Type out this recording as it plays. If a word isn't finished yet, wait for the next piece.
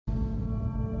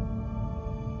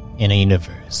in a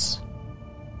universe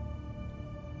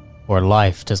where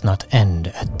life does not end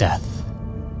at death.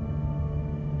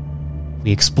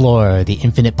 We explore the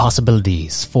infinite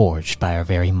possibilities forged by our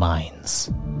very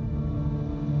minds.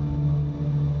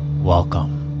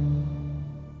 Welcome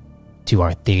to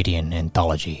Arthadian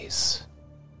Anthologies.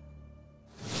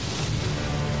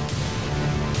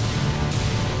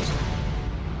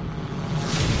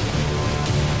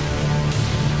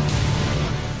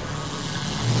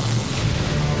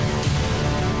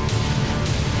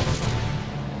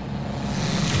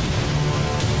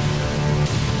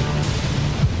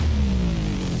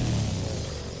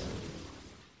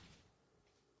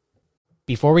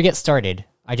 Before we get started,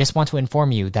 I just want to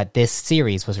inform you that this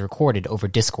series was recorded over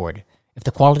Discord. If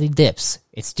the quality dips,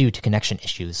 it's due to connection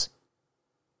issues.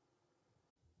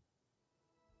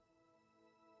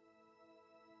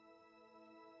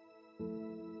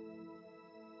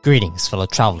 Greetings, fellow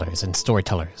travelers and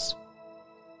storytellers.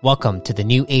 Welcome to the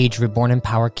New Age Reborn in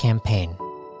Power campaign.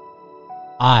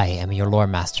 I am your lore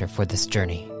master for this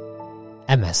journey,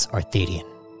 MS Arthadian.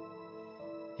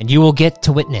 And you will get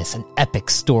to witness an epic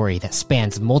story that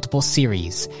spans multiple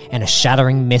series and a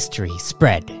shattering mystery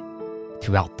spread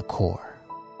throughout the core.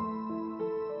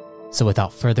 So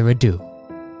without further ado,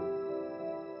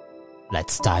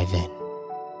 let's dive in.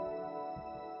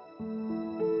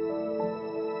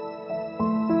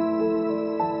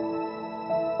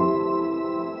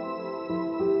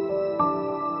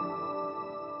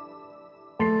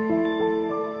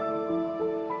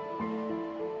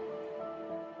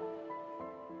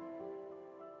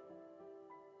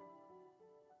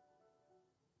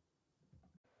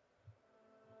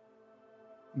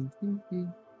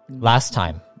 Last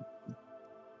time,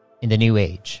 in the New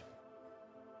Age,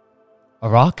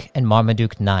 Arak and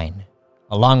Marmaduke 9,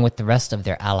 along with the rest of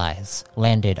their allies,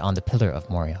 landed on the Pillar of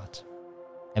Moriat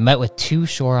and met with two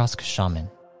Shorosk shaman,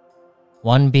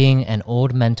 one being an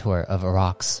old mentor of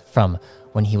Arak's from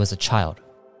when he was a child,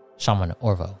 Shaman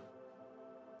Orvo.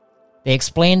 They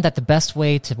explained that the best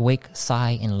way to wake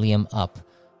Sai and Liam up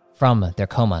from their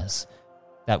comas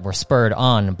that were spurred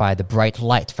on by the bright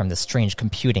light from the strange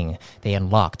computing they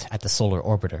unlocked at the solar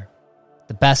orbiter.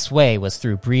 The best way was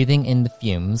through breathing in the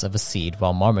fumes of a seed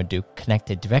while Marmaduke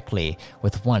connected directly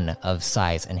with one of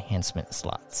Sai's enhancement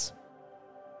slots.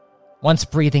 Once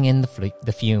breathing in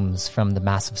the fumes from the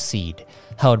massive seed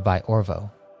held by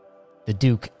Orvo, the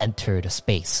Duke entered a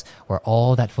space where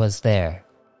all that was there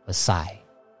was Sai,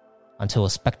 until a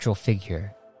spectral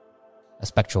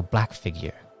black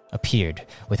figure, appeared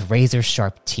with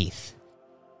razor-sharp teeth.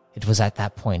 It was at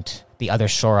that point the other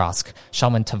Shorosk,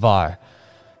 Shaman Tavar,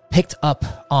 picked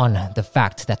up on the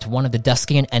fact that one of the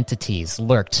Duskian entities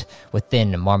lurked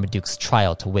within Marmaduke's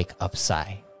trial to wake up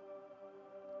Sai.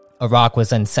 Arak was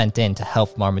then sent in to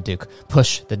help Marmaduke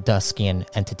push the Duskian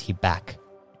entity back,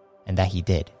 and that he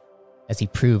did, as he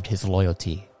proved his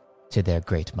loyalty to their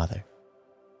great mother.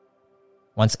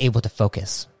 Once able to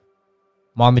focus,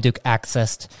 Marmaduke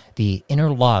accessed the inner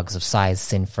logs of Sai's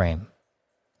Sin Frame,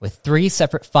 with 3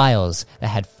 separate files that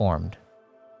had formed,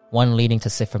 one leading to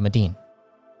Sifra Medin,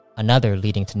 another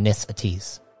leading to Nis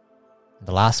Atiz, and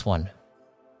the last one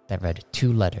that read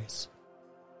 2 letters,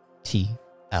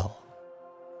 TL.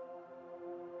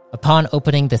 Upon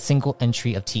opening the single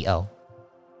entry of TL,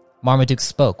 Marmaduke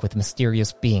spoke with the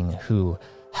mysterious being who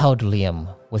held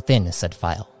Liam within said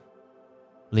file.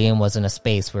 Liam was in a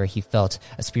space where he felt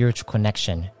a spiritual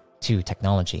connection to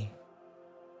technology,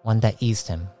 one that eased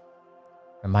him,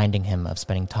 reminding him of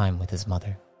spending time with his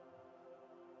mother.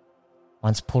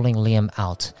 Once pulling Liam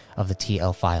out of the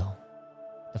TL file,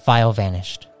 the file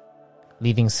vanished,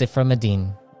 leaving Sifra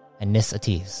Medin and Nis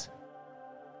Atiz.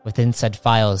 Within said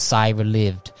files, Sai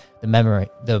relived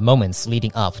the moments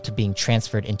leading up to being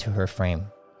transferred into her frame,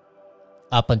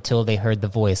 up until they heard the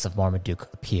voice of Marmaduke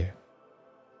appear.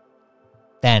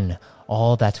 Then,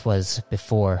 all that was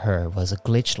before her was a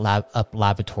glitched up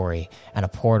laboratory and a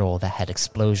portal that had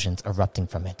explosions erupting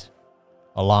from it,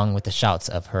 along with the shouts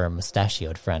of her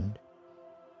mustachioed friend.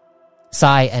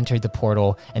 Sai entered the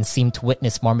portal and seemed to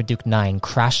witness Marmaduke 9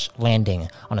 crash landing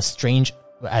on a strange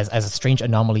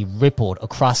anomaly rippled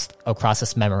across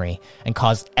this memory and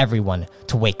caused everyone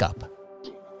to wake up.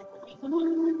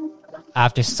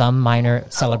 After some minor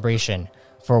celebration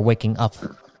for waking up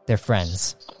their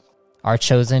friends, our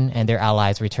Chosen and their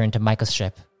allies returned to Micah's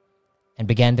ship and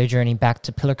began their journey back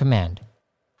to Pillar Command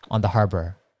on the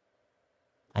harbor.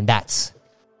 And that's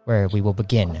where we will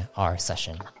begin our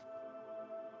session.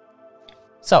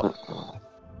 So,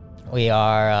 we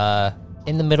are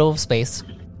in the middle of space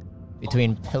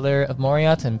between Pillar of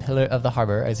Moriat and Pillar of the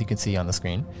Harbor, as you can see on the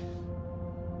screen.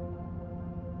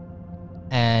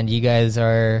 and you guys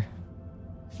are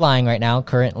flying right now.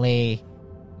 Currently,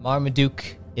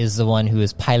 Marmaduke is the one who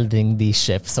is piloting the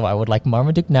ship, so I would like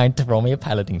Marmaduke 9 to roll me a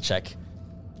piloting check.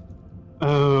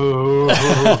 Oh,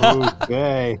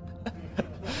 okay.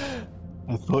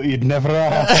 I thought you'd never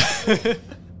ask.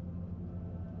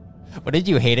 But did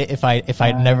you hate it if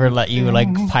I'd never let you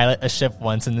like pilot a ship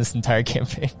once in this entire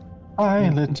campaign?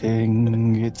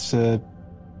 Piloting. It's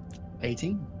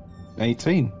 18.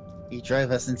 18. He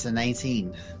drove us into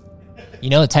 19. You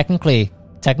know, technically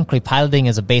piloting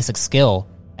is a basic skill,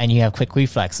 and you have quick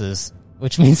reflexes,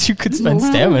 which means you could spend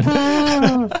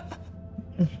stamina.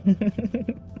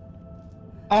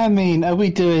 I mean, are we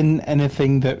doing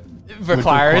anything that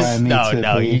Requires? would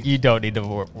require me to be... You don't need to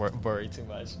worry too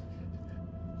much.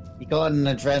 You got an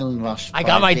adrenaline rush. I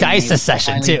got my dice this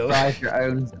session too. Drive your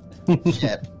own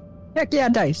ship. Heck yeah,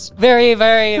 dice. Very,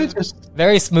 very,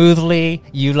 very smoothly.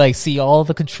 You like see all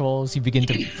the controls. You begin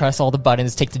to press all the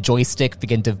buttons. Take the joystick.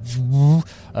 Begin to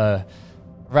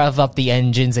rev up the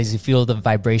engines as you feel the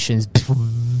vibrations,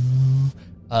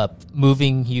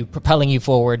 propelling you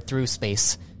forward through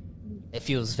space. It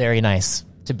feels very nice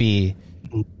to be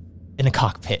in a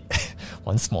cockpit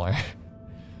once more.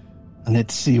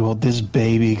 Let's see what this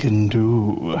baby can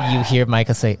do. You hear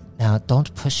Micah say, "Now,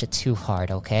 don't push it too hard,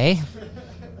 okay?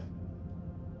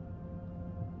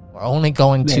 We're only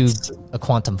going to a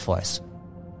quantum force."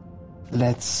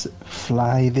 Let's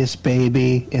fly this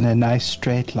baby in a nice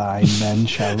straight line, then,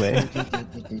 shall we?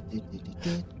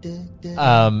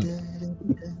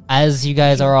 As you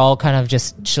guys are all kind of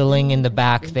just chilling in the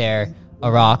back there,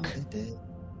 Arak.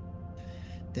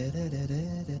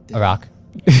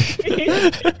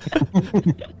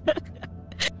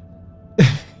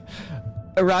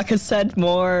 Arak has said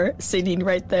more sitting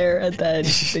right there than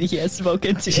he has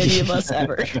spoken to any of us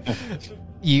ever.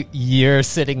 You're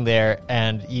sitting there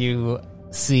and you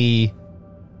see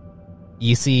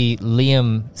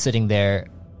Liam sitting there,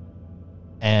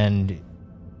 and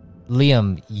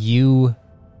Liam, you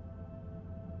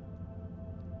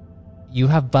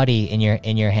have Buddy in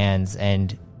your hands,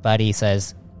 and Buddy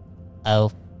says,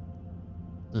 "Oh,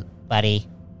 Buddy,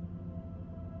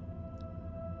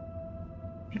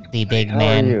 the big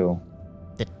man. How are you?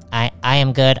 I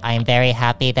am good. I am very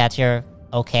happy that you're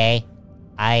okay.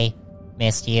 I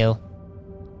missed you.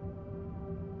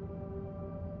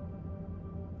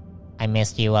 I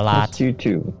missed you a lot. Missed you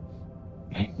too."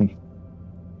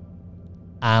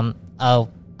 Oh,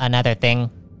 another thing.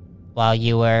 While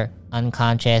you were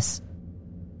unconscious,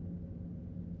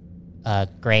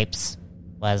 Grapes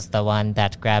was the one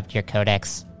that grabbed your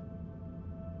codex.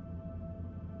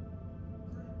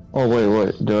 Oh,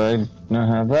 wait. Do I not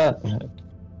have that?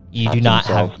 You Pat do not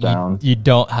himself have down. you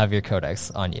don't have your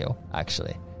codex on you,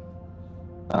 actually.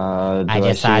 Do I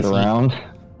just see thought it around?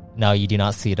 No, you do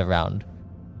not see it around.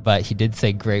 But he did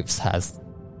say Grapes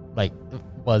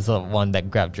was the one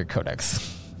that grabbed your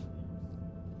codex.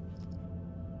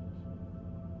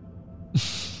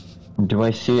 Do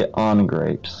I see it on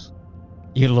Grapes?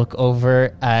 You look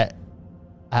over at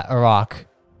Arak.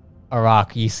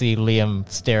 Arak, you see Liam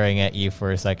staring at you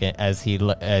for a second as he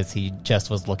just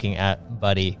was looking at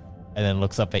Buddy, and then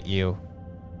looks up at you.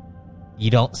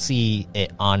 You don't see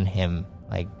it on him.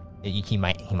 Like he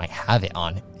might have it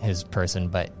on his person,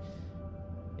 but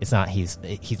it's not. He's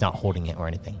not holding it or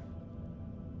anything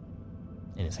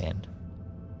in his hand.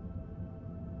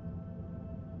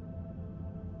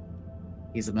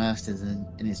 He's immersed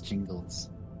in his jingles.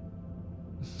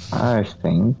 I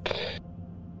think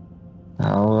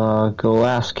I'll go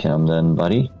ask him then,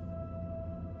 buddy.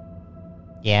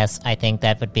 Yes, I think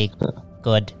that would be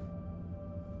good.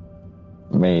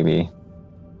 Maybe.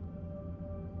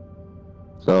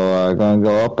 So I'm gonna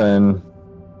go up and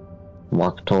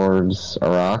walk towards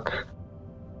Arak.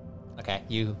 Okay,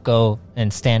 you go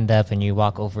and stand up and you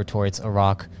walk over towards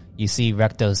Arak. You see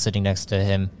Recto sitting next to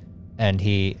him, and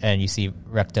you see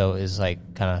Recto is like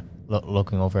kind of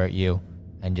looking over at you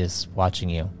and just watching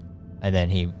you. And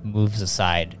then he moves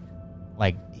aside,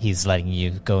 like he's letting you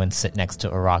go and sit next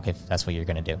to Arak if that's what you're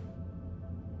gonna do.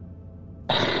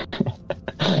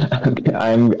 Okay, I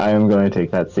am going to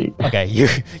take that seat. Okay, you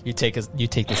take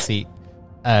the seat,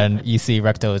 and you see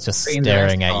Recto is just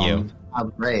staring at you. How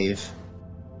brave.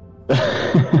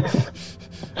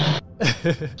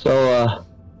 So,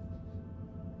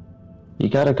 you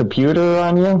got a computer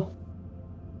on you?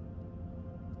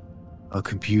 A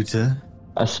computer?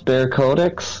 A spare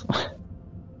codex?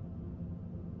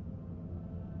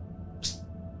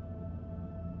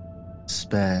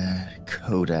 Spare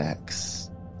codex.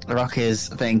 Rock is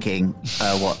thinking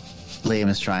what Liam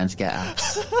is trying to get at.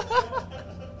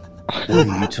 What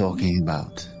are you talking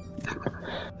about?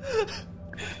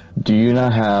 Do you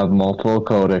not have multiple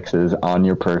codexes on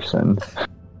your person?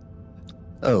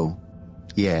 Oh,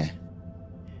 yeah.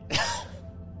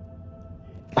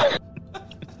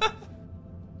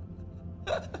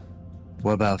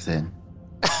 What about it?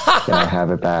 Can I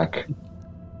have it back?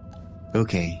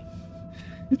 Okay.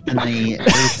 And then he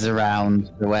races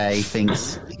around the way he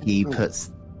thinks he put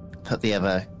the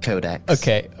other codex.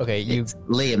 Okay, you It's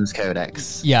Liam's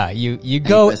codex. yeah, you And he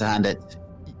go puts a hand it.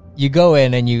 you go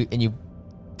in and you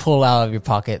pull out of your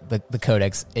pocket the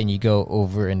codex and you go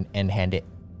over and hand it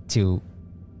to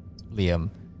Liam.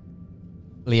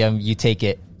 Liam, you take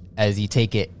it. As you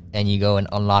take it and you go and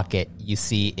unlock it, you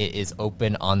see it is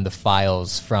open on the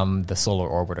files from the solar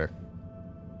orbiter.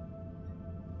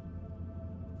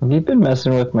 Have you been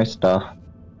messing with my stuff?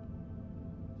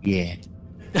 Yeah.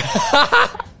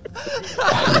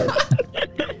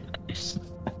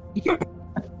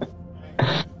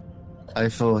 I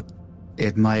thought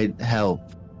it might help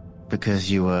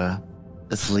because you were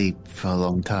asleep for a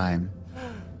long time.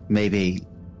 Maybe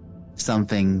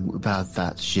something about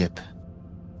that ship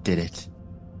did it.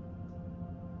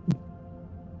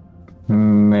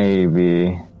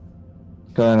 Maybe.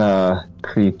 Gonna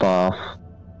creep off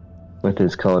with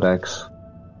his codex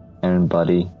and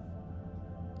buddy.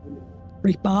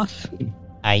 Reap off.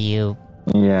 Are you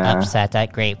Yeah, upset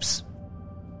at Grapes?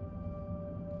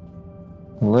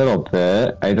 a little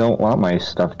bit. I don't want my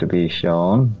stuff to be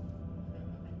shown.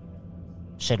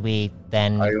 Should we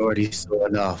then... I already saw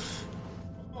enough.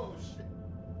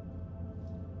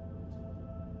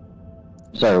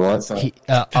 Sorry, what? Sorry.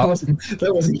 That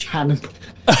That wasn't canon.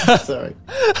 Sorry.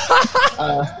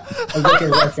 I was making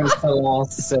a reference to the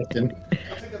last second.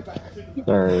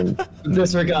 Sorry.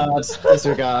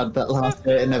 Disregard. That last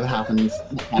bit, it never happens.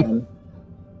 Not canon.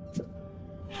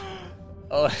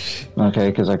 Okay,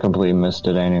 because I completely missed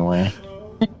it anyway.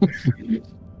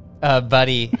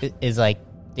 Buddy is like,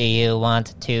 do you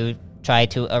want to try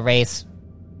to erase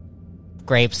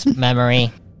Grape's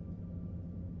memory?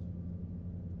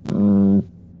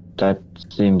 That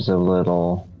seems a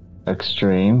little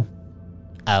extreme.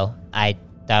 Oh, I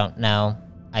don't know.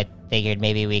 I figured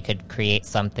maybe we could create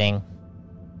something.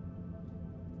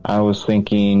 I was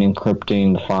thinking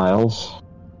encrypting the files.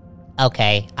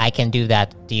 Okay, I can do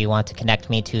that. Do you want to connect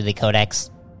me to the codex?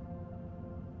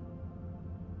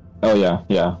 Oh,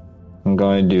 yeah. I'm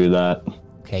going to do that.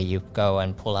 Okay, you go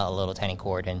and pull out a little tiny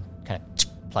cord and kind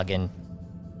of plug in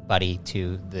Buddy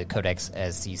to the codex.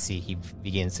 As you see, he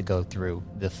begins to go through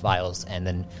the files and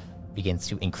then begins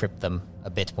to encrypt them a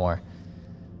bit more.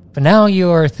 But now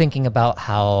you're thinking about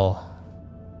how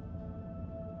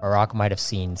Arak might have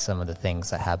seen some of the things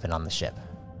that happened on the ship.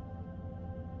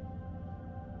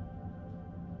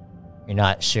 You're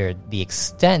not sure the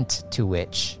extent to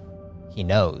which he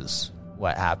knows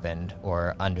what happened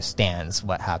or understands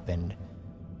what happened.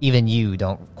 Even you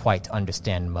don't quite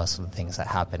understand most of the things that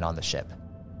happened on the ship.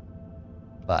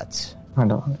 But, I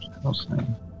don't understand what I'm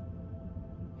saying.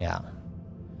 yeah.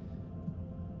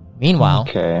 Meanwhile,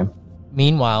 Okay.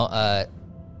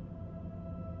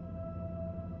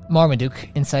 Marmaduke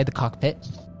inside the cockpit.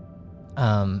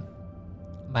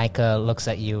 Micah looks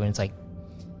at you and is like,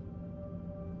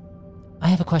 I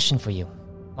have a question for you,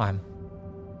 Marm.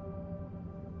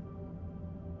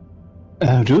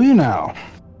 Do you now?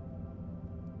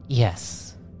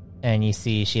 Yes. And you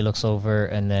see she looks over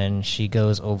and then she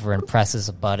goes over and presses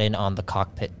a button on the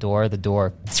cockpit door. The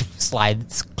door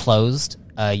slides closed.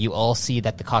 You all see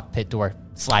that the cockpit door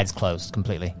slides closed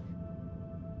completely.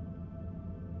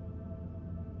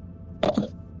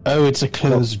 Oh, it's a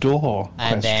closed door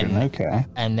And question. then- Okay.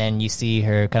 And then you see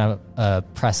her kind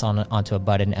of press onto a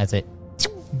button as it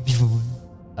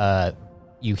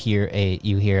you hear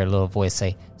a little voice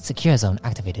say, "Secure zone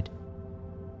activated."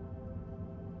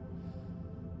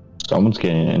 Someone's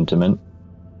getting intimate.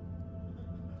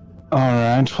 All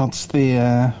right. What's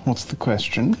the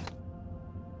question?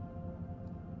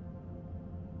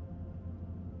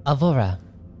 Avora,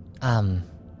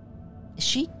 is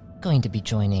she going to be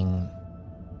joining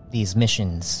these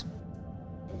missions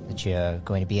that you're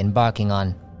going to be embarking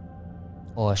on?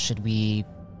 Or should we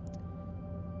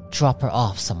drop her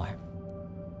off somewhere?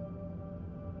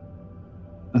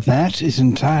 That is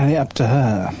entirely up to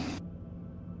her.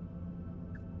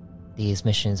 These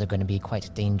missions are going to be quite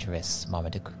dangerous,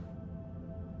 Marmaduke.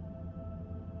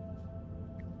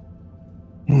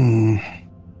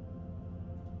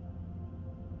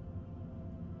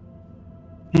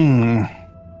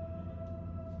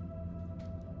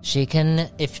 She can,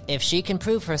 if she can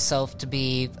prove herself to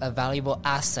be a valuable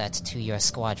asset to your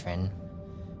squadron,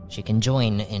 she can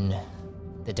join in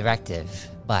the directive,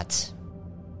 but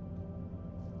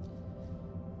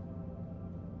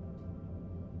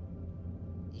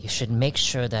you should make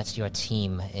sure that your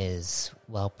team is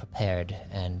well prepared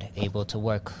and able to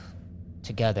work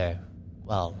together.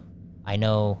 Well, I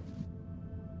know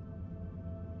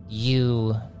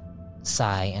you,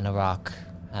 Sai, and Arak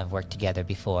have worked together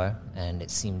before, and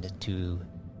it seemed to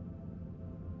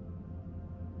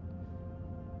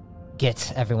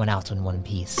get everyone out in one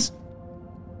piece.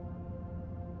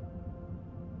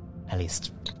 At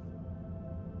least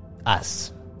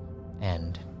us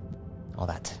and all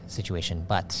that situation.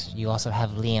 But you also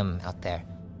have Liam out there,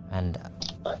 and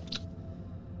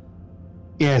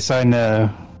Yes, I know.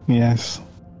 Yes.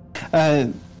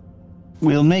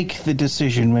 We'll make the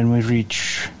decision when we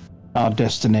reach our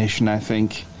destination, I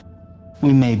think.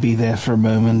 We may be there for a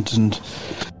moment, and...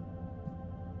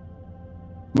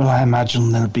 well, I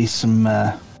imagine there'll be some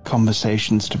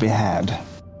conversations to be had.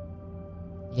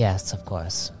 yes, of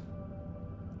course.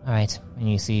 Alright,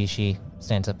 and you see she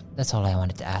stands up. That's all I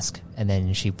wanted to ask. And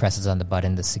then she presses on the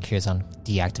button, the secure zone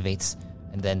deactivates,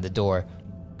 and then the door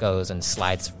goes and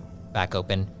slides back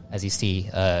open. As you see,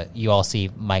 you all see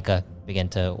Micah begin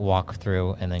to walk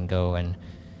through and then go and...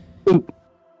 Ooh,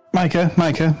 Micah.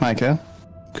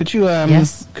 Could you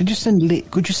Yes? Could you send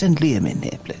Liam in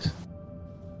here, please?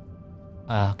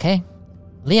 Okay.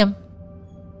 Liam,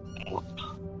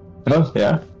 Oh,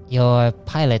 yeah. your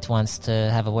pilot wants to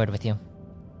have a word with you.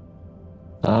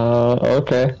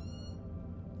 Okay.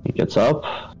 He gets up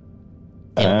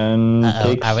and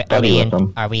takes Buddy with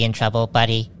him. Are we in trouble,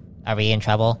 buddy? Are we in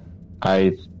trouble?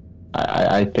 I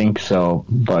think so,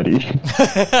 Buddy.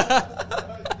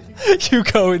 You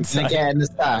go And inside. again, the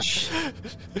stash.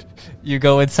 You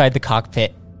go inside the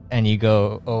cockpit and you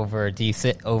go over. Do you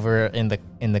sit over in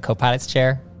the co-pilot's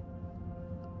chair,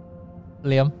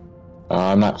 Liam?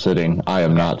 I'm not sitting. I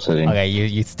am not sitting. Okay,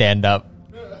 you stand up.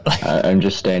 I'm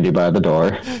just standing by the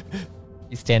door.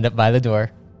 You stand up by the door.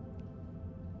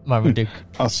 Marmaduke.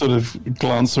 I'll sort of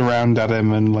glance around at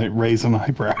him and like raise an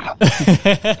eyebrow.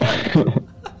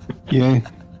 You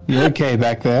okay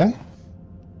back there?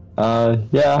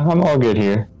 Yeah, I'm all good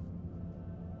here.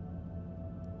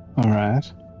 All right.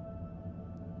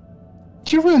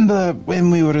 Do you remember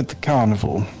when we were at the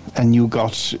carnival and you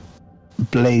got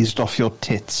blazed off your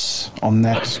tits on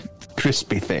that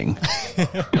crispy thing?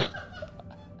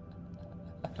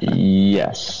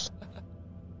 Yes.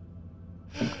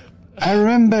 I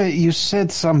remember you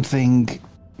said something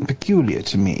peculiar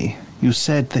to me. You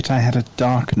said that I had a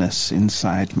darkness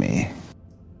inside me.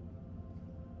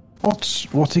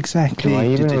 What exactly Do I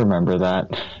even did it... remember that?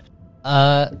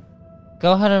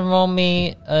 Go ahead and roll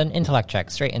me an intellect check.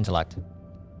 Straight intellect.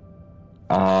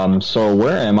 So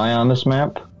where am I on this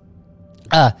map?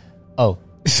 Oh.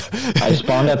 I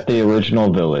spawned at the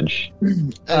original village.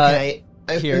 Okay.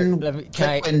 Here, Open let me,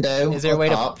 click window. is there a way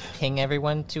up, to ping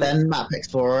everyone to then Map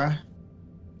Explorer.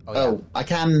 Oh, Oh, I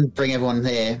can bring everyone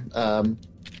here. There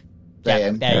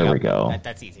you go. There we go.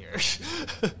 That's easier.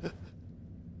 It's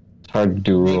hard to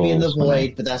do Maybe in the rolls. when I-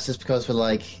 void, but that's just because we're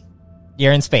like...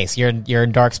 You're in space. You're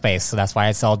in dark space, so that's why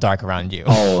it's all dark around you.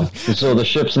 Oh, so the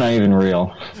ship's not even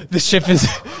real. The ship is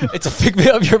it's a figment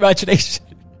of your imagination.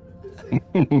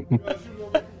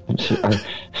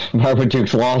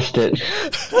 Marmaduke's lost it.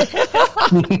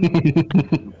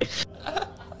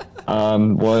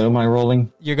 What am I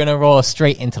rolling? You're gonna roll a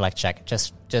straight intellect check.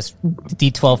 Just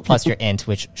D12 plus your int,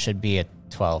 which should be a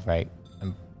 12, right?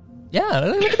 Yeah,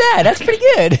 look at that. That's pretty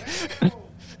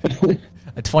good.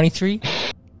 A 23.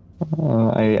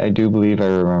 I do believe I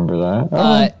remember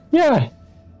that. Yeah,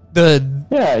 The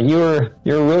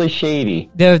you're really shady.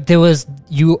 there was,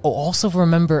 you also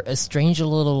remember a strange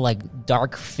little like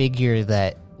dark figure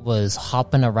that was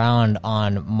hopping around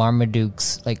on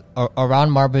Marmaduke's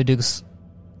around Marmaduke's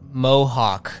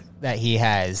mohawk that he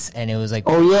has, and it was like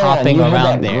Oh yeah, hopping you had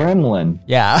around that there. gremlin.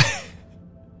 Yeah.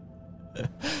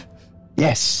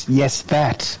 Yes,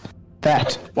 that.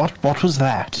 What was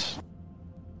that?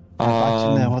 I'd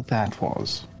like to know what that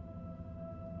was.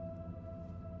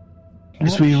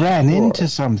 Because we ran into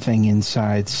something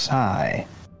inside Sai.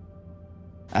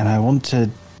 And I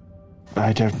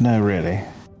don't know really.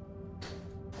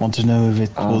 Want to know if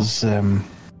it was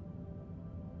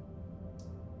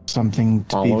something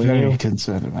to be Follow very you?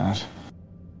 concerned about.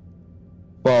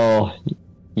 Well,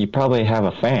 you probably have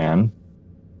a fan.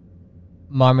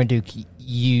 Marmaduke,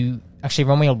 you actually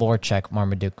roll me a lore check,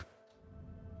 Marmaduke.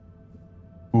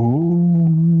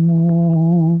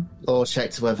 Ooh. Or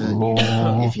checks whether Lore.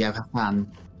 if you have a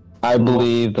fan. I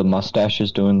believe the mustache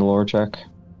is doing the lore check.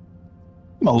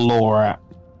 Laura.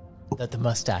 The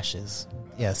mustaches.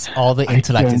 Yes, all the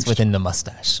intellect is don't- within the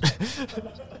mustache.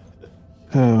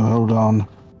 Oh, hold on.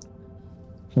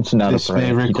 It's not This a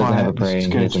may brain. He doesn't have require. a brain. It's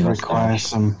He going has a to require mustache.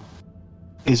 some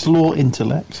Is law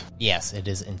intellect? Yes, it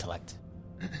is intellect.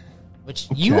 Which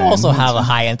you also have a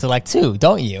high intellect too,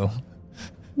 don't you?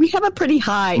 We have a pretty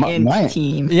high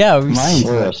team. Yeah,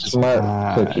 We're a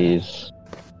smart cookies.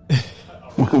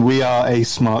 We are a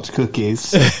smart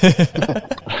cookies.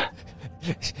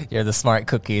 You're the smart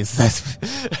cookies.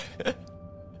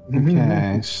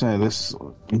 Okay, so this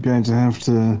I'm going to have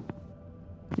to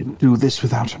do this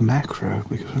without a macro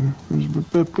because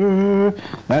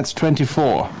that's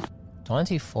 24.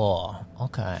 24.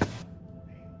 Okay.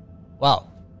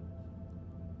 Well,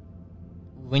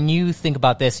 when you think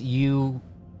about this, you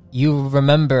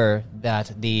remember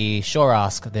that the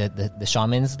Shorosk, the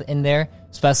shamans in there,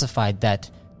 specified that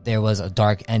there was a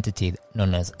dark entity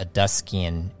known as a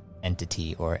Duskian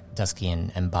entity or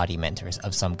Duskian embodiment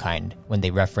of some kind when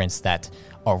they referenced that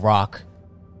a rock,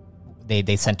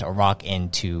 they sent a rock in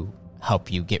to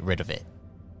help you get rid of it.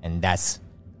 And that's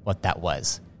what that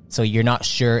was. So you're not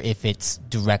sure if it's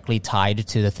directly tied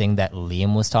to the thing that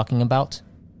Liam was talking about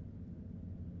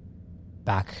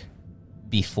back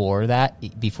before that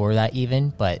even,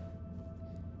 but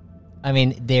I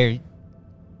mean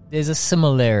there's a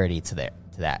similarity to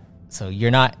that. So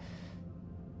you're not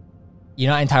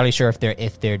entirely sure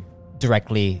if they're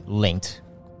directly linked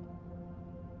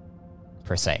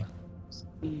per se.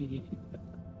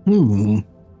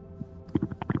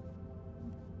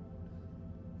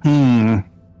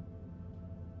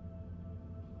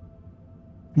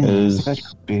 Is that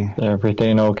could be.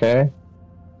 everything okay?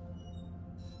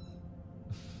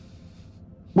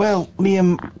 Well,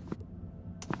 Liam,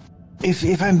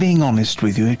 if I'm being honest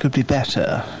with you, it could be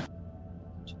better.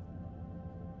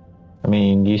 I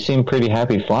mean, you seem pretty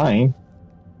happy flying.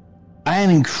 I am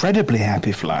incredibly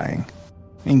happy flying.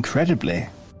 Incredibly.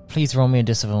 Please roll me a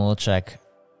discipline check.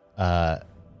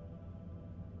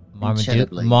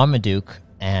 Incredibly. Marmaduke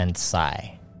and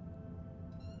Sai.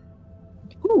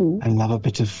 Ooh. I love a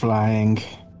bit of flying.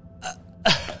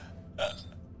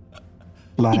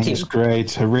 Flying is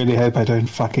great. I really hope I don't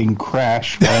fucking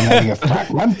crash while I'm having a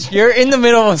fragment. You're in the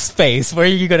middle of space. Where are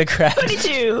you gonna crash?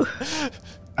 22.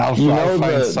 I'll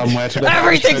find somewhere to.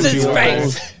 Everything's in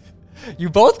space. You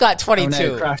both got 22. Oh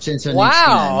no, crashed into an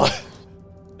Wow. instrument.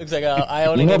 Looks like I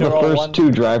only You know need to the roll first one. two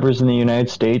drivers in the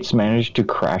United States managed to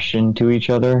crash into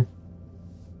each other?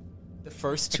 The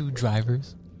first two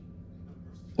drivers.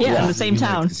 Yeah, in the same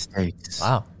United town. States.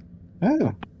 Wow.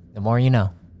 Oh. The more you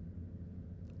know.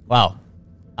 Wow.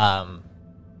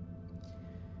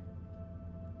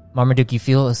 Marmaduke, you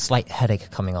feel a slight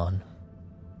headache coming on.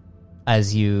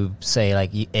 As you say, like,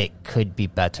 it could be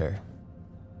better.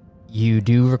 You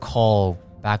do recall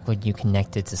back when you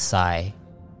connected to Sai,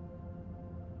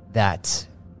 that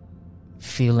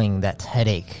feeling, that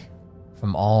headache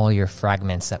from all your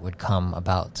fragments that would come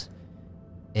about.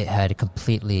 It had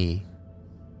completely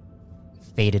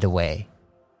faded away.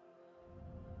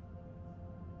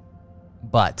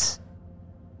 But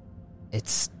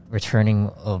it's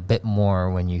returning a bit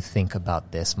more when you think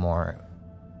about this more.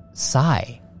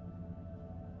 Sai,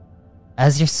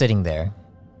 as you're sitting there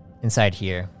inside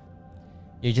here,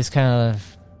 you're just kind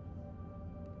of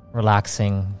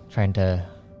relaxing, trying to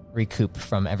recoup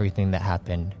from everything that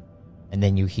happened, and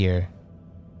then you hear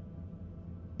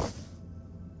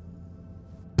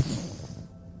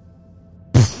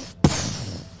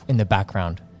in the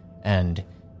background, and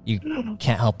you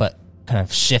can't help but kind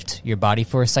of shift your body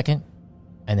for a second,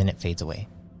 and then it fades away.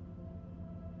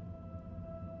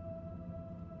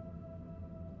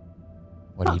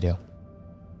 What do you do?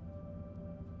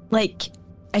 Like,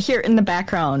 I hear it in the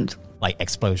background. Like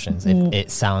explosions.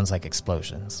 It sounds like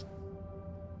explosions.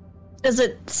 Does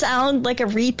it sound like a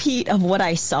repeat of what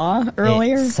I saw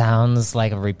earlier? It sounds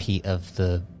like a repeat of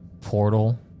the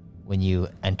portal when you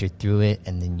entered through it,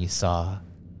 and then you saw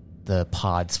the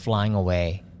pods flying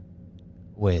away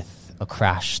with a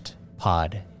crashed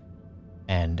pod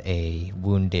and a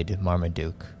wounded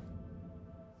Marmaduke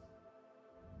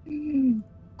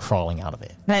crawling out of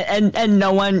it. And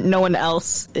no one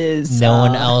else is. No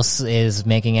one else is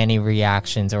making any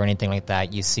reactions or anything like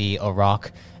that. You see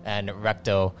Arak and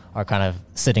Recto are kind of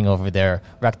sitting over there.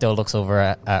 Recto looks over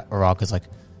at Arak, is like,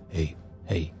 "Hey,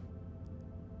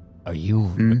 are you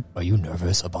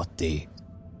nervous about the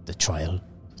trial?"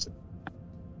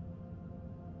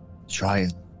 Trial.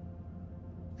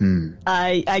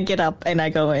 I get up and I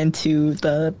go into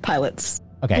the pilot's.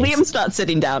 Okay, Liam's not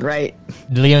sitting down, right?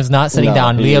 Liam's not sitting No,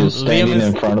 down. he Liam is standing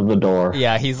is in front of the door.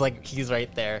 Yeah, he's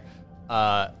right there.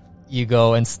 You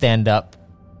go and stand up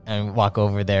and walk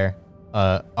over there.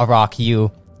 Arak,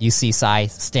 you see Sai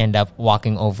stand up,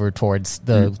 walking over towards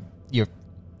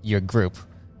your group,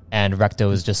 and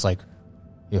Recto is just like,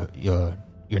 you're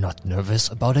not nervous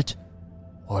about it?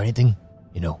 or anything,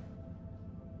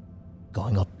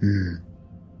 going up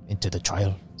into the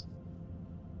trial?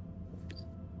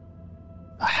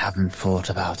 I haven't thought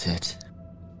about it,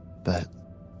 but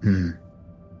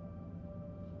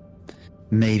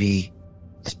maybe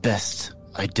it's best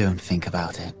I don't think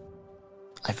about it.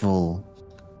 I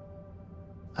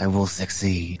will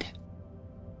succeed.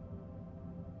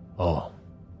 Oh,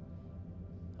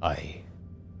 I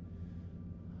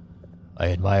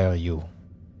admire you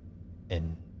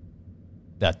in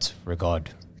that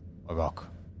regard, Arak.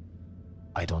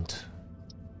 I don't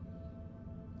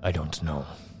know.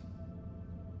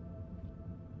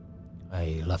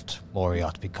 I left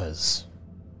Moriat because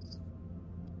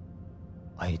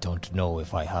I don't know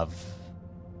if I have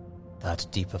that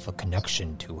deep of a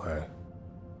connection to her,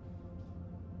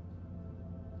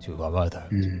 to our mother.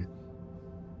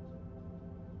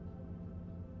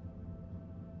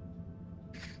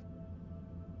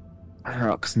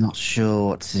 Arak's not sure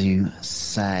what to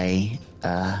say,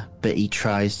 but he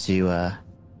tries to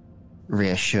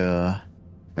reassure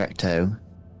Recto.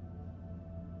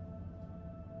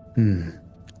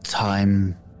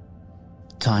 Time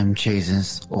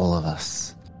chases all of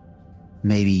us.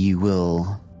 Maybe you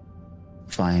will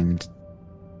find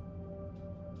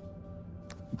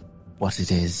what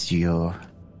it is you're...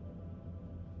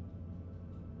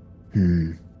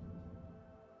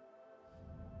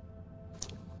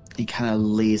 He kind of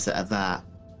leaves it at that.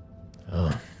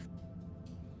 Oh.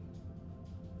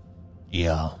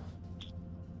 Yeah.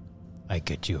 I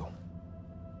get you.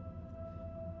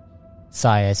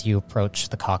 Sai, as you approach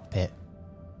the cockpit,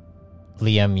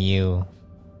 Liam, you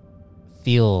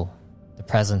feel the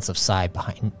presence of Sai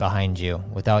behind you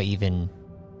without even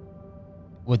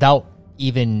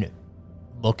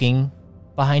looking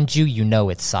behind you. You know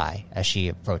it's Sai as she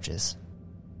approaches.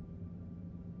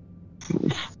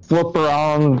 Flip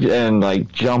around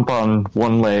and jump on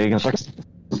one leg and it's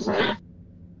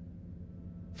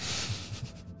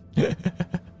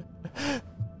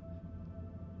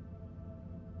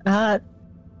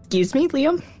excuse me,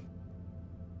 Liam?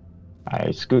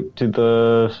 I scoot to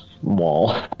the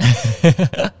wall.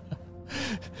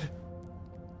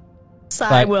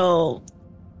 Sai will,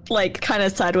 kind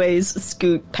of sideways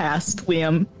scoot past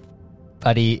Liam.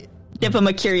 Buddy. Give him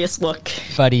a curious look.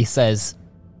 Buddy says,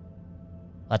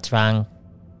 "What's wrong,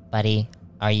 buddy?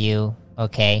 Are you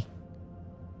okay?"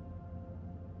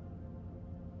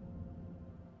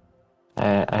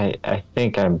 I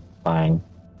think I'm fine,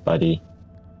 buddy.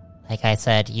 Like I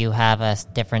said, you have a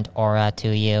different aura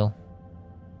to you.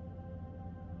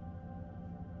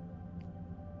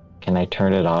 Can I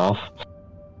turn it off?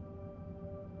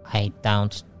 I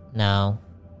don't know.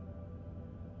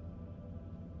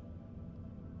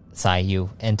 Sai, you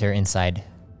enter inside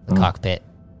the cockpit.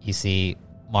 You see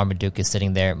Marmaduke is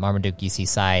sitting there. Marmaduke, you see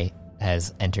Sai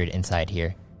has entered inside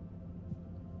here.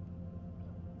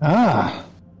 Ah.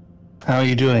 How are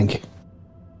you doing?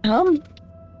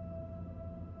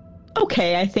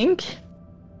 Okay, I think.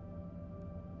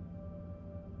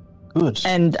 Good.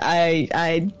 And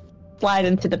I slide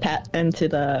into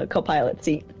the co-pilot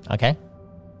seat. Okay.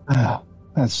 Ah,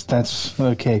 that's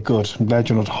okay. Good. I'm glad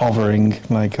you're not hovering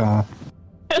like our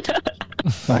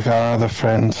other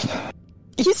friend.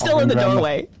 He's still in the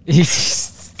doorway.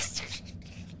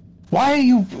 Why are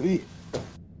you?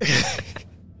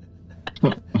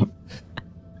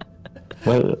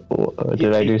 What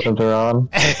did I do something wrong?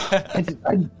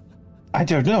 I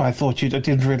don't know. I thought I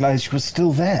didn't realize you were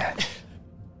still there.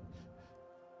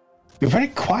 You're very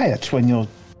quiet when you're...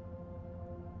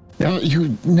 No,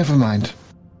 you... Never mind.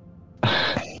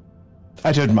 I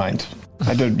don't mind.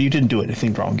 You didn't do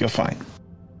anything wrong. You're fine.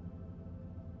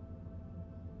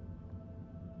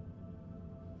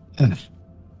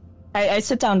 I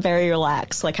sit down very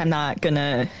relaxed. I'm not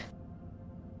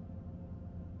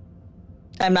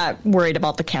worried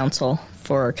about the council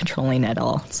for controlling at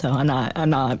all. So I'm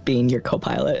not being your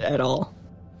co-pilot at all.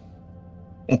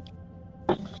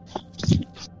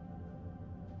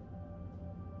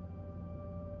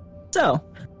 So.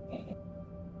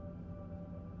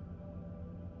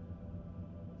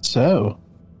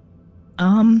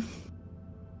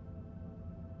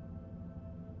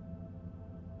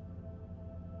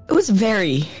 It was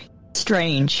very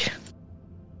strange.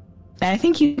 I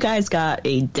think you guys got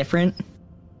a different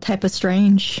type of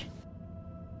strange.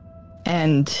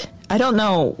 And I don't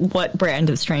know what brand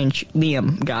of strange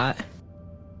Liam got.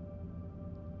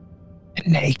 A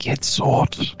naked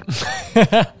sword.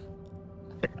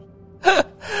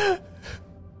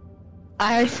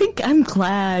 I think I'm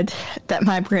glad that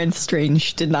my brand of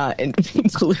strange did not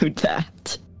include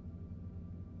that.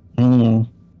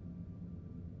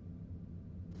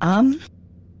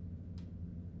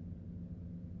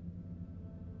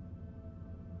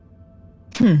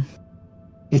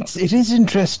 It is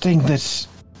interesting that,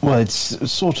 well,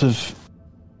 it's sort of...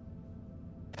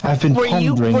 I've been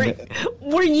pondering...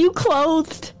 Were you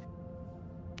clothed?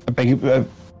 I beg you,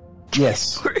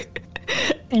 yes.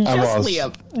 I was.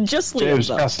 Liam. Just Liam. It was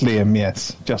just Liam,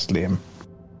 yes. Just Liam.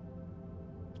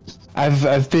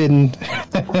 I've been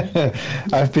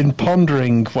I've been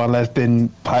pondering while I've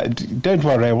been... Don't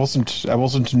worry, I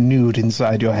wasn't nude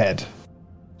inside your head.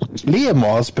 Liam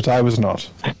was, but I was not.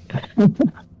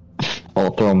 Or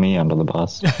throw me under the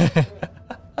bus.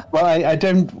 Well, I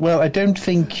don't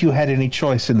think you had any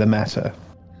choice in the matter.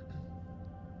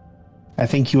 I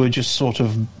think you were just sort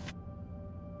of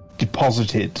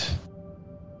deposited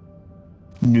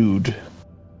nude.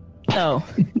 Oh,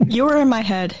 you were in my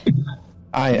head.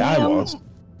 I was.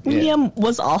 Liam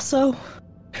was also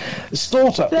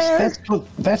sort of. there.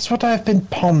 That's what I've been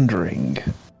pondering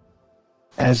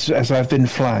as I've been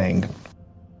flying,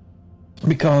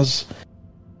 because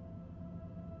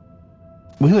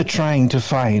we were trying to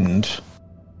find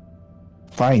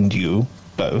you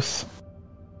both,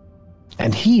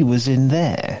 and he was in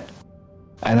there,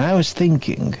 and I was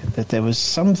thinking that there was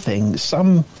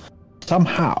somehow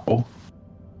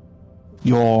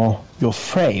your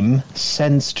frame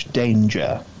sensed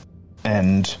danger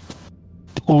and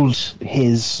pulled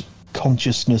his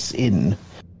consciousness in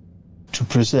to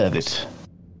preserve it.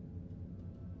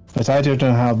 But I don't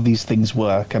know how these things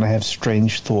work, and I have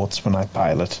strange thoughts when I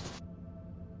pilot.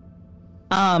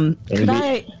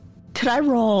 Could I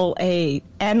roll a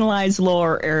analyze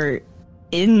lore or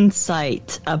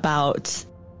insight about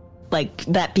like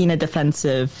that being a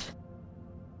defensive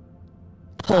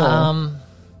pull?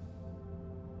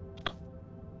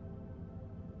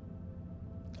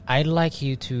 I'd like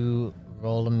you to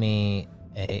roll me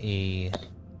an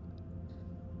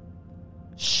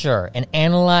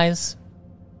analyze.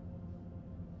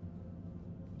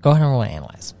 Go ahead and roll an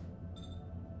analyze.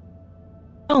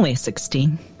 Only a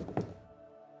 16.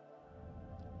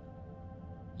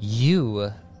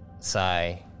 You,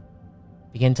 Sai,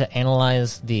 begin to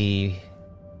analyze the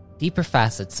deeper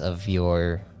facets of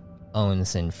your own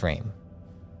sin frame.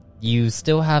 You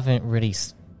still haven't really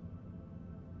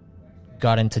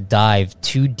gotten to dive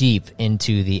too deep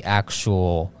into the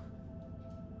actual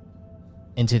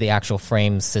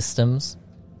frame systems,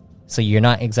 so you're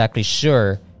not exactly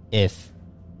sure if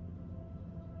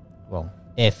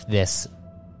this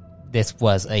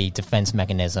was a defense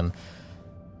mechanism.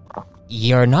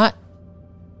 You're not.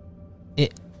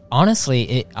 It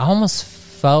almost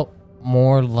felt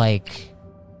more like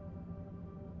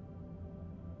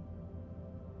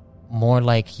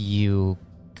you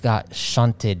got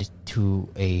shunted to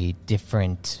a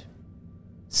different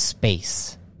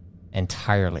space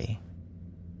entirely.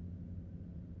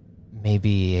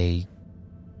 Maybe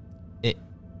it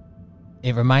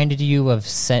reminded you of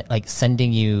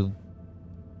sending you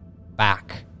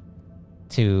back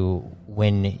to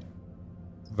when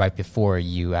right before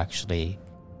you actually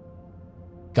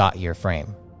got your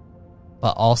frame.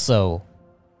 But also,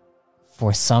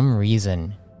 for some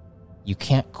reason, you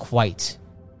can't quite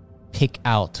pick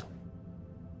out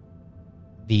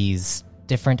these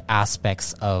different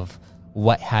aspects of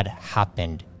what had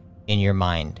happened in your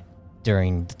mind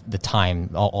during the time,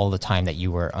 all the time that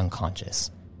you were unconscious.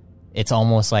 It's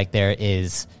almost like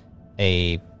there's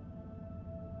a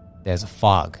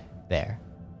fog there.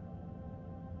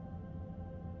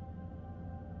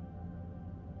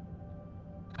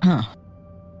 Huh.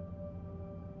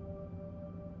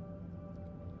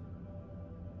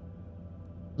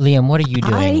 Liam, what are you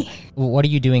doing? What are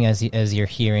you doing as you're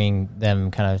hearing them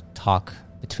kind of talk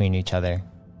between each other?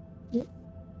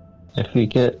 If you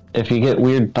get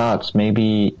weird thoughts,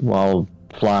 maybe while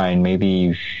flying, maybe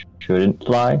you shouldn't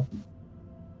fly.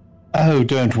 Oh,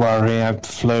 don't worry, I've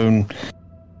flown.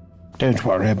 Don't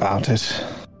worry about it.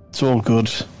 It's all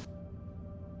good.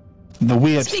 The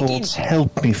weird thoughts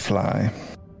help me fly.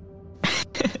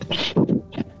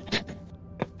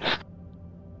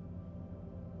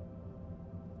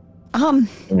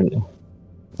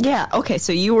 Yeah, okay,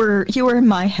 so you were in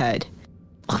my head.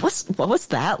 What was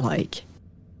that like?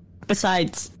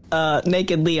 Besides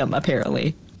naked Liam,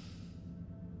 apparently.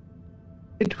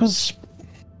 It was...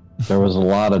 There was a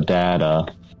lot of data.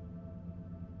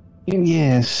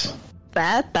 Yes.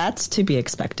 That's to be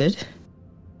expected.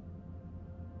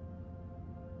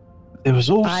 There was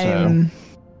also... I'm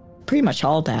pretty much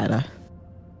all data.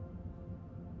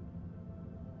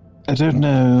 I don't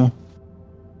know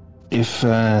if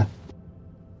a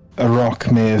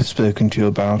rock may have spoken to you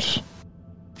about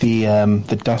the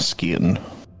Duskian.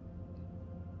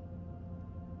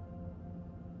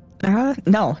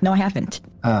 No, I haven't.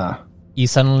 Ah. You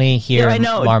suddenly hear Yeah, I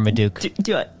know. Marmaduke.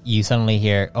 Do it. You suddenly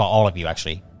hear, all of you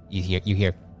actually. You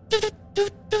hear,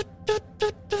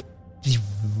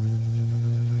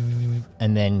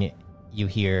 and then you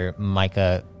hear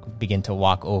Micah begin to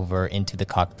walk over into the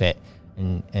cockpit,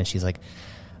 and she's like,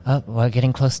 "Oh, we're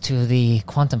getting close to the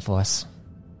quantum force.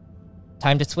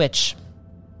 Time to switch."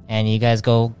 And you guys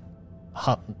go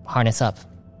harness up.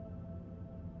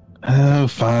 Oh,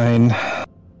 fine.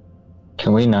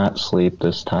 Can we not sleep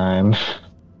this time?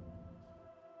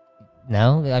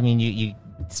 No, I mean you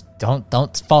don't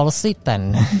fall asleep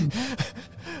then.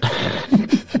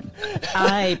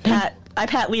 I pat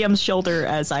Liam's shoulder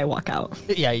as I walk out.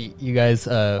 Yeah, you guys. He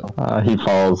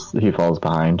falls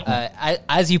behind.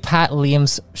 As you pat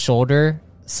Liam's shoulder,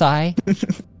 Sai,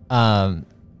 Liam,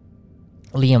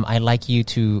 I'd like you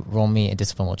to roll me a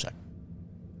discipline check.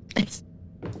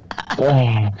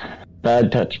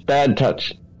 Bad touch. Bad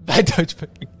touch.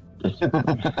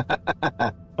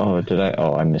 Oh, did I?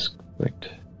 Oh, I misclicked.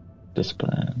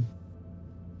 Discipline.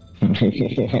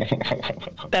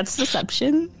 That's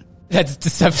deception. That's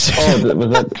deception. Oh, was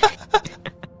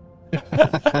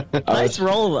that? Nice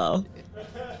roll, though.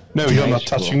 No, you're not Nice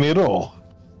touching me at all.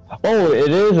 Oh, it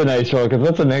is a nice roll because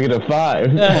that's a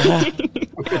 -5.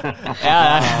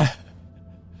 Yeah.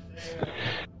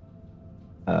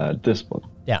 Discipline.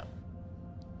 Yeah.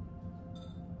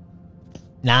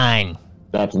 9.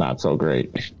 That's not so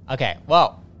great. Okay.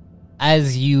 Well,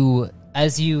 as you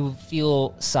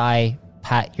feel Sai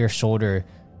pat your shoulder,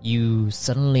 you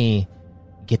suddenly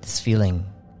get this feeling,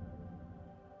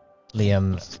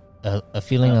 Liam, a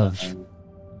feeling of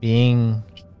being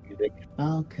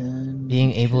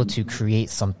able to create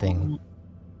something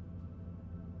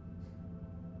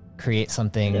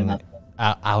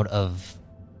out of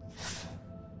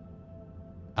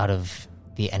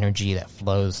the energy that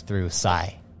flows through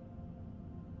Sai.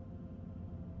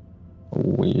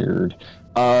 Weird.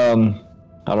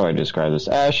 How do I describe this?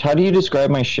 Ash, how do you describe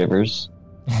my shivers?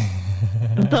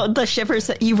 The shivers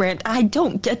that you ran. I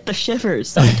don't get the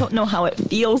shivers. I don't know how it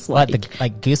feels What, like.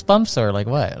 like goosebumps or like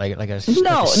what? Like a No, shiver?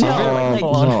 no, like-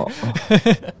 No.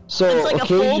 So It's like a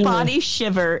full occasionally- body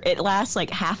shiver. It lasts like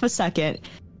half a second,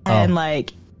 and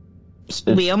like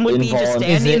Liam would be just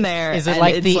involuntary. standing there, is it and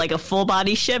like it's the- like a full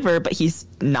body shiver, but he's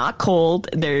not cold.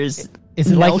 There's Is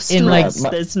it no like in like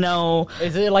stress. There's no.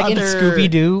 is it like in other- Scooby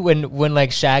Doo when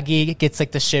like Shaggy gets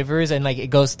like the shivers and like it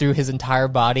goes through his entire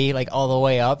body like all the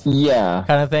way up Yeah,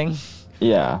 kind of thing?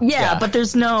 yeah. Yeah, Yeah. but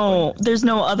there's no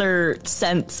other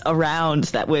sense around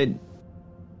that would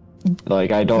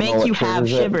Like I don't know make what you have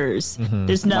triggers it. shivers. Mm-hmm.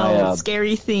 There's no My,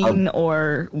 scary thing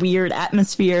or weird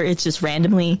atmosphere. It's just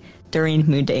randomly during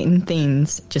mundane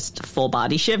things, just full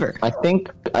body shiver. I think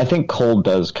cold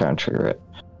does kind of trigger it.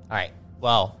 All right.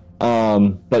 Well,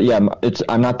 But yeah,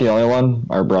 I'm not the only one.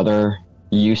 Our brother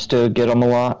used to get them a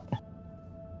lot.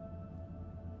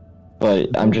 But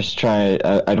I'm just trying.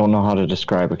 I don't know how to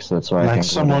describe it because that's why I Like think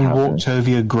someone what happens. walked over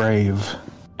your grave.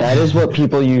 That is what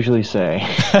people usually say.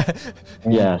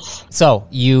 Yes. so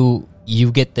you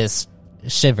get this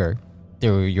shiver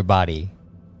through your body.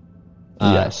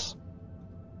 Yes.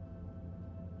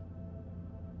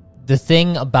 The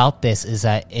thing about this is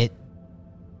that it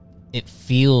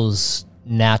feels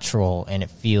natural and it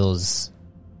feels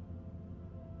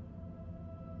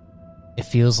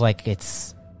like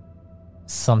it's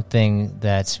something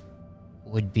that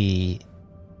would be,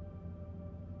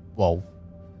 well,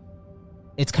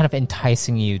 it's kind of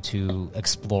enticing you to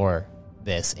explore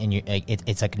this, and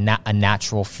it's like a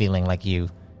natural feeling, like your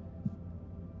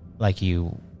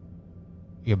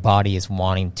body is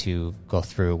wanting to go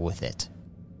through with it.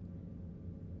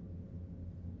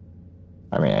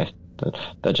 I mean,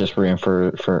 that just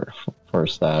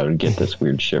reinforced that I would get this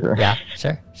weird shiver. Yeah,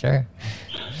 sure.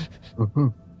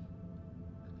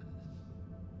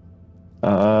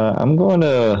 I'm going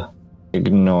to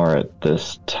ignore it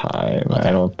this time. Okay.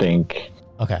 I don't think.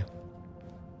 Okay.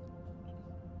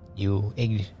 You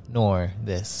ignore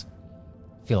this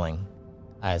feeling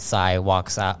as Sai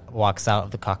walks out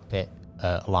of the cockpit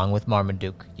along with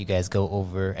Marmaduke. You guys go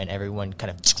over, and everyone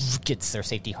kind of gets their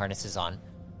safety harnesses on.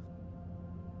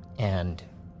 And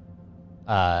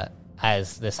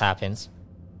as this happens,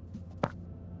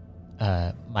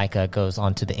 Micah goes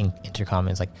onto the intercom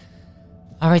and is like,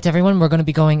 "All right, everyone, we're going to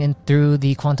be going in through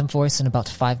the quantum force in about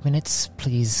 5 minutes.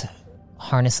 Please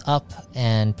harness up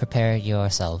and prepare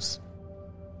yourselves."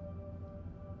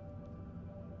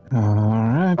 All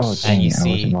right. Oh, And dang, you I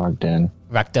see- wasn't logged in.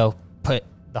 Recto put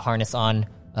the harness on.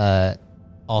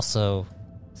 Also,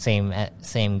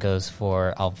 same goes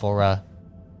for Alvora,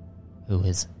 who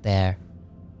is there.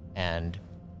 And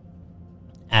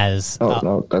as Oh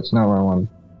no, that's not what I want.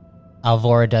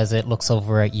 Alvora does it, looks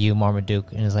over at you,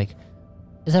 Marmaduke, and is like,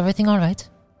 "Is everything all right?"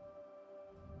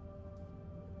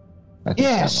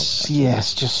 Yes,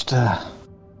 just,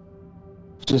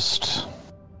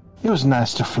 it was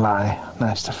nice to fly.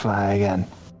 Nice to fly again.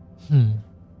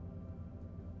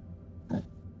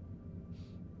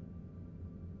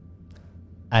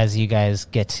 As you guys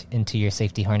get into your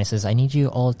safety harnesses, I need you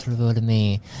all to roll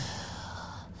me.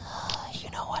 You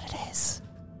know what it is.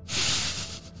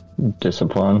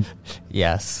 Discipline.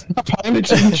 Yes. A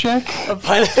piloting check? A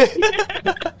pilot.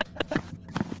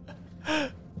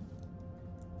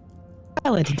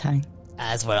 Piloting time.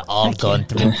 As we're all Thank going you.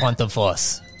 through Quantum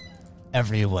Force.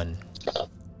 Everyone.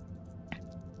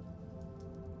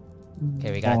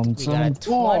 Okay, we got a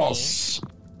 20.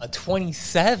 A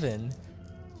 27.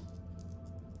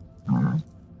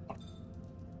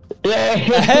 Yay!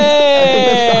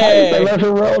 Hey! I left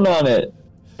a roll on it.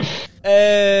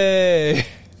 Hey!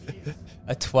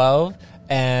 A 12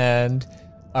 and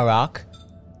a rock.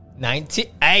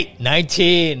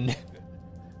 19.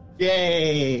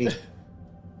 Yay!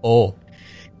 Oh.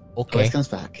 Okay. Voice comes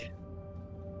back.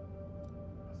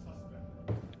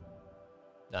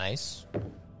 Nice.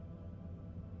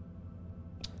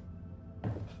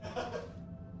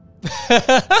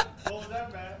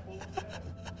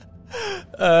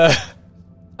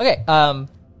 Okay.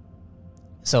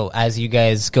 So as you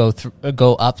guys go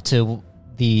up to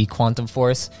the Quantum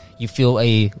Force, you feel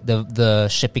the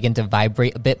ship begin to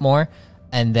vibrate a bit more,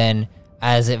 and then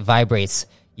as it vibrates,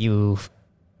 you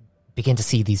begin to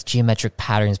see these geometric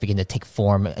patterns begin to take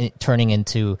form, turning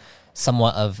into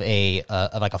somewhat of like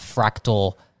a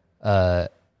fractal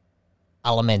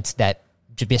element that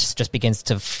just begins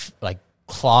to like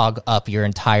clog up your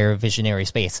entire visionary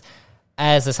space.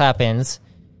 As this happens,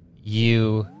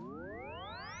 you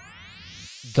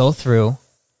go through.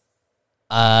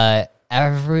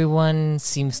 Everyone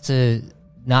seems to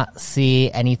not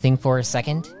see anything for a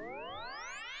second.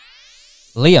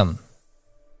 Liam.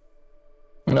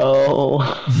 No.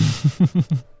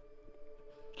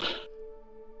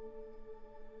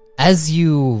 As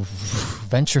you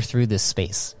venture through this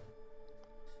space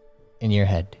in your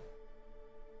head,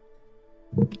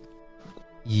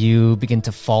 you begin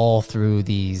to fall through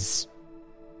these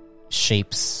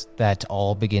shapes that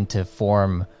all begin to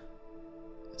form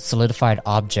solidified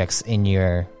objects in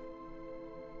your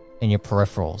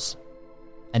peripherals.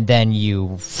 And then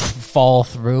you fall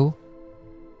through,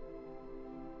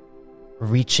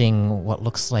 reaching what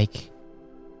looks like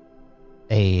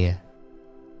a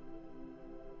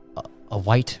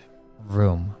white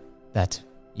room that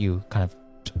you kind of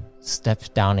step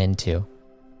down into,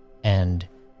 and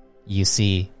you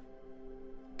see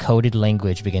coded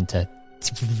language begin to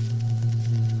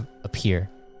appear.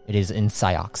 It is in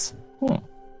Psyox.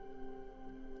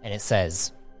 And it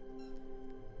says,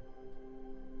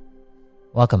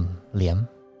 "Welcome, Liam.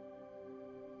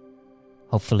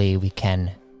 Hopefully we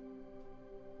can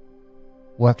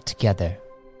work together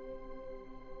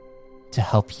to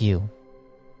help you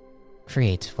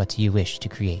create what you wish to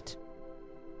create.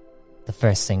 The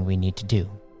first thing we need to do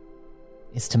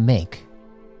is to make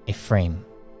a frame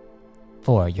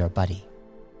for your buddy."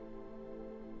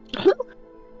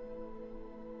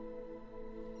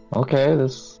 Okay,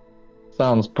 this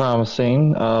sounds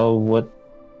promising.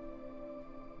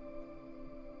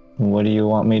 What do you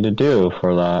want me to do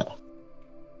for that?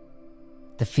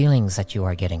 The feelings that you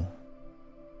are getting,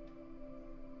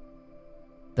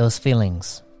 those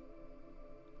feelings,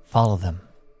 follow them.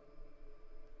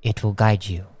 It will guide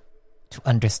you to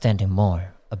understanding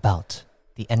more about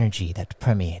the energy that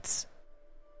permeates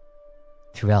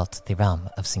throughout the realm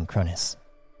of Synchronous.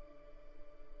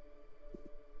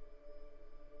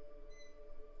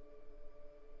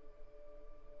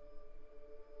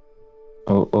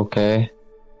 Oh, okay.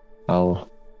 I'll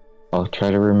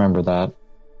try to remember that.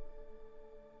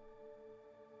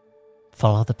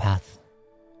 Follow the path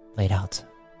laid out,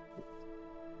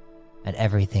 and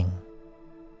everything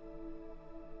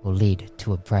will lead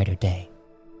to a brighter day,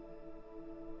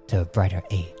 to a brighter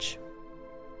age.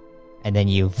 And then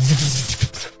you're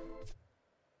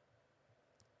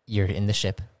in the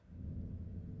ship.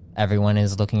 Everyone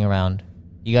is looking around.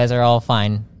 You guys are all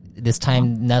fine. This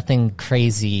time, nothing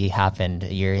crazy happened.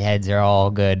 Your heads are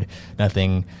all good.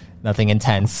 Nothing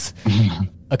intense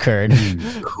occurred.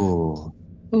 Cool.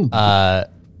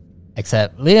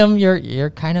 Except Liam, you're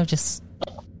kind of just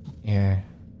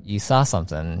you saw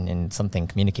something and something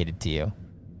communicated to you.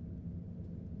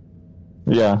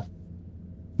 Yeah.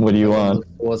 What do you want?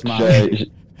 Was my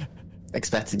Should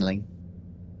expectingly.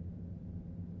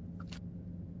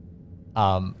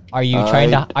 Are you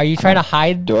trying to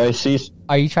hide? do I see?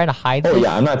 Are you trying to hide? Oh this?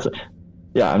 yeah, I'm not.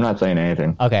 Yeah, I'm not saying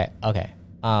anything. Okay. Okay.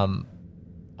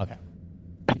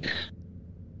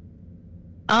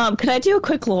 Could I do a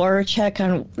quick lore check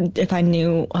on if I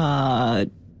knew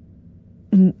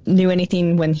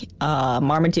anything when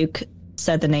Marmaduke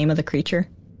said the name of the creature?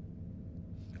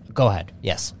 Go ahead.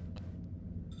 Yes.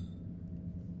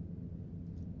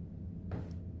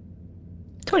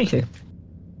 22.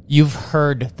 You've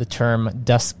heard the term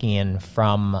Duskian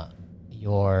from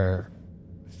your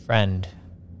friend,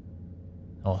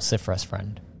 Sifra's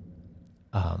friend,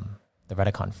 the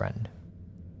Redicon friend.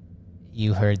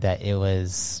 You heard that it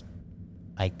was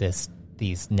like these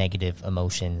negative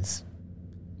emotions.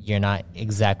 You're not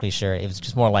exactly sure. It was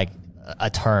just more like a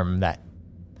term that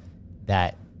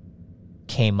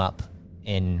came up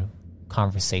in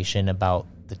conversation about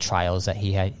the trials that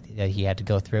he had to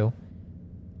go through.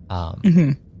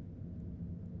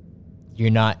 You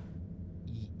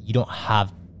don't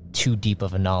have too deep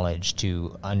of a knowledge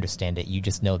to understand it. You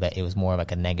just know that it was more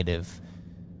like a negative.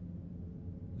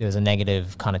 There was a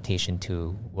negative connotation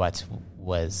to what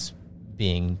was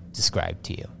being described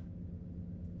to you.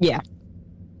 Yeah.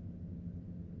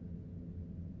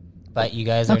 But you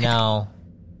guys are now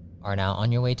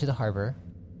on your way to the harbor.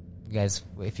 You guys,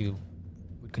 if you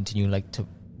would continue to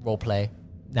role play,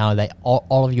 now that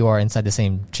all of you are inside the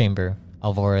same chamber,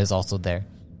 Alvora is also there.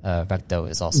 Recto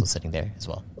is also sitting there as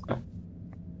well.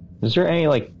 Is there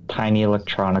any tiny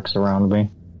electronics around me?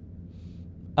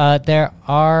 There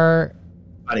are.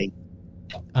 Buddy.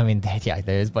 I mean, yeah,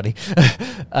 there is, buddy.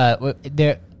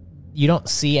 There, you don't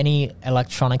see any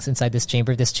electronics inside this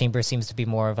chamber. This chamber seems to be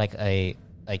more of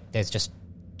there's just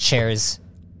chairs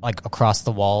across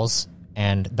the walls,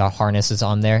 and the harness is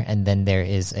on there, and then there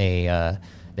is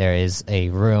a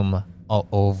room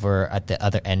over at the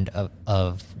other end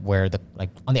of where the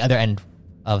on the other end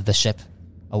of the ship,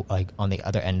 on the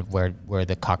other end where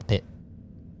the cockpit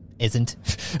isn't.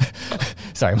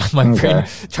 Sorry, my brain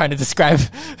trying to describe.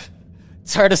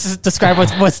 It's hard to describe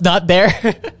what's not there.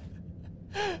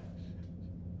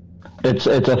 It's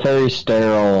a very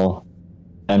sterile,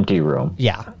 empty room.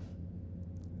 Yeah.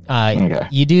 Okay.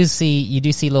 You do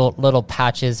see little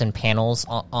patches and panels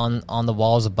on the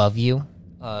walls above you.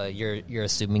 You're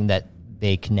assuming that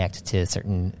they connect to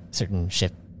certain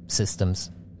ship systems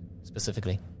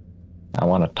specifically. I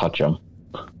want to touch them.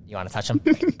 You want to touch them?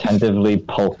 Tentatively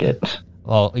poke it.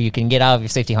 Well, you can get out of your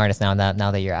safety harness now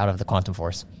that you're out of the quantum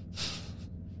force.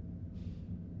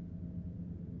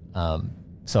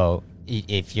 So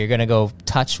if you're gonna go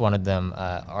touch one of them,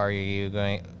 are you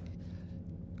going?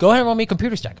 Go ahead and roll me a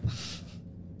computer check.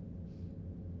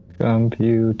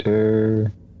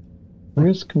 Computer.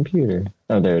 Where's computer?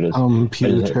 Oh, there it is.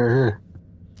 Computer.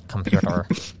 Computer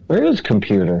Where is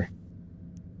computer?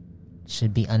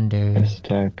 should be under. It's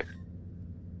tech.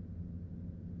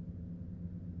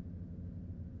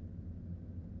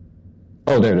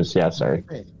 Oh, there it is. Yeah, sorry.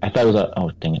 I thought it was a.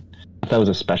 Oh, dang it! I thought it was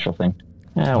a special thing.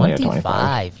 Yeah, I only got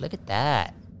 25. Look at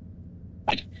that.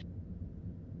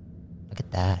 Look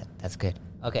at that. That's good.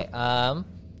 Okay.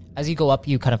 As you go up,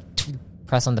 you kind of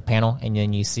press on the panel, and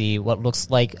then you see what looks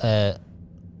like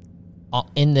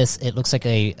in this. It looks like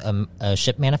a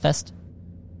ship manifest,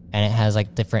 and it has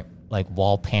different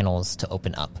wall panels to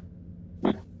open up.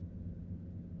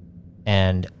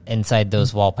 And inside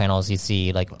those wall panels, you see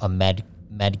a med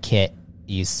kit.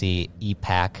 You see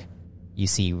e-pack. You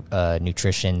see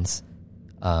nutritions.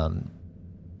 And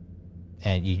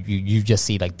you just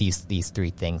see these three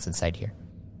things inside here.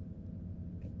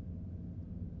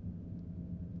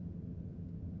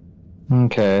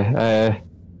 Okay, I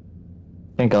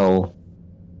think I'll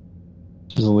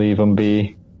just leave them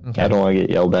be. Okay. I don't want to get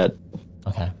yelled at.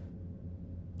 Okay.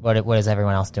 What is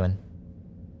everyone else doing?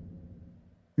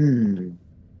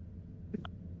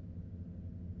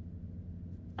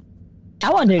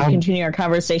 I want to continue our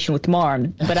conversation with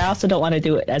Marn, but I also don't want to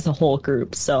do it as a whole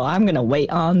group, so I'm going to wait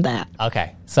on that.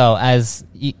 Okay. So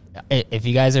if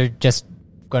you guys are just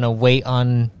going to wait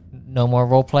on no more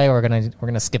roleplay, we're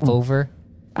gonna skip over.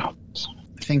 I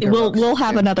think We'll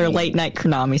have another late night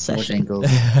Konami session.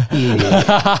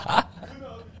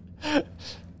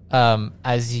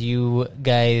 As you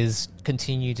guys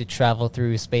continue to travel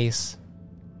through space,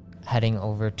 heading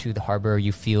over to the harbor,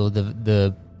 you feel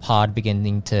the pod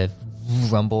beginning to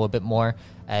rumble a bit more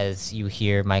as you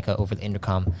hear Micah over the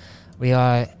intercom. We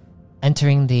are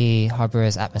entering the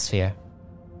harbor's atmosphere.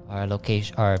 Our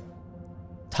location, our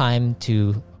time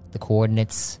to the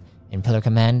coordinates in Pillar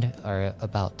Command are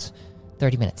about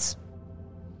 30 minutes.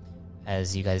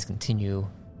 As you guys continue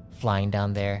flying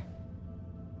down there,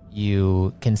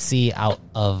 you can see out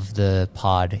of the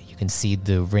pod, you can see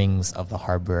the rings of the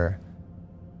harbor.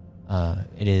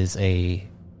 It is a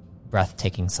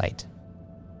breathtaking sight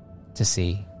to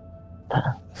see.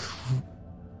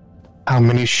 How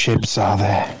many ships are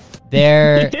there?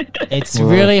 It's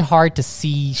really hard to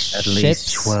see At ships.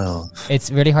 least 12. It's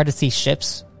really hard to see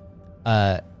ships. He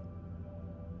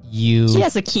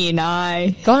has a keen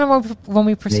eye. Go on and roll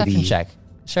me a perception Maybe check.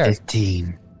 Sure.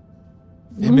 15.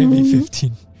 Maybe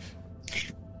 15.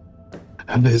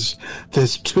 And there's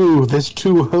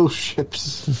two whole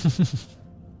ships.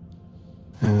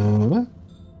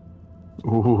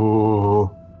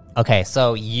 Ooh. Okay,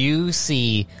 so you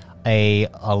see a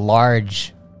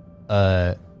large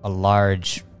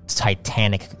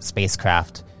Titanic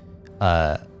spacecraft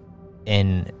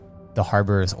in the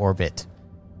harbor's orbit.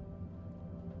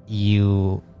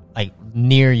 You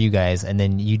near you guys, and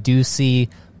then you do see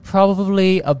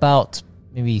probably about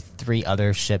maybe 3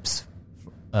 other ships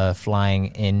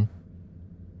flying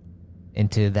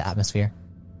into the atmosphere.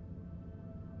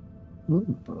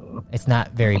 It's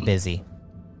not very busy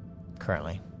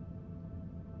currently.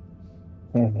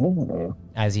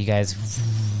 As you guys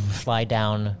fly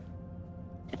down,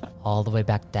 all the way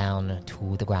back down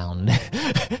to the ground.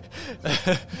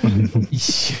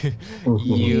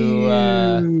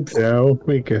 Down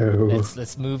we go.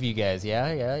 Let's move you guys.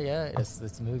 Yeah.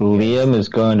 Let's move. Liam is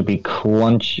going to be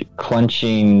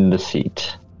clenching the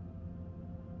seat.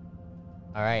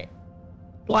 All right.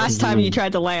 Last time you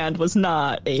tried to land was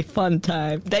not a fun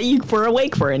time. That you were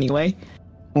awake for anyway.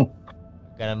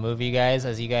 Gonna move you guys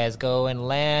as you guys go and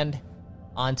land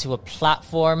onto a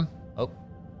platform. Oh,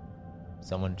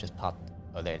 someone just popped.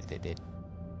 Oh, they did.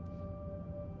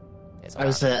 I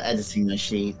was editing the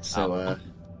sheet, so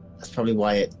that's probably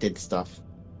why it did stuff.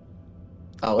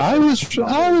 Oh, I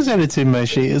was editing my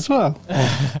sheet as well.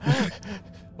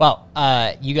 Well,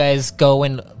 you guys go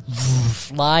and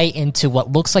fly into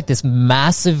what looks like this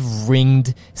massive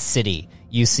ringed city.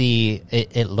 You see,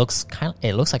 it looks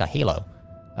like a halo.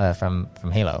 From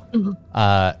Halo.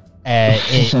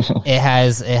 It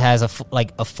has a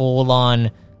full on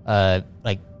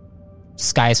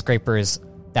skyscrapers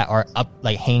that are up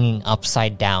hanging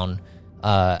upside down,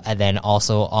 and then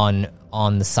also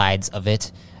on the sides of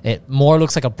it. It more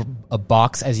looks like a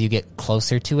box as you get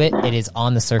closer to it. It is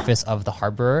on the surface of the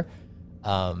harbor.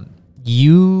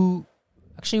 You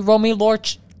actually roll me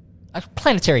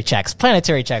planetary checks.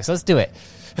 Let's do it.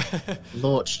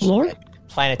 Launch. Lord?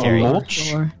 Planetary.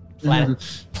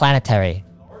 Planetary.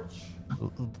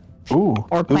 Ooh.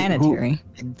 Or planetary.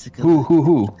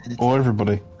 Who? Or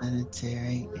everybody.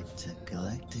 Planetary,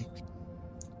 intergalactic.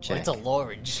 Check. It's a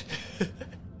large.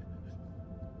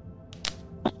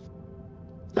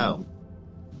 Oh.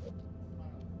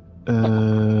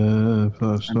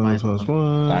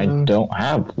 +1. I don't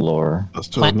have lore.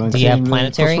 Do you have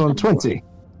planetary? +1, 20.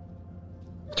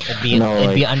 It'd be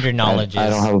under knowledge. I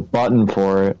don't have a button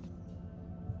for it.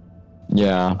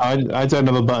 Yeah. I don't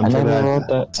have a button I for never that. wrote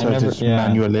that. So I did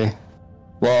manually.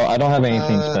 Well, I don't have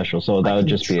anything special, so that I would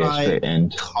can just be a try straight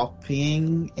end.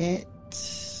 Copying it.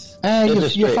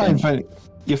 You're fine.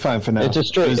 You're fine for now. It's a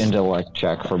straight intellect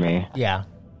check for me. Yeah.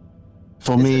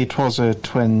 For me, it was a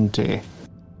 20.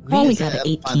 Only got an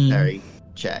 18. Planetary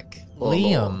check. Or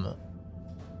Liam.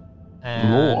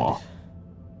 And Lore.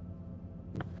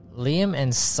 Liam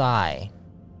and Sai.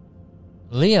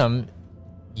 Liam,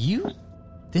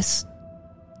 this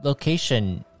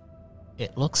location,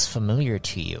 it looks familiar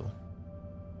to you.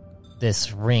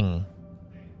 This ring.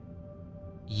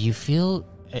 You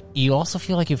also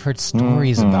feel like you've heard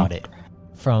stories about it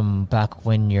from back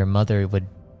when your mother would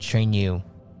train you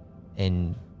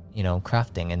in,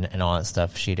 crafting and all that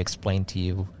stuff. She'd explain to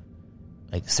you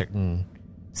certain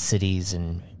cities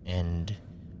and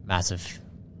massive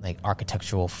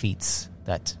architectural feats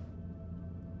that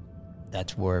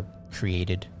were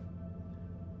created.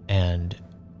 And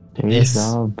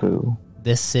Deja vu.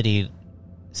 this city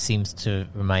seems to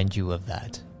remind you of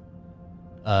that.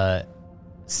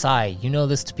 Sai, you know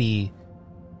this to be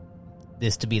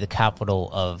the capital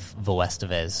of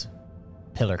Voestivez,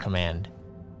 Pillar Command.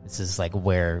 This is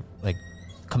where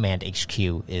Command HQ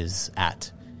is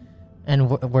at, and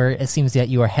where it seems that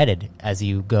you are headed as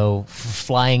you go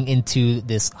flying into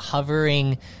this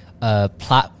hovering,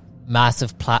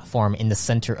 massive platform in the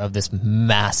center of this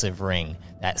massive ring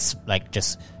that's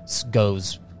just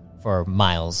goes for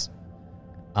miles.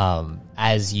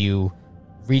 As you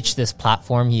reach this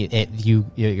platform,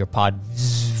 your pod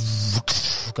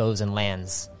goes and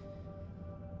lands,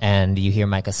 and you hear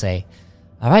Micah say,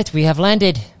 "All right, we have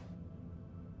landed.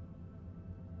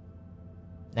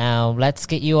 Now let's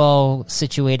get you all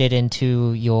situated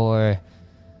into your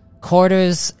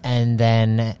quarters, and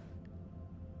then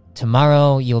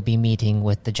tomorrow you'll be meeting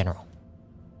with the general."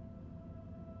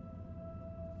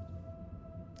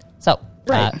 So,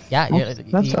 Right.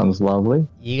 That sounds lovely.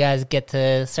 you guys get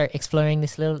to start exploring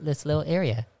this little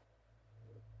area.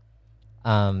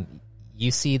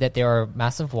 You see that there are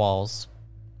massive walls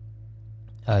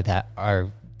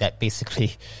that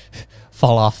basically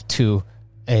fall off to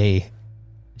a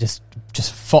just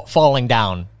falling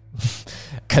down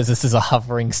because this is a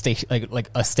hovering station, like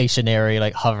a stationary,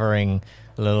 like hovering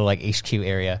little like HQ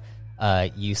area.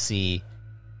 You see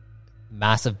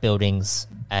massive buildings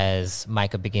as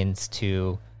Micah begins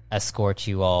to escort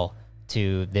you all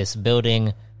to this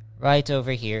building right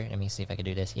over here. Let me see if I can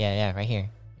do this. Yeah, right here.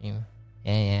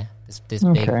 Yeah. This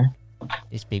Okay.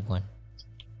 big one.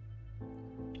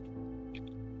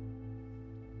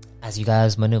 As you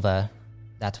guys maneuver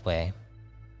that way,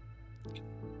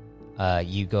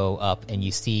 you go up and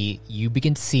you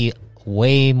begin to see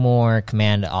way more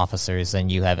command officers than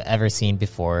you have ever seen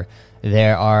before.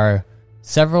 There are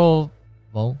several,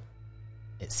 well,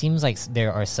 it seems like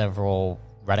there are several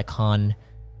Redicon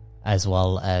as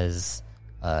well as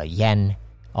Yen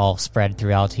all spread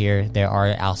throughout here. There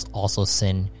are also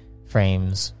Sin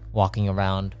frames walking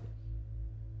around.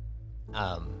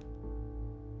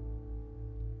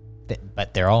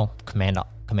 But they're all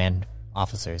command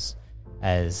officers.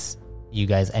 As you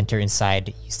guys enter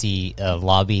inside, you see a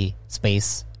lobby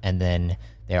space, and then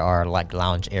there are like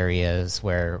lounge areas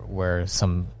where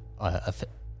some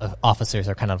officers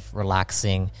are kind of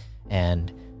relaxing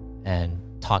and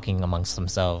talking amongst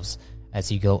themselves.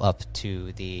 As you go up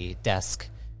to the desk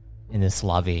in this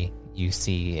lobby, you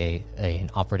see an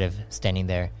operative standing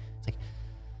there. It's like,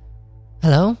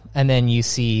 hello, and then you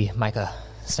see Micah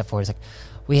step forward. It's like,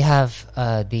 we have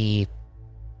the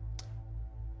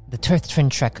Turth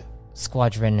Trintrek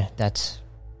squadron that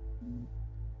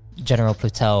General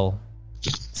Plutel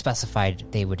specified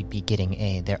they would be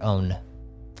getting their own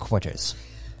quarters.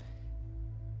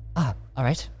 All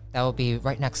right. That will be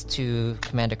right next to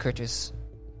Commander Curtis'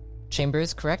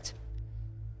 chambers, correct?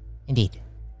 Indeed.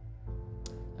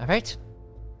 All right.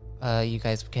 You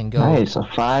guys can go. Nice, a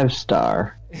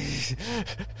 5-star.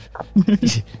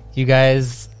 You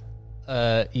guys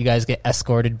get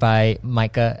escorted by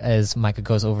Micah as Micah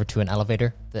goes over to an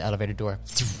elevator. The elevator door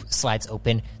slides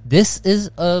open. This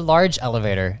is a large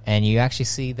elevator, and you actually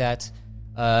see that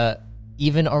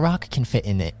even a rock can fit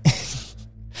in it.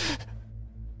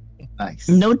 Nice.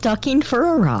 No ducking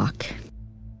for a rock.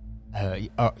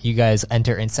 You guys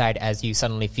enter inside as you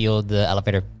suddenly feel the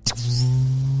elevator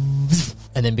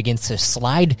and then begins to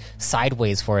slide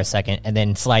sideways for a second and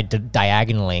then slide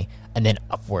diagonally and then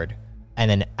upward.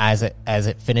 And then as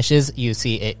it finishes, you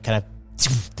see it kind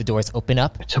of the doors open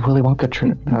up. It's a Willy Wonka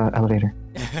elevator.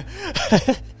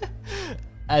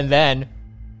 And then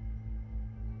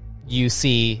you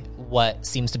see what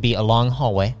seems to be a long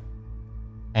hallway.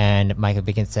 And Micah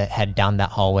begins to head down that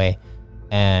hallway.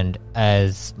 And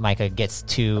as Micah gets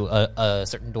to a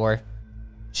certain door,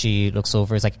 she looks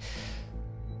over. Is like,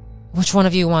 which one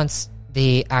of you wants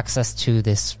the access to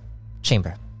this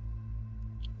chamber?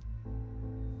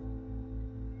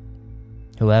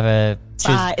 Whoever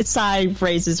chooses. Sai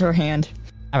raises her hand.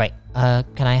 All right.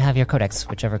 Can I have your codex?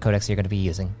 Whichever codex you're going to be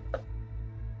using.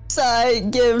 Sai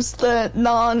gives the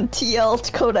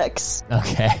non-TL codex.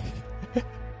 Okay.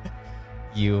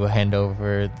 You hand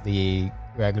over the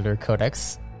regular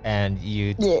codex, and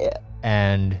you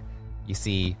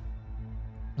see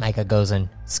Micah goes and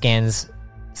scans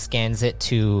it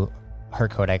to her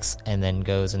codex, and then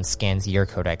goes and scans your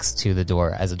codex to the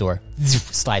door as the door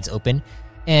slides open,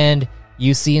 and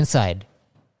you see inside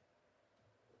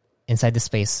the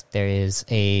space there is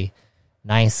a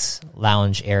nice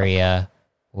lounge area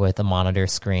with a monitor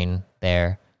screen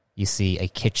there. You see a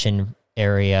kitchen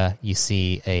area. You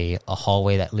see a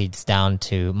hallway that leads down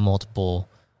to multiple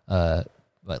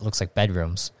what looks like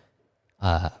bedrooms,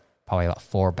 probably about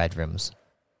 4 bedrooms.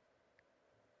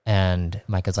 And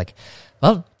Micah's like,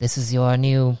 well, this is your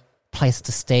new place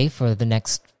to stay for the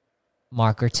next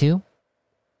mark or two.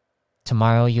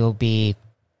 Tomorrow you'll be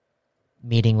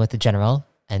meeting with the general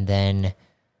and then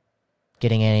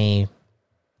getting any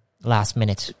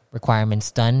last-minute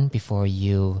requirements done before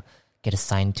you get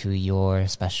assigned to your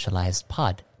specialized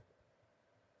pod.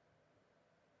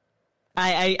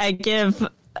 I give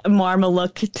Marm a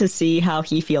look to see how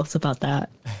he feels about that.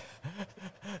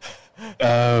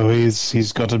 Oh,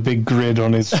 he's got a big grin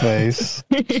on his face.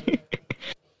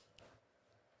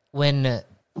 When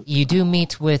you do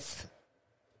meet with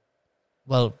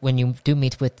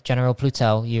General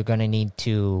Pluto, you're going to need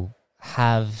to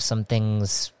have some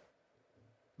things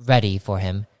ready for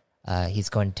him. He's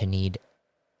going to need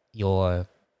your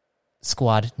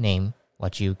squad name,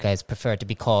 what you guys prefer to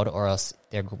be called, or else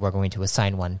we're going to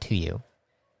assign one to you.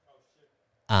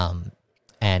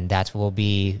 and that will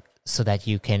be so that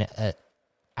you can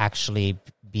actually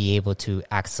be able to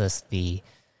access the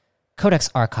Codex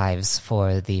archives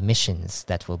for the missions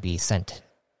that will be sent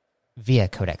via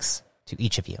Codex to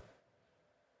each of you.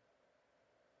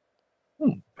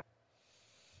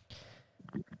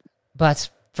 But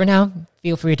for now,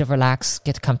 feel free to relax,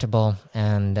 get comfortable,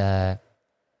 and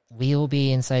we'll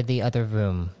be inside the other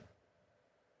room.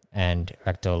 And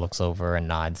Recto looks over and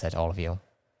nods at all of you.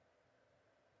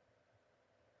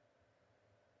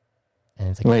 And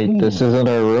it's like, Wait, this isn't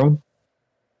our room?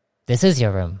 this is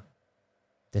your room.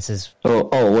 This is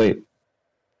Wait.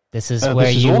 this is Oh, where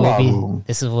this is you all will our be. room.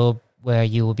 This is where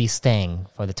you will be staying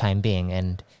for the time being.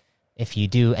 And if you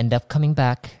do end up coming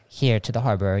back here to the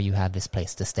harbor, you have this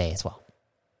place to stay as well.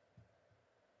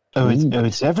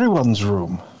 It's everyone's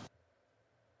room.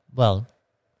 Well,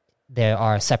 there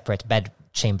are separate bed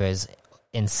chambers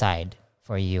inside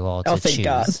for you all to Oh, thank choose.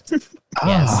 God.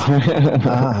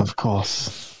 Yes. Of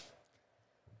course.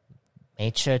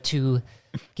 Made sure to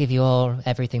give you all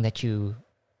everything that you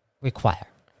require.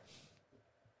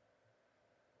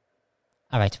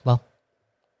 All right, well.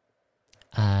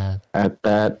 At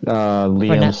that,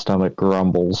 Liam's stomach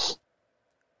grumbles.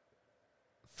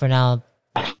 For now,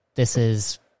 this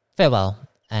is farewell.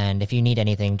 And if you need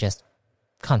anything, just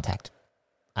contact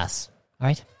us. All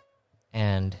right?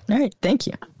 And All right, thank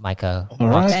you. Micah All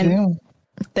right. And- Yeah.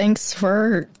 Thanks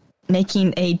for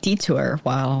making a detour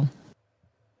while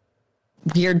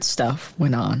weird stuff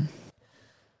went on.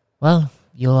 Well,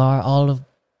 you are all of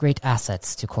great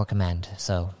assets to Core Command,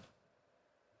 so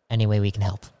any way we can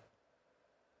help.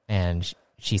 And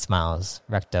she smiles.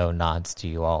 Recto nods to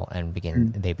you all, and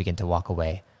they begin to walk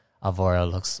away. Avora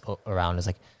looks around and is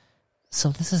like, so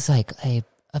this is like a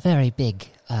very big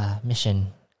mission.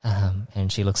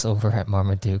 And she looks over at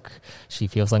Marmaduke. She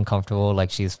feels uncomfortable, like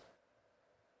she's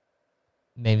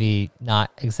maybe not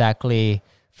exactly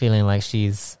feeling like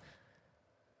she's,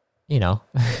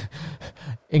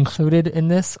 included in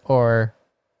this, or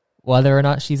whether or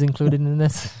not she's included in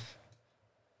this.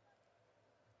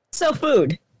 So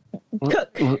food.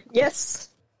 Cook. Yes.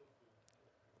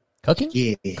 Cooking?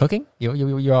 Yeah. Cooking?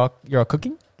 You're all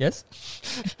cooking? Yes?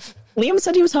 Liam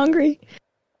said he was hungry.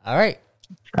 All right.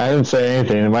 I didn't say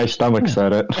anything, my stomach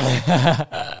said it.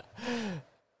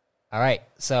 All right.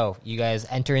 So you guys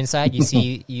enter inside. You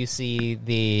see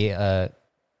the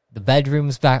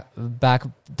bedrooms back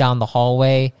down the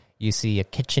hallway. You see a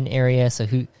kitchen area. So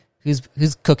who's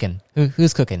cooking?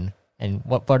 Who's cooking? And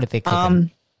what part are they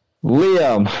cooking?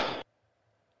 Liam!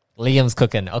 Liam's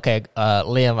cooking. Okay,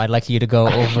 Liam, I'd like you to go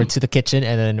over to the kitchen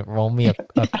and then roll me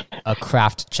a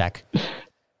craft check.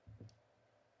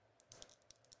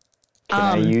 Can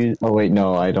I use... Oh, wait,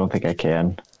 no, I don't think I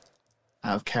can.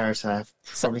 Out of character, I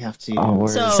probably have to. Oh, where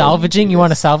So- Salvaging? You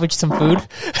want to salvage some food?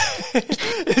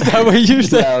 Is that what you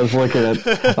said? Yeah, I was looking at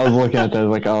that. I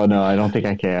was like, oh no, I don't think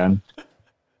I can.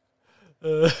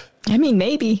 I mean,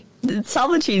 maybe.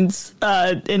 Salvaging's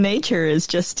in nature is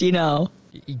just,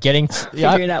 Getting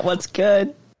figuring out what's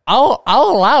good. I'll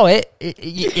allow it.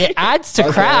 It adds to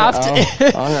craft.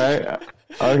 Alright.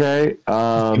 Okay.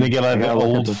 Gonna get like I gotta look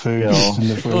at old the food skill. in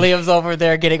the fridge. Liam's over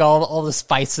there getting all the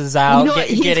spices out, You know what?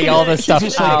 He's getting gonna- all the he's stuff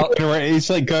just out. It's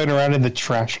like going around in the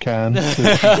trash can.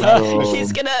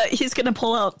 He's gonna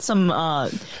pull out some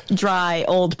dry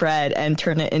old bread and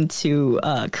turn it into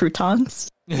croutons.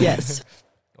 Yes.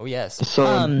 Oh yes.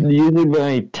 So usually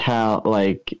my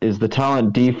talent, is the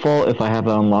talent default if I have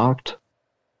it unlocked,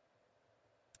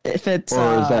 If it's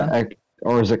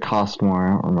or is it cost more? I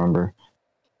don't remember.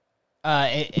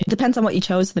 It depends on what you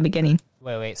chose in the beginning.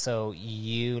 wait. So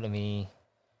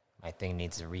my thing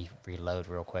needs to reload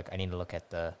real quick. I need to look at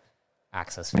the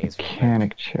access phase real quick.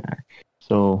 Mechanic check.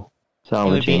 So It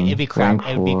would salvaging. be craft.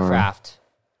 rank It would be 4. craft.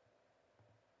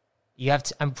 You have.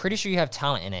 I'm pretty sure you have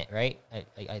talent in it, right?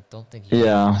 I don't think. You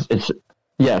Yeah,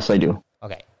 yes, I do.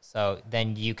 Okay, so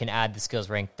then you can add the skills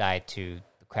rank die to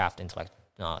the craft intellect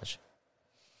knowledge.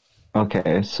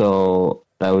 Okay, so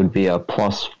that would be a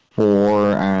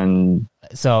 +4 and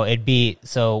So it'd be.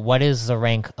 So what is the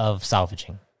rank of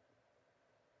salvaging?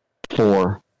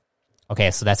 4. Okay,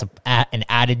 so that's an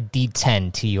added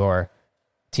D10 to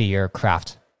your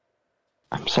craft.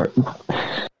 I'm sorry.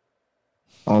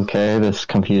 Okay, this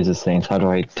confuses things. How do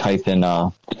I type in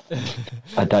a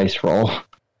dice roll?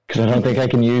 Because I don't think I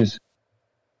can use.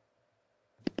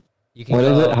 You can What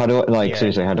is go it? How do I here.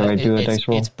 seriously? How do I do a dice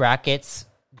roll? It's brackets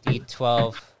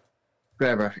D12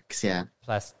 Graphics, yeah.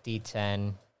 plus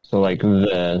D10. So like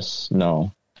this?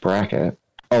 No bracket.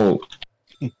 Oh.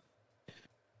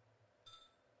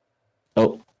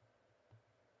 Oh.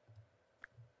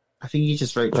 I think you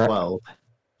just wrote Right. 12.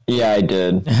 Yeah, I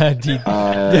did.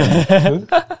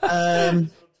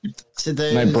 So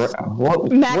those.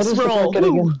 What Max is the roll. bracket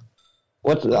again?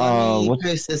 What's Let me what's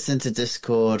post this into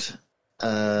Discord.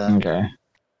 okay?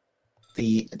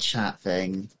 The chat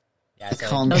thing. Yeah, The so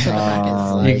content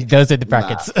brackets. Like, those are the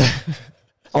brackets.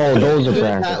 Oh, those are do it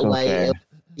brackets. that way. Okay. It'll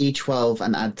be D12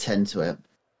 and add 10 to it.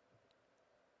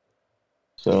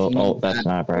 So, If you oh, need that's that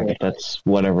not a bracket. for- That's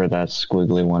whatever that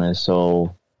squiggly one is.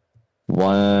 So,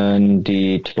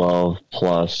 1d12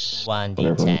 plus 1d10.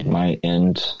 whatever my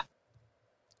end.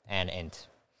 and int.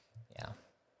 Yeah.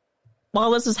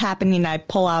 While this is happening, I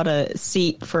pull out a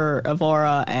seat for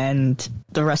Avora and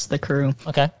the rest of the crew.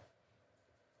 Okay.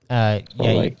 Or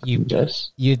Yeah, like you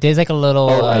this. there's like a little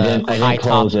Oh, I high didn't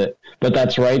close it. But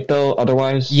that's right though.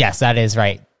 Otherwise, Yes, that is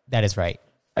right. That is right.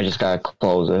 I just gotta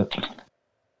close it.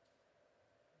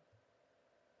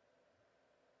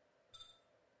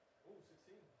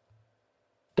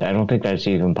 I don't think that's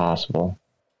even possible.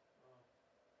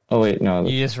 Oh wait, no.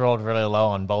 You just rolled really low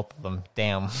on both of them.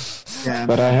 Damn. Yeah.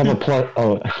 But I have a plus.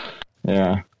 Oh,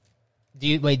 yeah. Do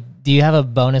you have a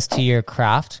bonus to your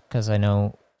craft? Because I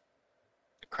know.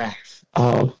 Craft.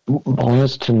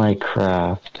 Bonus to my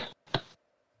craft.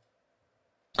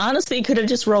 Honestly, you could have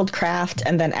just rolled craft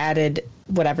and then added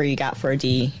whatever you got for a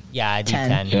D. Yeah, I do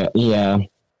 10. 10. Yeah.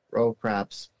 Roll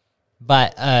crabs.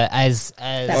 But as Oh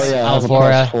yeah, I have a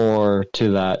Alvora. plus 4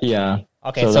 to that. Yeah.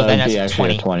 Okay, so then that'd that's be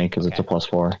actually 20. a 20 because it's Okay. a plus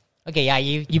 4. Okay, yeah,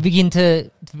 you begin to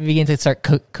start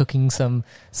cooking some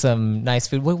nice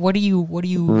food. What are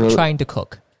you trying to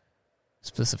cook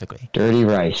specifically? Dirty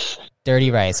rice.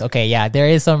 Dirty rice. Okay, yeah, there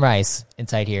is some rice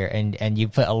inside here, and you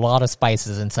put a lot of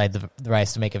spices inside the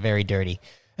rice to make it very dirty.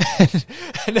 Do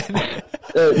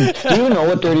you know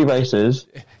what dirty rice is?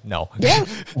 No. Yeah.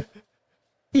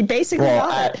 You basically Well,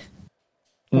 got it.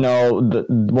 No,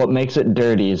 what makes it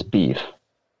dirty is beef.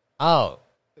 Oh.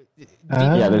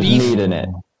 Yeah, there's Beef? meat in it.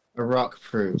 A rock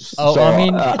proofs. Oh, So, I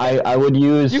mean, I would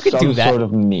use You could some do that. sort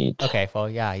of meat. okay, well,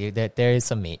 yeah, there is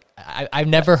some meat. I've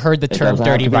never heard the It term doesn't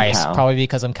have dirty to be rice, cow. probably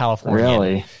because I'm Californian.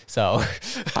 Really? So,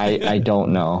 I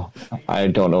don't know. I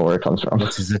don't know where it comes from.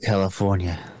 This is a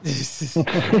California.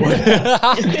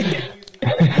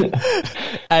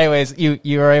 anyways,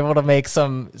 you were able to make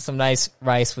some nice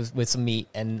rice with some meat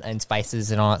and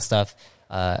spices and all that stuff,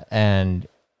 and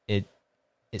it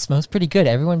smells pretty good.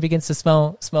 Everyone begins to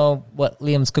smell what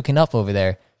Liam's cooking up over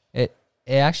there. It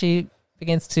actually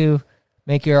begins to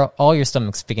make all your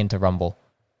stomachs begin to rumble,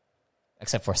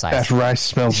 except for size. That rice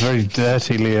smells very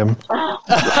dirty, Liam.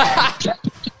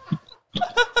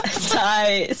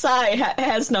 Sai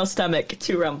has no stomach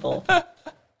to rumble.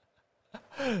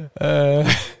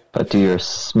 But do your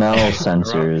smell Rock is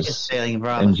sensors feeling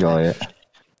rather enjoy thick.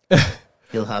 it?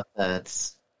 You'll have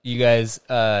birds. You guys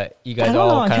don't all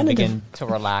know, I'm kind of kind of begin to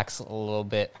relax a little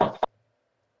bit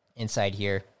inside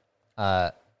here.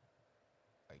 You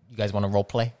guys want to role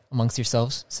play amongst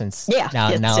yourselves since Yeah, now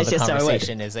yes, the I would.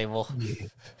 conversation is able.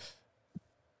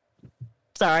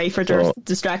 Sorry for So-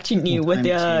 distracting you with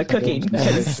the I'm too- cooking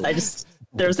because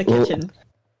there's a kitchen.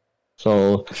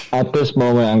 So at this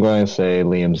moment, I'm going to say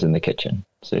Liam's in the kitchen.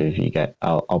 So if you get,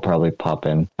 I'll probably pop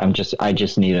in. I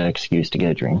just need an excuse to get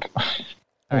a drink.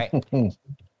 All right, all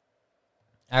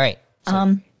right.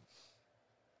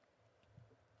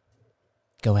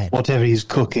 Go ahead. Whatever he's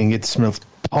cooking, it smells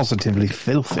positively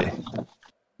filthy.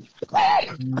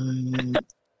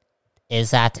 Is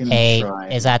that Can a try.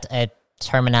 is that a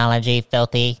terminology,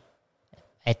 filthy?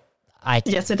 I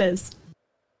Yes, it is.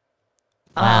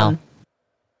 Wow.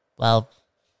 Well,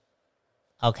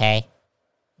 okay.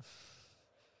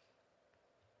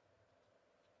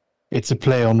 It's a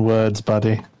play on words,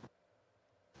 buddy.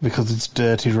 Because it's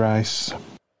dirty rice.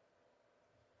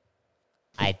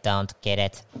 I don't get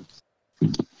it.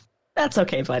 That's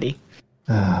okay, buddy.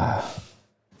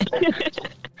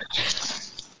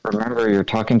 Remember, you're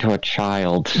talking to a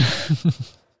child.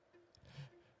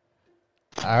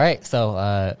 All right. So,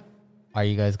 are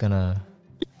you guys gonna?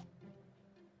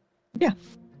 Yeah.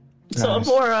 So Nice.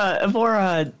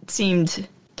 Avora seemed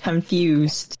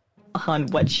confused on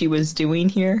what she was doing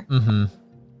here. Mm-hmm.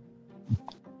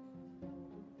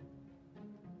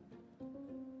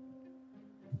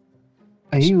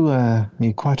 Are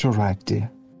you quite alright, dear?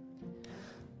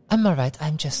 I'm all right.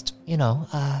 I'm just, a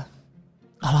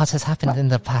lot has happened in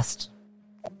the past,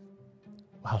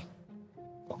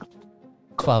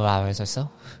 12 hours or so.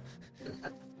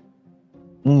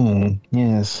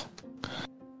 Yes.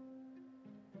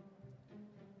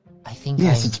 I think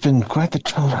Yes, it's been quite the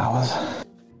 12 hours.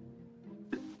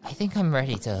 I think I'm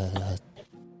ready to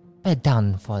bed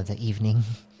down for the evening.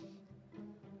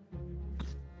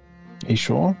 Are you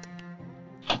sure?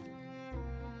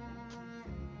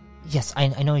 Yes, I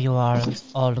know you are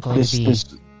all going to be. This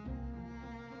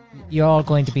You're all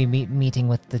going to be meeting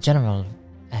with the general,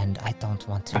 and I don't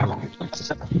want to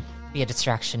be a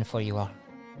distraction for you all.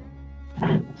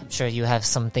 I'm sure you have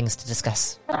some things to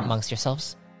discuss amongst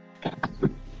yourselves.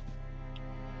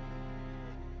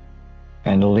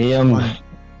 And Liam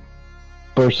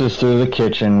bursts through the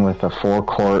kitchen with a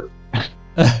 4-quart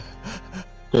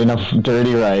enough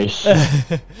dirty rice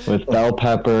with bell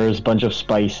peppers, bunch of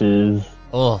spices.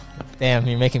 Oh, damn,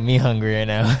 you're making me hungry right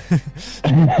now.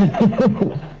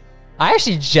 I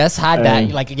actually just had that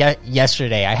like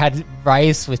yesterday. I had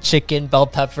rice with chicken, bell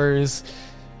peppers,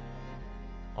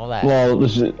 all that. Well,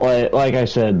 this is, like I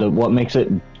said, what makes it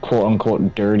quote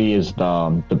unquote dirty is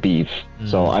the beef.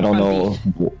 So I don't know,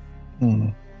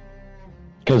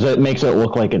 because it makes it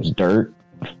look like it's dirt.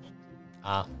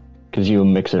 Because you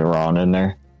mix it around in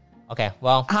there. Okay,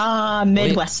 well,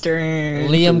 Midwestern.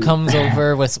 Liam comes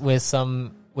over with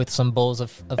some bowls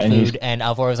of food, and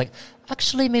Alvoro's like,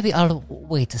 actually, maybe I'll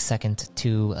wait a second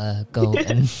to go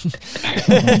and.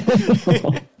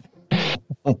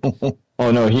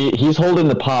 Oh no, he's holding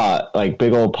the pot, like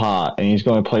big old pot, and he's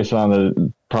going to place it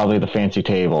on probably the fancy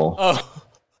table. Oh,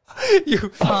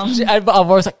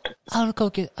 Alvoro's like, I'll go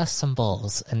get us some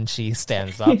bowls, and she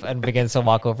stands up and begins to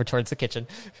walk over towards the kitchen.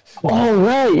 Oh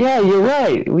right, yeah, you're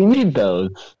right. We need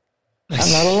those. I'm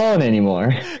not alone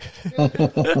anymore.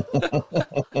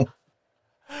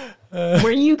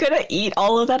 Were you gonna eat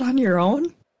all of that on your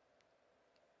own?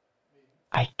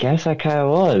 I guess I kind of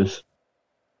was.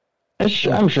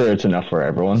 I'm sure it's enough for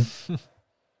everyone.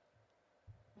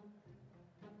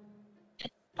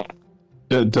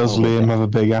 Does Liam have a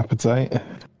big appetite?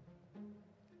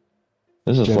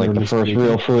 This is like the first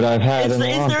real food I've had Is in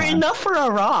a long there time. enough for a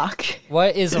rock?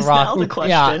 What is a Is rock? that the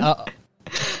question? Yeah.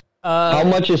 How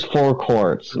much is 4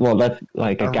 quarts? Well, that's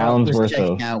like a gallon's was worth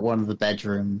checking of. out one of the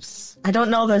bedrooms. I don't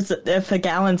know if a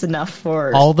gallon's enough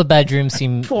for all the bedrooms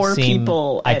seem Four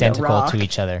people and a identical rock. to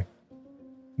each other.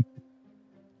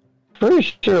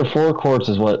 Pretty sure 4 quarts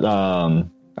is what our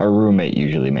roommate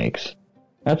usually makes.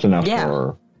 That's enough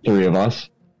for 3 of us.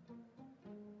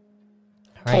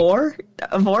 Right. 4?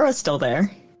 Avora's still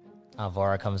there.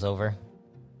 Alvora comes over.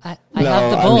 I No,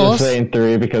 have the I'm bowls. just saying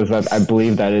 3 because I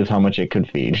believe that is how much it could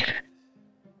feed.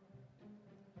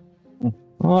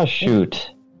 Oh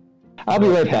shoot! I'll be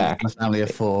right back. A family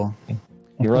of 4.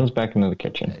 He runs back into the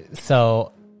kitchen.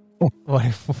 So, what?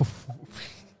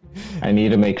 I need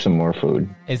to make some more food.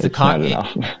 It's not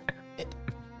enough.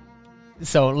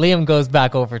 So Liam goes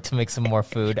back over to make some more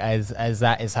food. As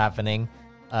that is happening,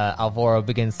 Alvaro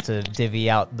begins to divvy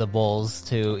out the bowls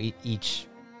to each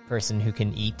person who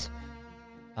can eat.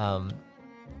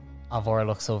 Alvaro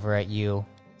looks over at you,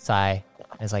 Sai,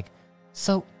 and is like,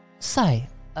 "So, Sai,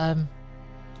 I'm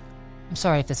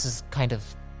sorry if this is kind of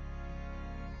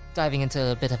diving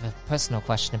into a bit of a personal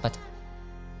question, but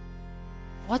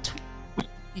what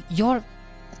your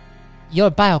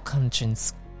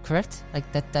bioconscience, correct?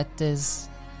 Like that is,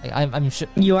 like, I'm sure.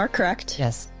 You are correct.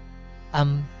 Yes.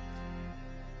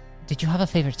 Did you have a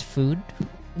favorite food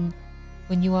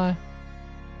when you are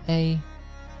a?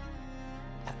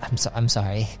 I'm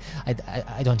sorry.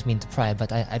 I don't mean to pry,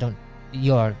 but I don't.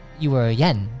 You were a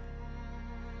yen.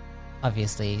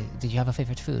 Obviously, did you have a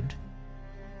favorite food?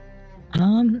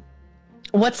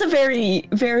 What's a very,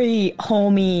 very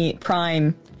homey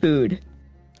prime food?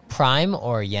 Prime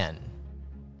or yen?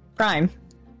 Prime.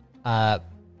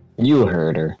 You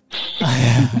heard her.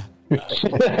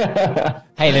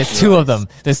 Hey, there's 2 of them.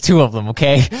 There's 2 of them.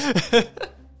 Okay.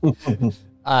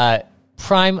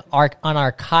 Prime on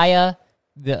Archaea.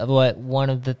 One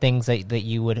of the things that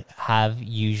you would have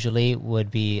usually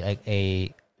would be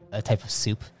a type of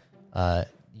soup.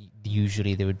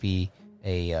 Usually there would be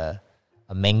a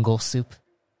mangle soup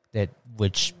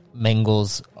which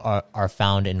mangles are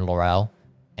found in Laurel,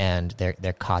 and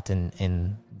they're caught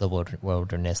in the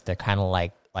wilderness. They're kind of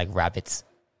like rabbits,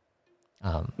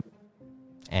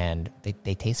 and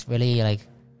they taste really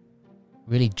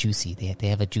really juicy. They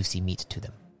have a juicy meat to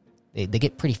them. They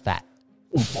get pretty fat.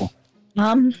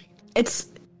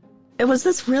 It was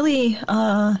this really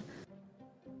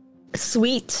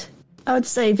sweet, I would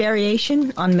say,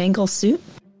 variation on mango soup.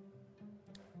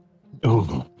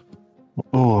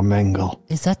 Oh, mangle.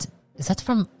 Is that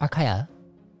from Archaea?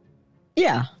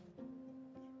 Yeah.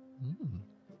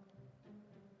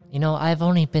 You know, I've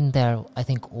only been there, I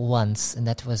think, once, and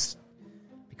that was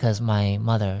because my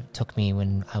mother took me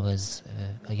when I was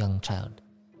a young child.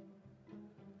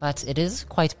 But it is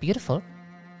quite beautiful.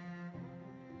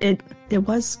 It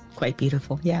was quite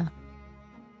beautiful, yeah.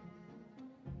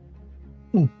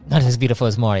 Not as beautiful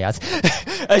as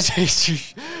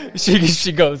Moriarty's.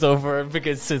 she goes over and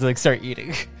begins to like start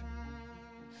eating.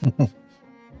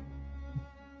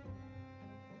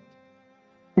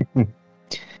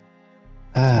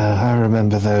 I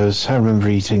remember those. I remember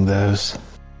eating those.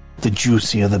 The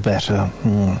juicier the better.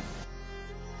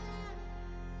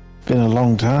 Been a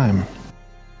long time.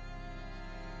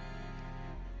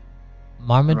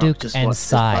 Marmaduke Just and watch his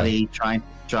Sai. buddy trying to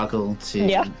struggle to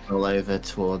Yeah. roll over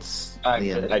towards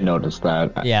Liam. I noticed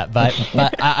that. Yeah, but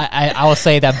I will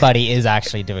say that Buddy is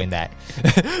actually doing that.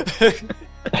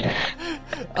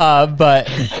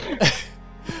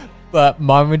 But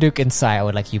Marmaduke and Sai, I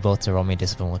would like you both to roll me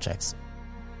disciplinary checks.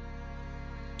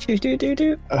 You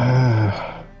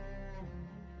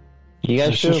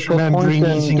guys should Just put remembering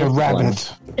points in eating a discipline.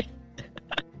 rabbit.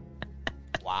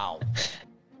 Wow.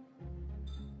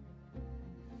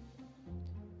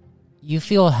 You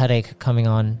feel a headache coming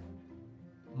on,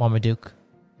 Marmaduke.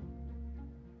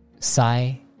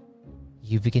 Sai,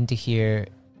 you begin to hear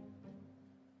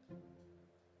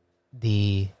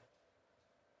the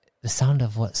sound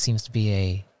of what seems to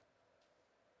be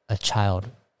a child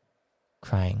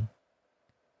crying.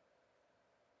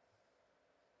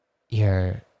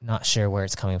 You're not sure where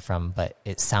it's coming from, but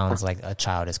it sounds like a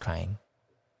child is crying.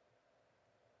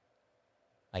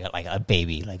 Like a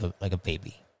baby, like a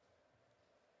baby.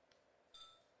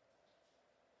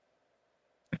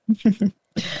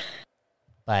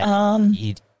 But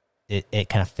it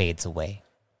kind of fades away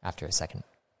after a second.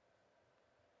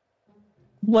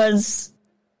 Was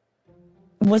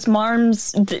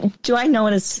Marm's? Do I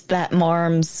notice that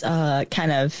Marm's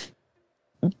kind of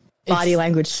body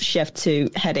language shift to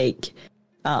headache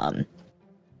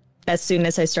as soon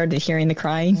as I started hearing the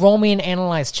crying? Roll me an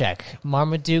analyze check,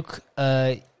 Marmaduke.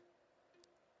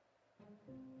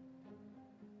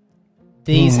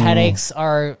 These headaches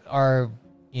are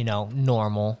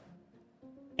normal.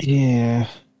 Yeah.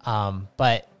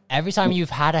 But every time you've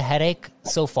had a headache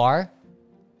so far,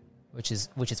 which has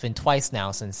been twice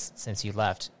now since you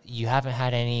left, you haven't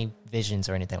had any visions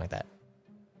or anything like that.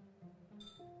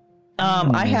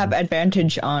 I have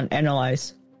advantage on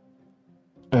analyze.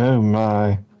 Oh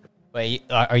my. Wait,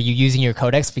 are you using your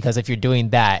codex? Because if you're doing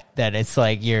that, then it's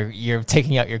like you're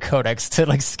taking out your codex to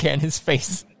like scan his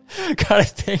face, kind of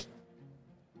thing.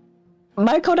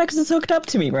 My codex is hooked up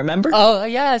to me. Remember? Oh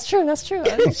yeah, that's true. That's true.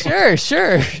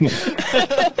 Sure.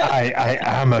 I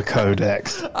am a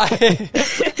codex.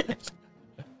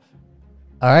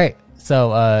 All right.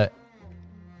 So,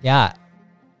 yeah.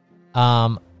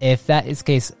 If that is the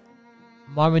case,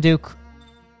 Marmaduke,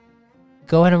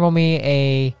 go ahead and roll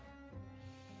me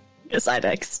The side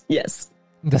X. Yes.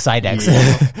 the side X.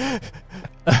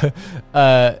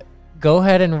 Go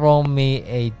ahead and roll me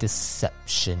a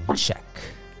deception check.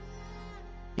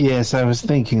 Yes, I was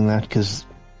thinking that because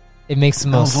It makes the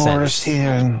most Alvora's sense.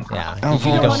 here. And Yeah. You don't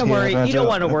Alvora's want to here, worry. and You don't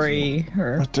want to worry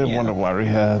her. I don't want to worry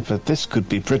her, but this could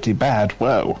be pretty bad.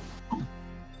 Whoa.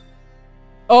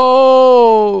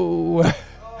 Oh.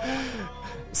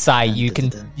 Sai, you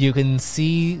can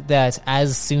see that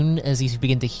as soon as you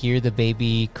begin to hear the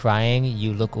baby crying,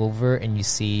 you look over and you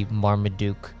see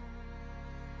Marmaduke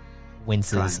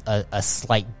winces a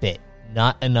slight bit,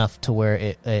 not enough to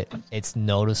where it's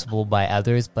noticeable by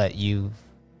others, but you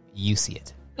see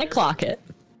it. I clock it.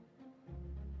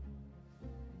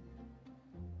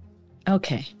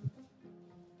 Okay.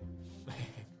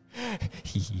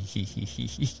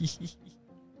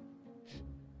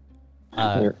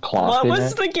 You're What clocking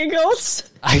was it. the giggles?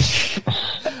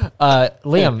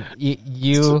 Liam,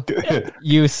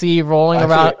 you see rolling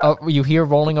around. You hear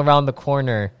rolling around the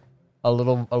corner a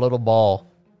little ball.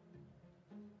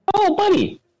 Oh,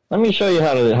 buddy, let me show you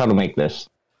how to make this.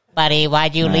 Buddy,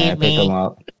 why'd you leave Pick 'em me?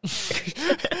 up.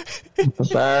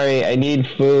 Sorry, I need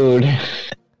food.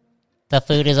 The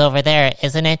food is over there,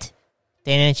 isn't it?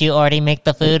 Didn't you already make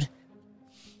the food?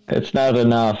 It's not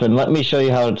enough, and let me show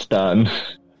you how it's done.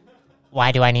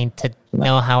 Why do I need to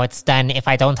know how it's done if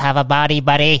I don't have a body,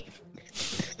 buddy?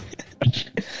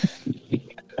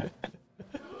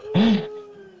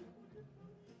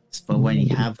 It's for when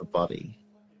you have a body.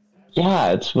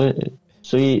 Yeah, it's what.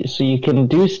 So you can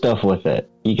do stuff with it.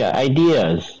 You got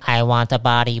ideas. I want a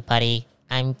body, buddy.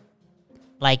 I'm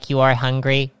like you are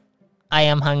hungry. I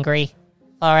am hungry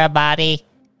for a body.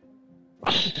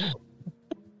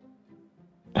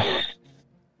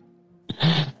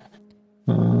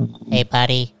 Hey,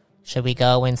 buddy, should we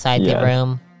go inside the Yeah.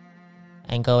 room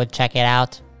and go check it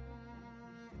out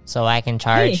so I can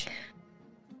charge? Hey.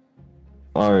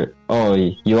 Or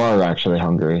you are actually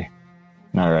hungry.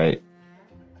 All right.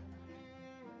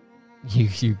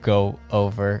 You go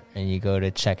over and you go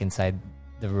to check inside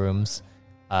the rooms.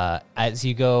 As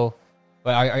you go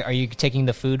But are you taking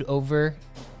the food over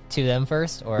to them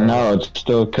first, or No, it's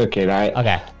still cooking.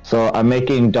 Okay. So I'm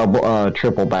making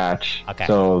triple batch. Okay.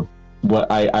 So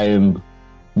what I am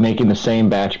making the same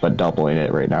batch but doubling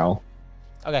it right now.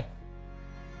 Okay.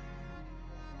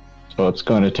 So it's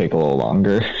going to take a little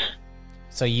longer.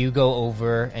 So you go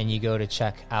over and you go to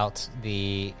check out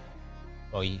the.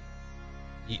 Well, it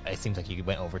seems like you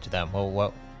went over to them.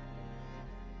 Well,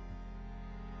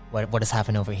 what has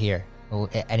happened over here? Well,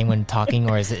 anyone talking,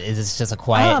 or is this just a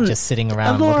quiet, just sitting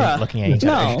around Avora. looking at each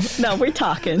other? No, we're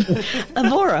talking.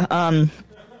 Avora,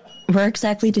 where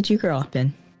exactly did you grow up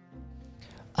in?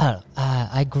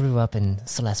 I grew up in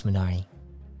Celeste Minari.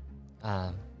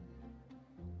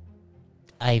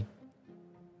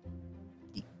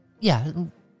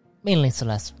 Mainly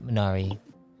Celeste Minari.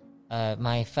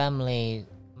 My family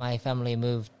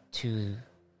moved to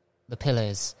the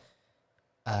Pillars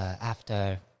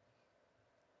after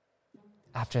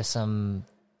some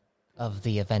of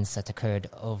the events that occurred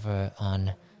over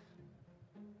on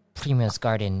Prima's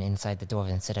Garden inside the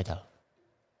Dwarven Citadel.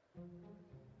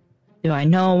 Do I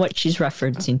know what she's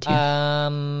referencing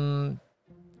to?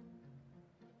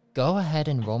 Go ahead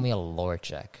and roll me a lore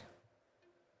check.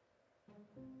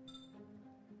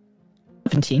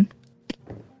 17.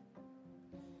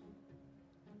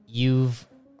 You've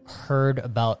heard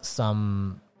about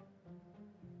some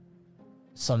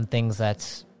things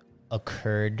that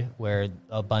occurred where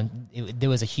there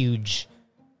was a huge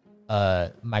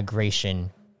migration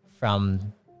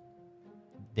from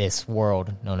this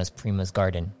world known as Prima's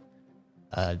Garden,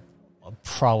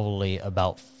 probably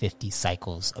about 50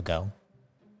 cycles ago.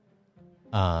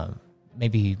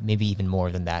 Maybe even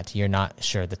more than that. You're not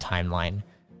sure the timeline,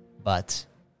 but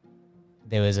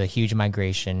there was a huge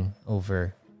migration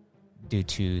over due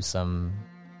to some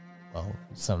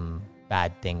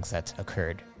bad things that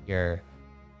occurred.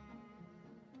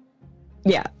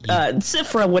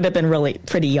 Sifra would have been really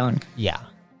pretty young. Yeah.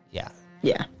 Yeah.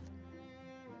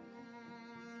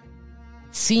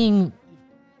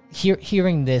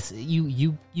 Hearing this,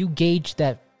 you gauge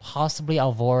that possibly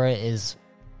Alvora is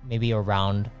maybe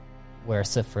around where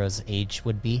Sifra's age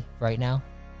would be right now.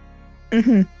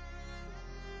 Mm-hmm.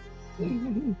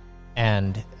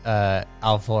 And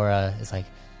Alvora is like,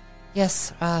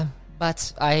 yes,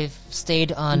 but I've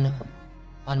stayed on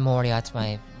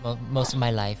Moriat most of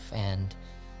my life, and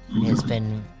it's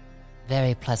been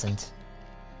very pleasant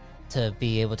to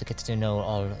be able to get to know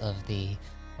all of the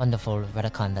wonderful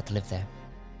Redakan that live there,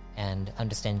 and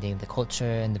understanding the culture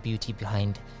and the beauty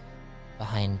behind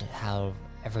how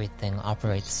everything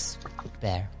operates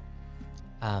there.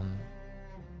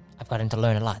 I've gotten to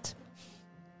learn a lot.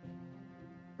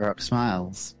 Rock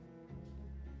smiles.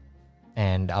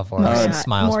 And Alvora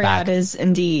smiles Moriat back. is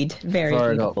indeed very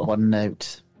Laura got beautiful. one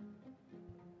note.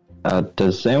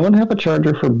 Does anyone have a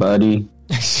charger for Buddy?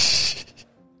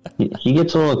 He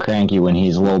gets a little cranky when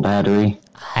he's low battery.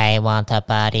 I want a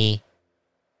body.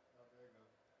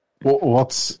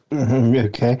 What's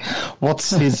okay?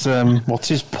 What's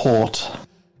his port?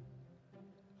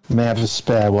 May have a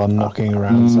spare one knocking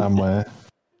around somewhere.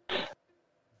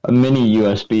 A mini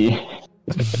USB.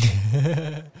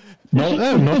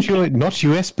 No, not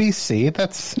USB-C.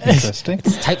 That's interesting.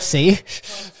 It's Type C.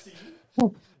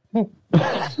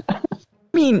 I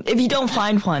mean, if you don't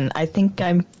find one, I think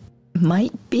I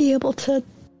might be able to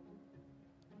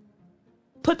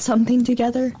put something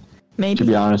together. Maybe. To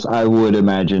be honest, I would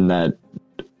imagine that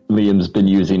Liam's been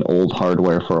using old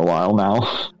hardware for a while now.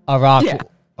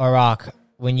 Arak,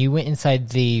 when you went inside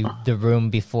the room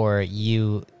before,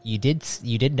 you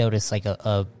did notice like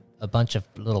a bunch of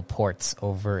little ports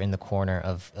over in the corner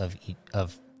of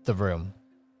the room.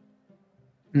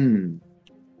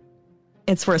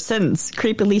 It's where sins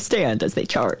creepily stand as they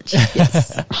charge.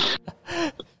 Yes.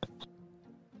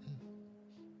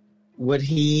 Would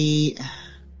he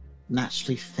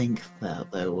naturally think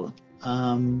that, though?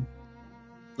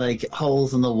 Like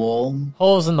holes in the wall?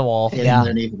 Holes in the wall. Hidden Yeah,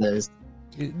 underneath those.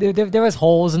 there was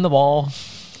holes in the wall.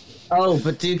 Oh,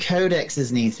 but do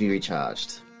codexes need to be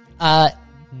recharged?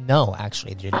 No,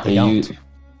 actually, they don't.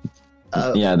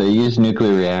 Yeah, they use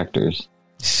nuclear reactors.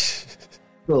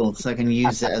 Cool, so I can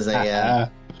use it as a...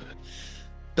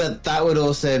 But that would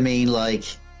also mean, like,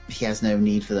 he has no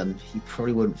need for them. He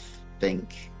probably wouldn't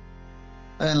think.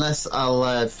 Unless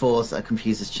I'll force a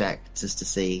computer's check just to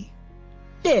see.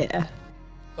 Yeah.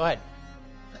 Go ahead.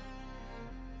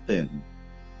 Boom.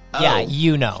 Yeah, Oh,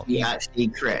 you know. he actually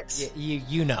crits.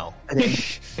 You know.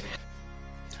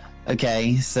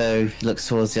 Okay, so he looks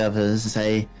towards the others and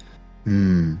say,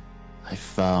 I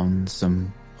found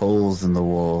some holes in the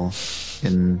wall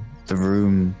in the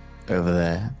room over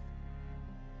there.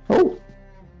 Oh,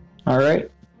 All right.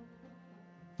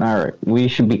 We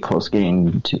should be close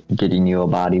getting you a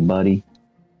body, buddy.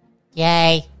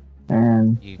 Yay!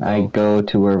 And You I go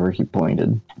to wherever he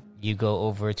pointed. You go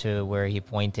over to where he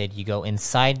pointed. You go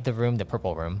inside the room, the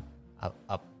purple room.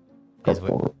 Up is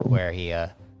Purple room. where he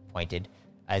pointed.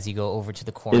 As you go over to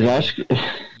the corner. Is Ash,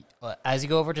 As you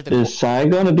go over to the is Sai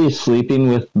going to be sleeping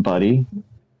with Buddy?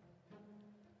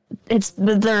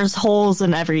 There's holes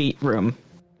in every room.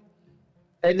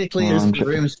 Technically, Um, the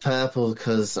room's purple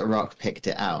because a rock picked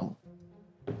it out.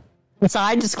 So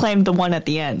I just claimed the one at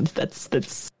the end.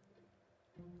 That's.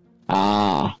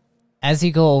 Ah. As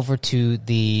you go over to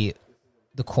the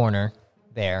corner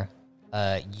there,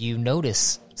 you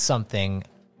notice something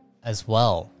as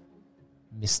well,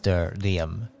 Mr.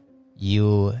 Liam.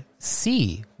 You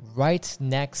see right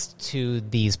next to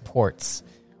these ports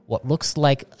what looks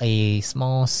like a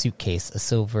small suitcase, a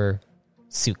silver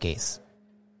suitcase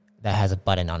that has a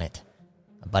button on it.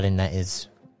 A button that it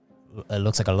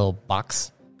looks like a little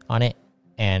box on it,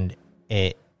 and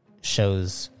it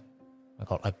shows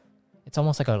like it's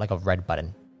almost like a red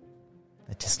button.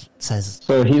 It just says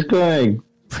So he's going,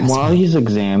 Press while me. he's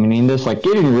examining this, like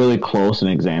getting really close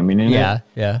and examining it,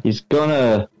 yeah. he's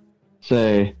gonna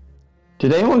say,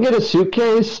 "Did anyone get a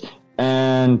suitcase?"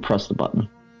 and press the button.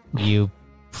 You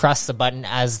press the button.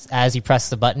 As you press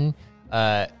the button,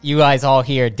 you guys all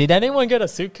hear, "Did anyone get a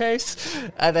suitcase?"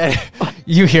 And then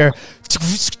you hear,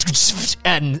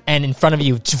 and in front of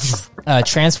you,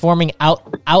 transforming out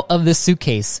of the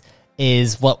suitcase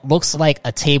is what looks like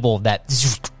a table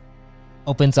that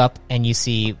opens up, and you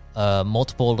see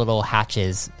multiple little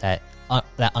hatches that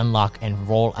unlock and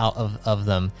roll out of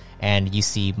them, and you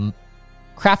see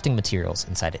crafting materials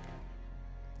inside it.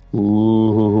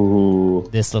 Ooh.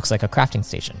 This looks like a crafting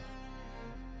station.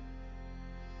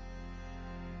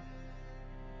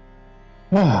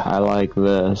 I like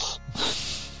this.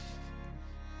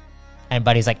 And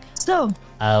Buddy's like, So,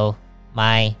 Oh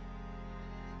my.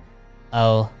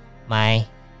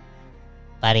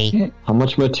 Buddy. How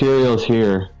much material's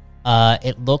here?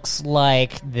 it looks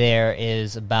like there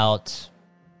is about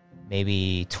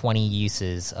maybe 20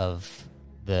 uses of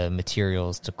the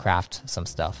materials to craft some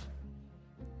stuff.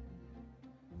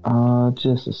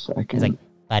 Just a second. He's like,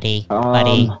 buddy,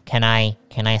 Um, can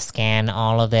I scan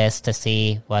all of this to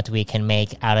see what we can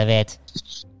make out of it?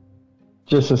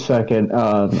 Just a second.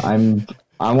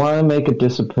 I want to make a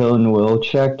discipline will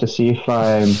check to see if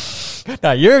I'm.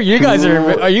 No, you guys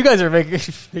are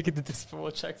making the disapproval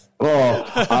checks. Well,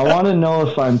 I want to know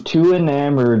if I'm too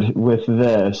enamored with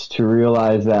this to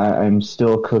realize that I'm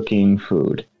still cooking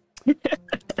food.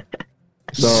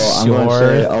 So I'm going to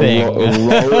say Sure thing. a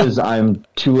low is I'm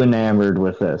too enamored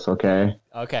with this. Okay.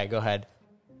 Okay, go ahead.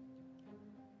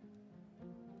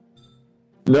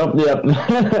 Nope. Yep.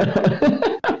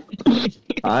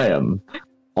 I am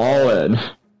all in.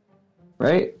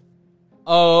 Right?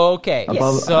 Okay,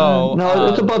 Above, so no,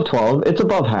 it's above 12. It's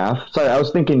above half. Sorry, I was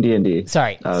thinking D&D.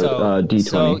 sorry. D20.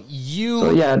 So you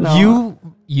So, yeah, no.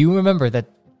 you remember that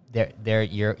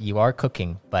you are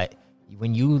cooking, but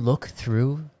when you look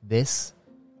through this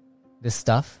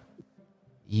stuff,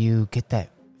 you get that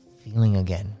feeling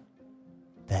again.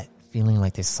 That feeling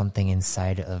like there's something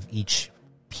inside of each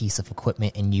piece of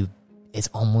equipment, and it's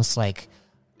almost like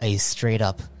a straight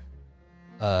up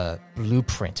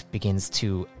blueprint begins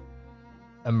to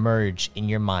emerge in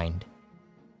your mind,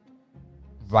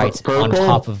 right Purple? on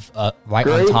top of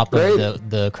Great.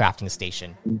 the crafting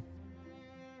station.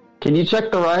 Can you check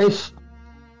the rice?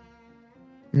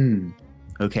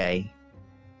 Okay.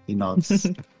 He nods.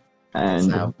 And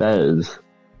So- that is.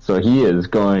 So he is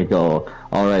going to go,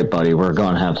 all right, buddy, we're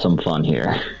going to have some fun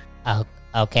here. Oh,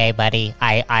 okay, buddy.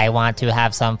 I want to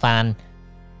have some fun.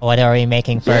 What are we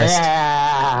making first?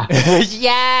 Yeah!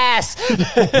 Yes!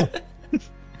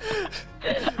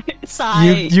 Sai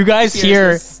you guys hear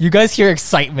hears this. you guys hear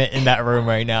excitement in that room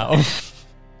right now.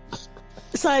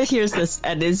 Sai hears this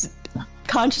and is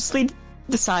consciously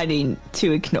deciding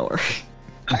to ignore.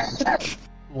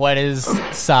 What is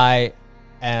Sai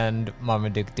and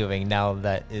Marmaduke doing now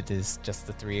that it is just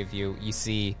the three of you? You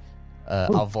see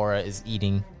Alvora is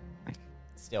eating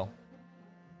still.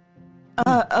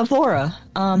 Avora,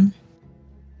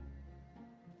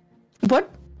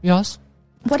 Yes.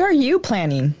 what are you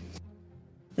planning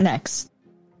next?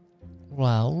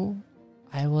 Well,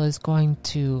 I was going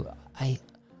to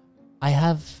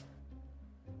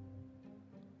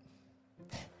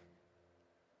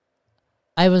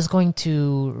I was going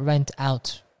to rent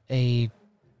out a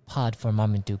pod for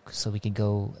Marmaduke so we could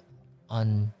go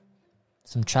on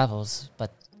some travels,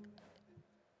 but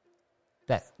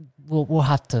that we'll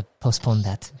have to postpone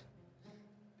that.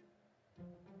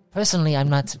 Personally, I'm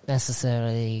not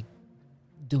necessarily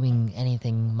doing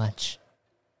anything much.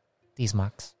 These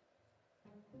marks.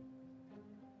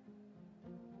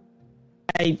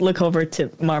 I look over to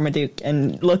Marmaduke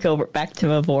and look over back to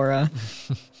Mavora.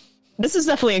 This is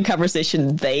definitely a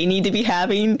conversation they need to be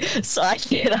having, so I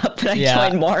get up and I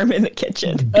join Marm in the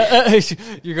kitchen.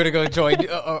 You're gonna go join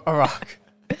a rock.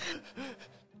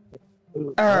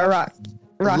 Or a rock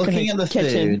Looking in at the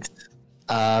kitchen. food,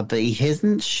 but he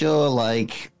isn't sure,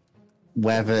 like,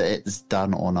 whether it's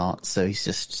done or not, so he's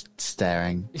just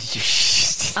staring. You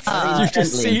just Intently,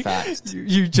 see, in fact.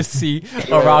 you just see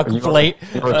a rock plate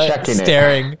checking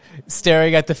it.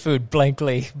 staring at the food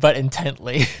blankly but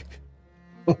intently.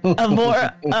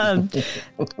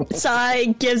 Sai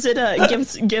gives it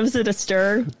a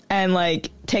stir and like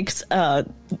takes a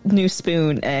new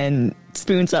spoon and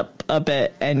spoons up a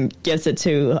bit and gives it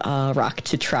to Rock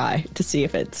to try to see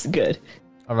if it's good.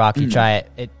 A rock, you try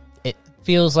it. It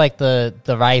feels like the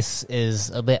rice is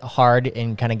a bit hard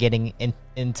and kind of getting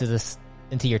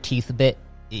into your teeth a bit.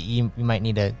 You might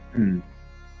need to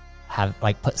have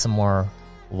like put some more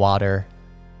water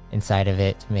inside of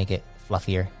it to make it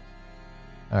fluffier,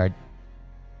 or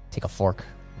take a fork,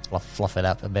 fluff it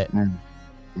up a bit.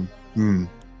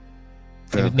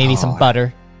 Maybe some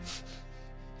butter.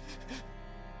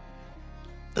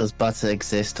 Does butter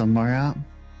exist on Moriarty?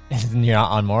 You're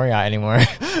not on Moria anymore.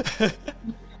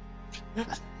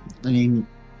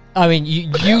 I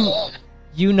mean,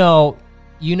 you know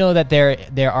that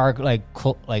there are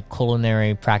like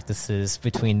culinary practices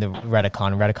between the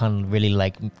Redicon. Redicon really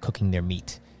like cooking their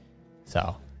meat,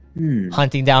 so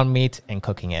hunting down meat and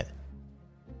cooking it.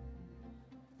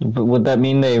 But would that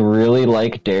mean they really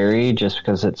like dairy just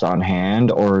because it's on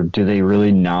hand, or do they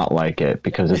really not like it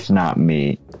because it's not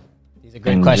meat? These are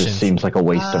good And questions. just seems like a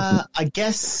waste of. I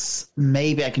guess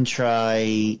maybe I can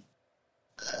try.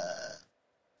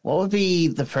 What would be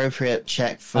the appropriate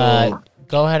check for?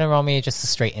 Go ahead and roll me just a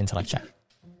straight intellect check.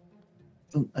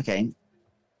 Ooh, okay,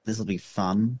 this will be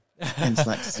fun.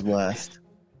 Intellect is worst.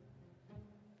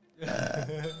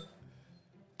 It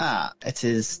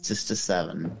is just a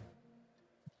 7.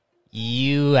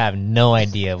 You have no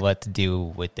idea what to do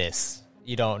with this.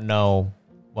 You don't know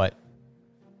what.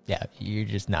 Yeah, you're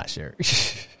just not sure.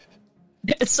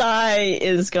 Sai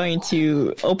is going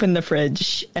to open the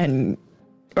fridge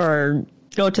or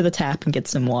go to the tap and get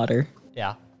some water.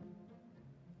 Yeah.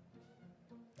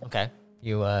 Okay.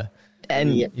 You And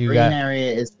The You green got-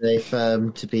 area is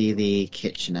confirmed to be the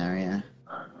kitchen area.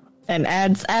 and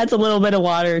adds a little bit of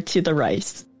water to the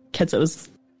rice because it was,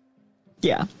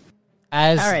 yeah.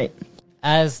 as All right.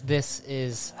 as this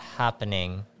is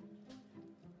happening,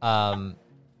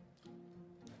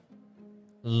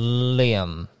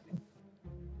 Liam,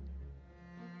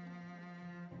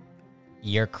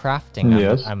 you're crafting.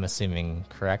 Yes. I'm assuming,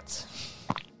 correct?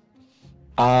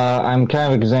 I'm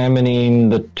kind of examining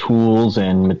the tools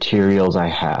and materials I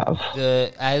have.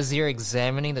 As you're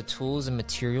examining the tools and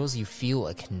materials, you feel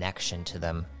a connection to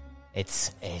them.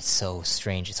 It's so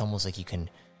strange. It's almost like you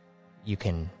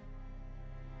can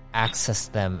access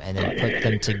them and then put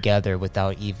them together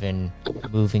without even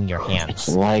moving your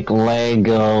hands. Like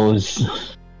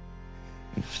Legos.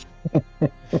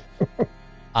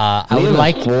 I Liam would is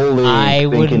like fully I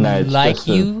would thinking that it's like just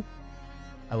a- you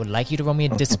I would like you to roll me a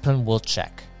discipline will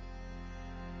check.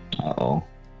 Uh-oh.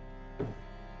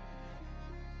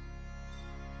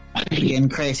 Begin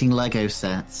creating Lego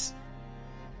sets.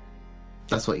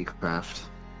 That's what you craft.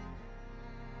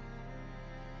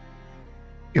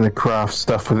 Gonna craft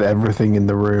stuff with everything in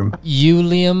the room. You,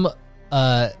 Liam,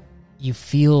 you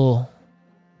feel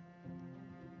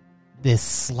this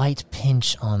slight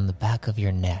pinch on the back of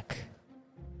your neck.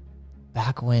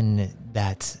 Back when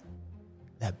that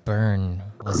burn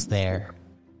was there.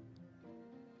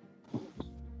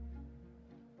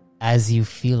 As you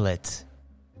feel it,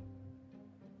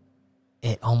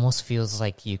 it almost feels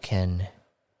like you can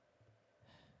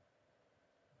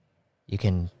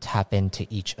tap into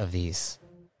each of these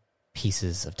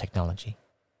pieces of technology.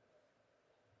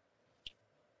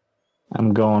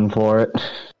 I'm going for it.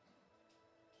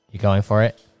 You going for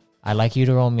it? I'd like you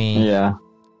to roll me Yeah.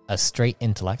 a straight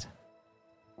intellect.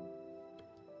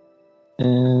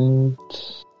 And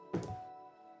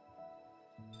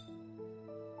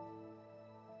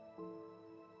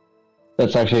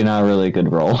that's actually not a really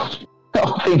good roll.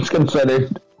 All things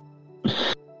considered.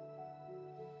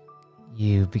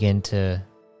 You begin to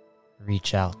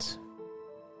reach out.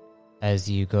 As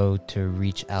you go to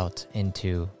reach out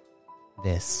into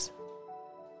this,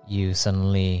 you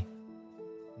suddenly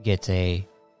get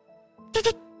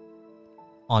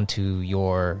onto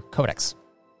your codex.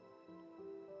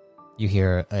 You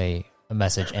hear a a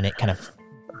message, and it kind of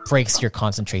breaks your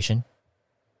concentration.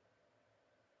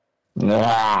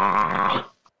 I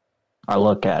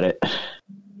look at it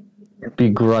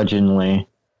begrudgingly.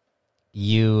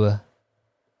 You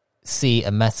see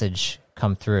a message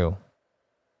come through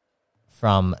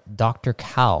from Dr.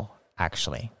 Cal,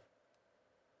 actually.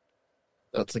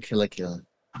 That's a Caligula.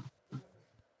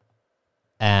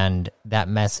 And that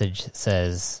message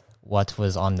says what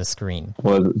was on the screen.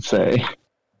 What does it say?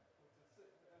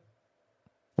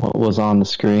 What was on the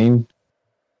screen?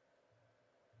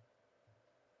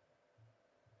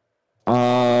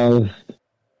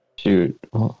 Shoot.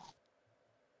 Well,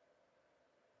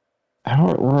 I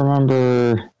don't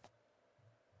remember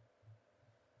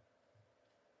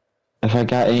if I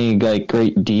got any like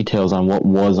great details on what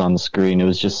was on the screen. It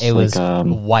was just It was like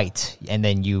white, and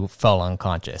then you fell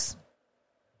unconscious.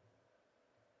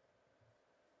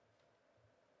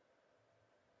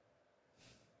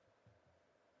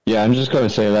 yeah, I'm just gonna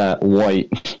say that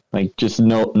white, like just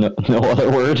no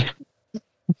other word.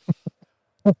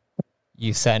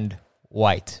 You send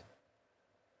white.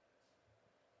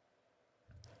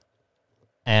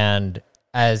 And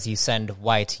as you send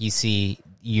white, you see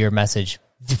your message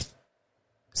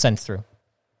sent through.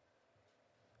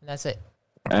 And that's it.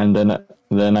 And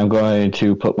then I'm going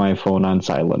to put my phone on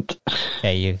silent.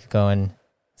 Okay, you go and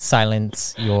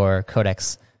silence your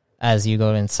codex. As you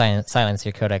go and silence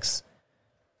your codex,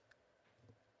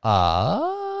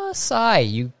 sigh,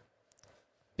 you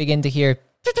begin to hear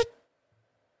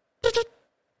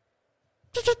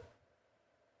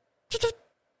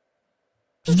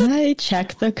I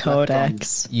check the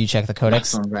codex. you check the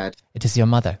codex. That's on red. It is your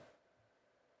mother.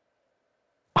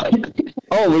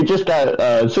 Oh, we just got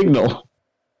a signal.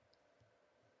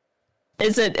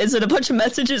 Is it a bunch of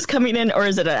messages coming in, or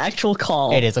is it an actual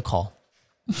call? It is a call.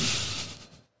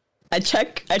 I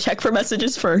check for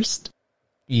messages first.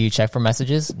 You check for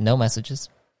messages. No messages.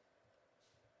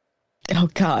 Oh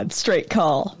God, straight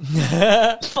call.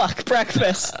 Fuck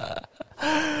breakfast.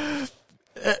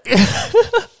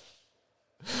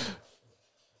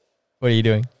 What are you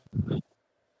doing?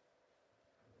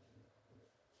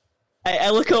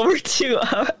 I look over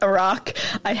to Arak.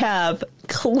 I have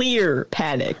clear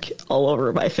panic all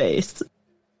over my face.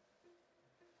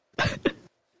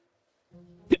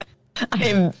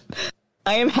 I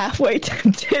am halfway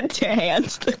tempted to hand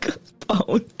the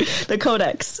phone, the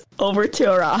codex, over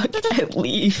to Arak and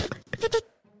leave.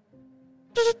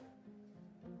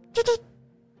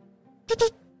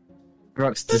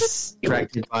 Rock's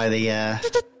distracted by the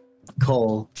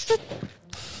call.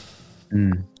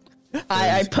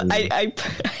 I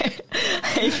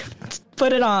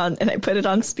put it on, and I put it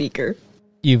on speaker.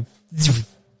 You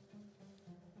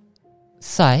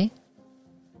sigh.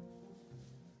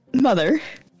 Mother,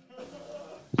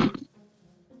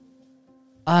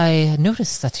 I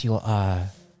noticed that you are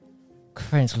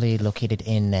currently located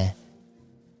in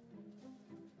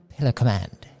Pillar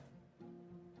Command.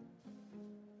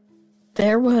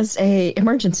 there was a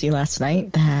emergency last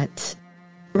night that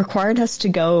required us to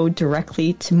go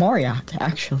directly to Moriat,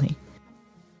 actually.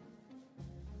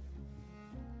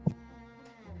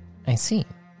 I see.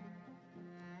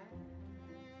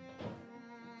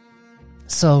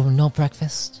 So, no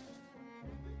breakfast?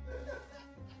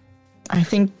 I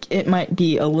think it might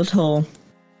be a little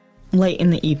late in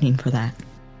the evening for that.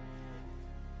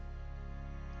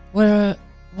 Why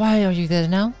are you there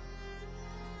now?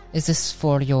 Is this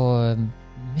for your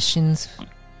missions?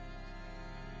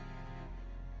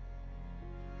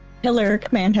 Pillar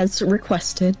Command has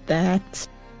requested that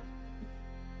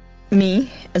me,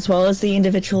 as well as the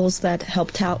individuals that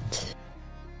helped out,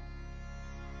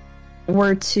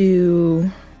 were to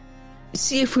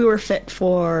see if we were fit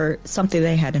for something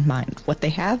they had in mind. What they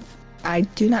have, I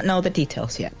do not know the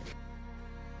details yet.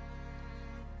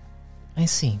 I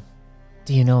see.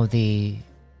 Do you know the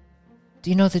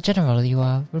general you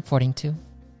are reporting to?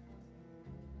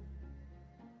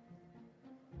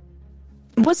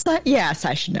 What's that? Yes,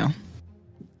 I should know.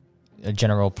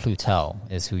 General Plutel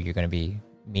is who you're going to be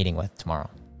meeting with tomorrow.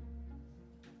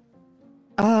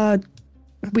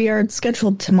 We are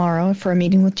scheduled tomorrow for a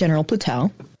meeting with General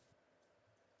Plutel.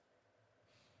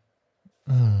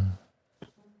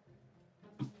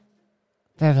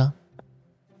 Very well.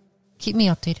 Keep me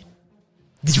updated.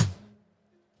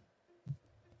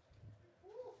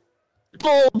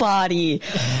 Full body.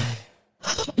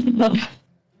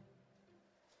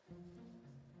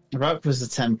 Rock was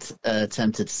tempted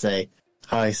to say,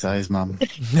 "Hi, size mum."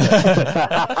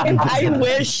 I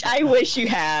wish you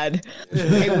had.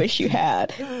 I wish you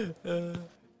had.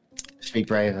 Should be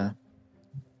braver.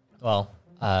 Well,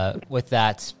 with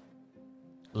that,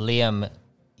 Liam,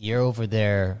 you're over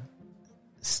there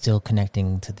still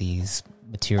connecting to these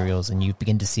materials, and you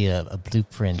begin to see a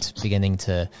blueprint beginning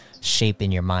to shape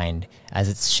in your mind. As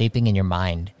it's shaping in your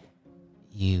mind,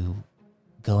 you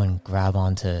go and grab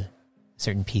onto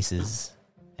certain pieces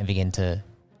and begin to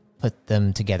put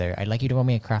them together. I'd like you to roll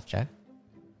me a craft check.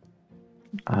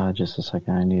 Just a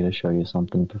second. I need to show you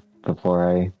something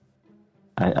before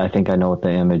I think I know what the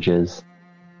image is.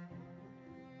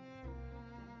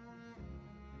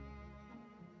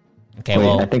 Okay, Wait,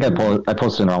 well, I think I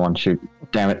posted the wrong one. Shoot.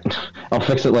 Damn it. I'll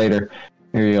fix it later.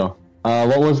 Here you go.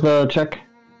 What was the check?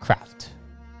 craft.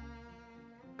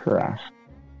 Craft.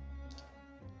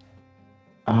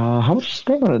 How much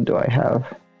stamina do I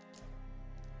have?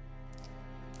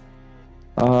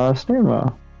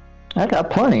 Stamina. I got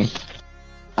plenty.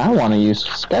 I want to use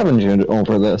scavenging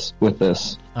with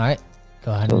this. All right,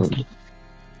 go ahead. So,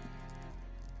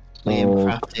 Liam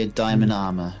crafted diamond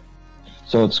armor.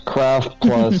 so it's craft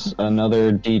plus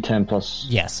another D10 plus.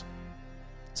 Yes.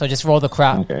 So just roll the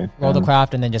craft. Okay. Roll the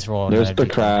craft, and then just roll. There's another the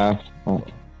D10. craft. Oh.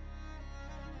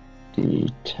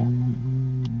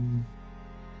 D10.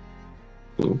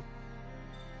 Ooh.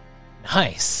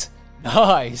 Nice.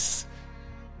 That's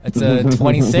a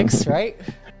 26, right?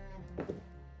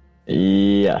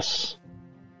 Yes.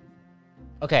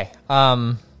 Okay.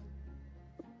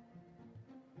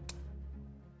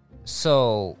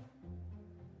 So.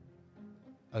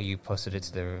 Oh, you posted it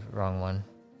to the wrong one.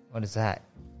 What is that?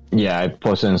 Yeah, I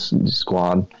posted in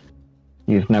squad.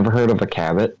 You've never heard of a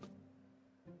cabot?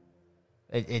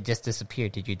 It just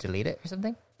disappeared. Did you delete it or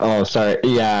something? Oh, sorry.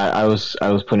 Yeah, I was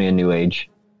putting a new age.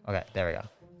 Okay, there we go.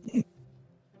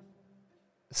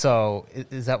 So,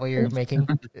 is that what you're making?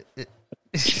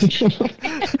 Is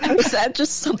that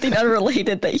just something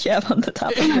unrelated that you have on the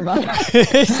top of your mind?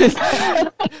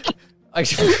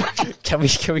 Can we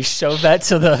show that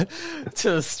to the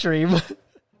stream?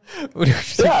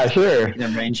 Yeah, sure.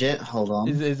 Then arrange it. Hold on.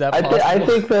 Is that possible? I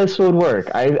think this would work.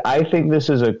 I think this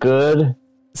is a good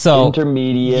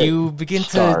intermediate. You begin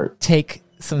start. to take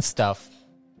some stuff.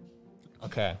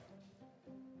 Okay.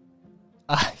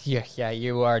 Yeah,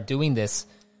 you are doing this,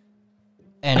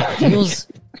 and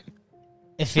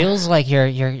it feels like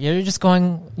you're just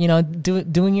going,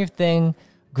 doing your thing,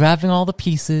 grabbing all the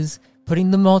pieces,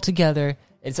 putting them all together.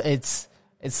 It's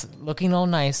looking all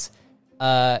nice.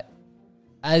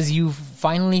 As you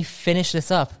finally finish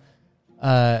this up,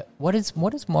 what is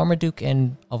Marmaduke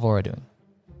and Alvora doing?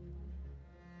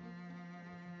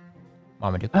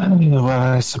 Marmaduke. Well,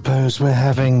 I suppose we're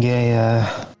having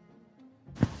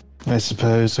I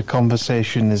suppose a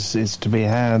conversation is to be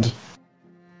had.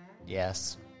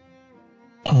 Yes.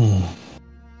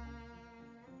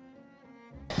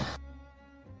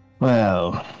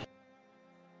 Well,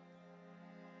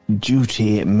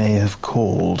 duty it may have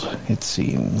called, it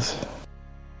seems.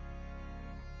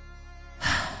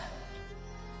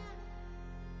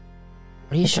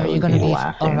 Are you sure you're going to be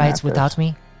all right without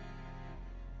me?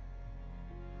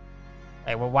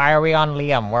 Hey, well, why are we on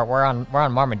Liam? We're on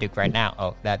Marmaduke right now.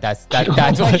 Oh, that's what.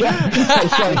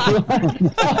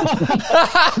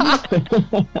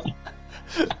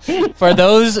 For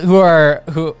those who are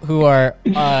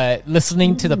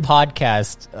listening to the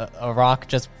podcast, Rock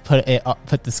just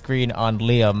put the screen on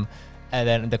Liam, and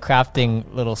then the crafting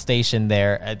little station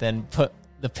there, and then put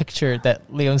the picture that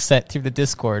Liam sent through the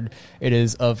Discord. It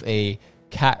is of a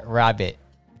cat rabbit.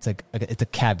 It's a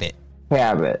cabbit.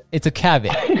 Cabot. It's a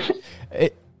cabbit.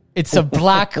 It's a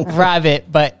black rabbit,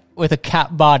 but with a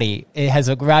cat body. It has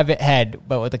a rabbit head,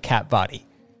 but with a cat body.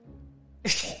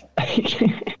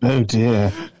 Oh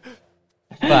dear,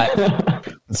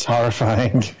 But it's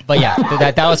horrifying. But yeah,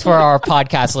 that was for our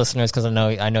podcast listeners because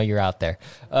I know you're out there.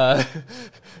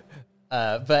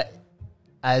 But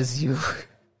as you.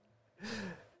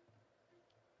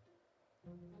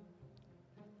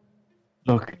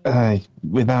 Look,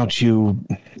 without you...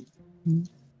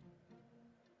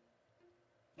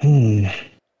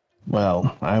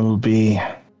 Well, I will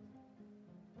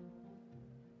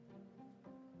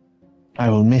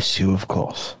miss you, of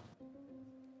course.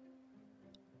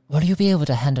 Will you be able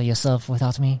to handle yourself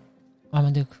without me,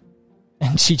 Marmaduke?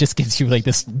 And she just gives you like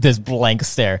this blank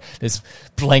stare. This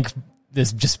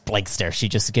just blank stare. She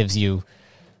just gives you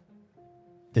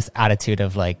this attitude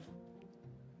of like,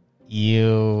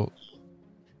 you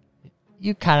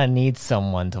kind of need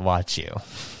someone to watch you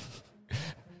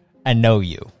and know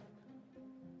you.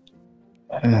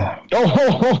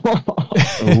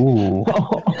 Ooh.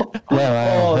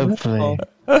 Well,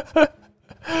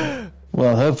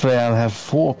 hopefully I'll have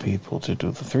 4 people to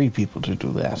do 3 people to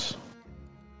do that.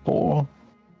 4.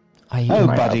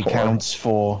 Nobody counts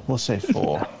 4. We'll say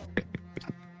 4.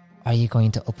 Are you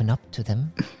going to open up to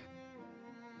them?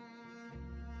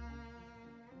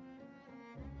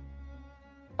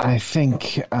 I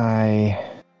think I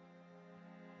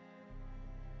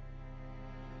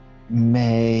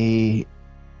may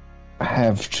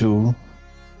have to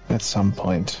at some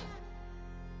point.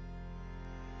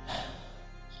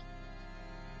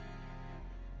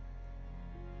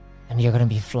 And you're going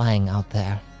to be flying out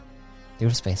there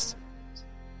through space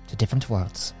to different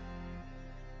worlds.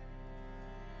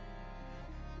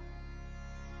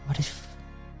 What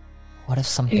if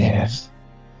something... Yes.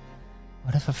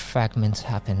 What if a fragment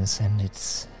happens and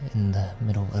it's in the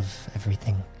middle of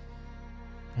everything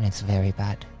and it's very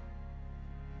bad?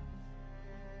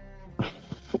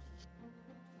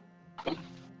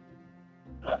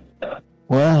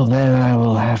 Well, then I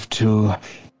will have to...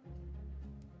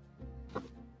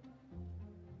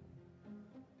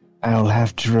 I'll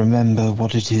have to remember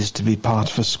what it is to be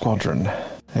part of a squadron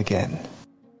again.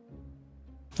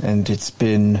 And it's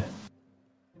been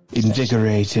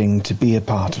invigorating to be a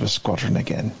part of a squadron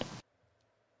again.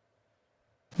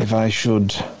 If I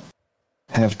should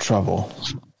have trouble,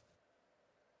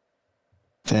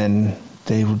 then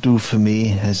they will do for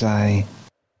me as I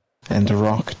and the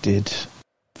Rock did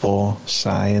for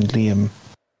Sai and Liam.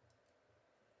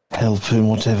 Help in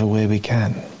whatever way we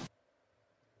can.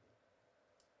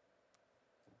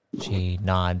 She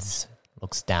nods,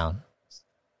 looks down,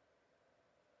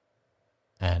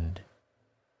 and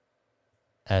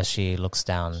as she looks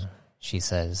down, she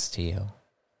says to you,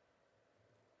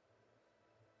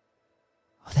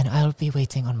 "Oh, then I'll be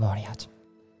waiting on Moriat.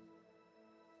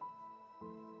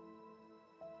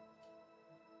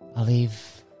 I'll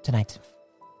leave tonight."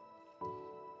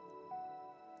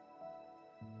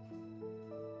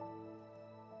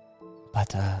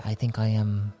 But I think I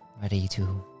am ready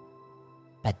to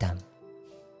bed down.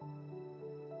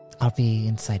 I'll be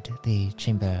inside the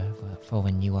chamber for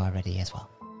when you are ready as well.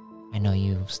 I know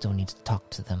you still need to talk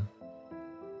to them.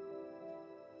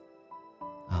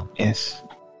 Yes,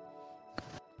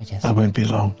 But yes. I won't be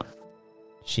long.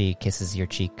 She kisses your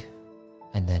cheek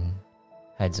and then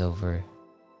heads over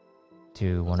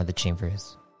to one of the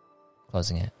chambers,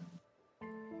 closing it.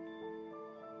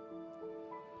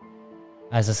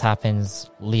 As this happens,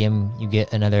 Liam, you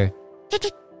get another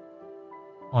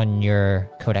on your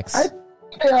codex. I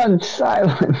put it on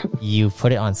silent. You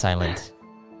put it on silent.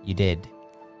 You did.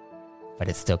 But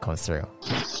it still comes through.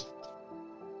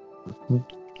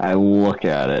 I look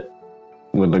at it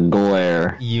with a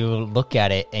glare. You look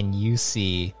at it and you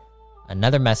see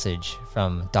another message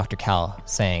from Dr. Cal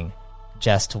saying,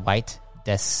 "Just white,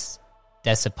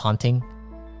 disappointing."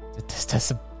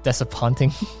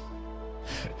 Disappointing.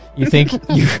 You think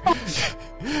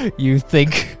you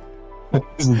think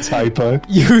It's a typo.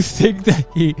 you think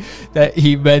that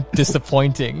he meant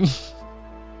disappointing,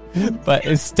 but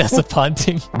it's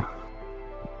disappointing.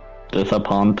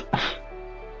 Disappoint.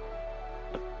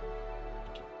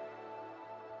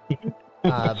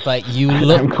 But you I'm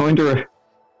look. going to.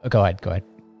 Go ahead.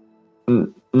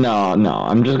 No,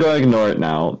 I'm just going to ignore it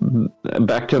now.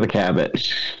 Back to the cabin.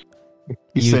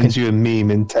 He You sends you a meme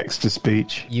in text to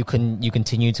speech. You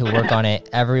continue to work on it.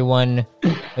 Everyone,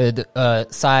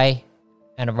 Sai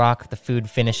and Rock, the food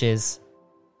finishes.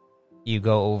 You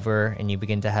go over and you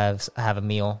begin to have a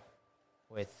meal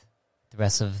with the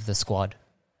rest of the squad.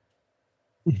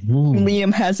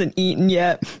 Liam hasn't eaten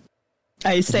yet.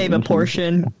 I save a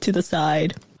portion to the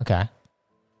side. Okay.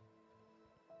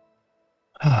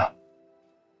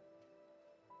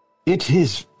 It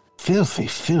is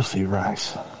filthy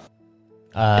rice.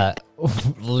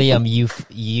 Liam,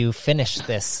 you finish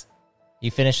this.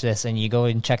 You finish this and you go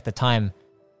and check the time.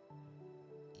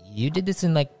 You did this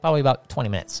in like probably about 20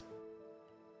 minutes.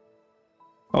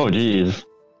 Oh, geez.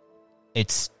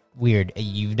 It's weird.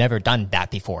 You've never done that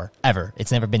before, ever.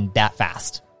 It's never been that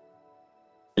fast.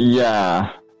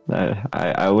 Yeah,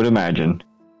 I would imagine.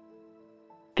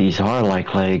 These are like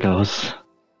Legos.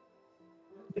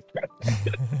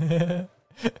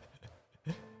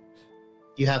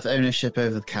 You have ownership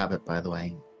over the cabin, by the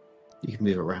way. You can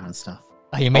move it around and stuff.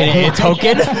 Oh, you made it a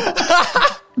token?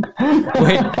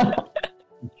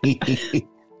 Wait.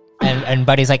 And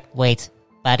Buddy's like, Wait,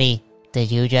 buddy,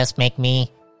 did you just make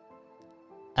me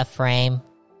a frame?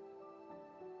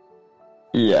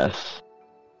 Yes,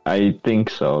 I think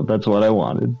so. That's what I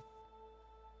wanted.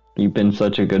 You've been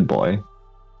such a good boy.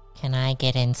 Can I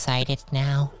get inside it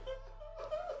now?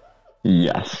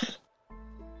 Yes.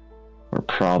 We're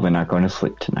probably not going to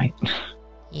sleep tonight.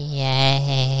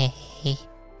 Yay.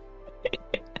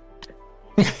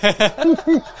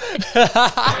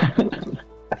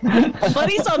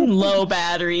 Buddy's on low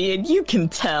battery, and you can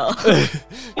tell.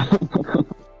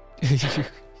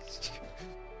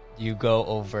 you go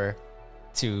over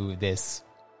to this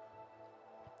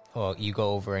well, you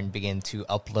go over and begin to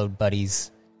upload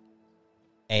Buddy's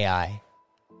AI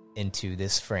into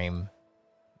this frame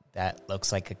that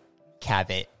looks like a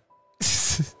cabbage.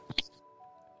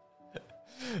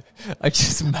 I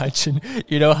just imagine,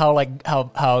 you know how like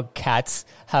how cats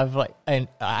have like and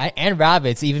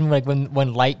rabbits, even like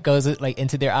when light goes like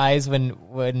into their eyes when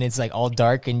it's like all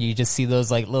dark and you just see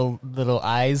those like little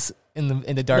eyes in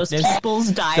the darkness. Those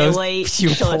pupils dilate. Those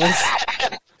pupils.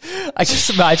 I just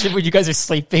imagine when you guys are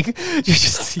sleeping, you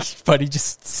just see Buddy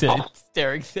just sitting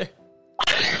staring there.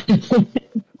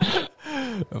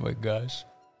 Oh my gosh.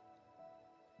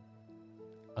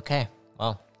 Okay,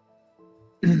 well,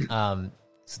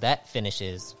 so that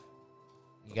finishes.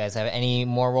 You guys have any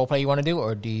more roleplay you want to do,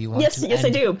 or do you want to? Yes, I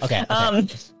do. Okay.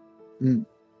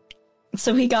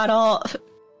 So he got all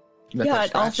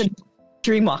the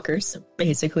Dreamwalkers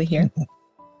basically here,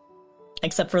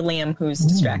 except for Liam, who's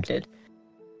distracted.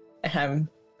 I'm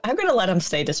gonna let him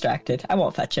stay distracted. I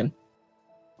won't fetch him.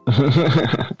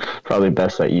 Probably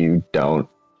best that you don't.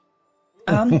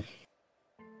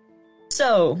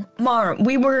 So, Mar,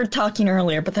 we were talking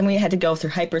earlier, but then we had to go through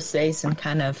hyperspace and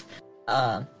kind of,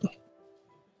 but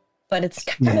it's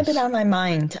kind of been on my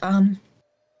mind,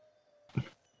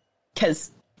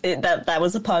 because that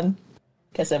was a pun,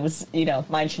 because it was,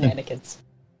 mind shenanigans.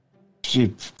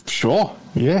 Sure,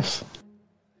 yes.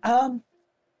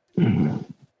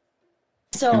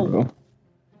 So,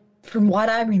 from what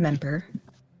I remember,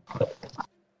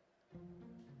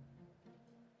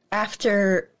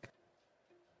 after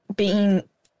being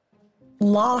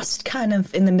lost kind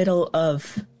of in the middle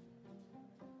of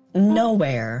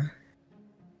nowhere,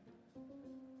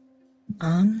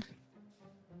 I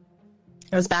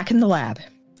was back in the lab,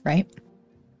 right?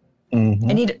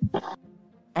 Mm-hmm.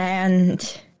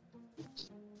 And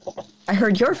I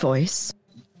heard your voice,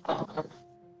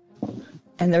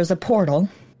 and there was a portal,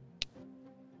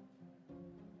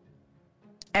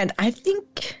 and I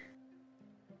think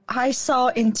I saw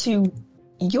into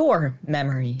your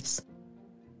memories.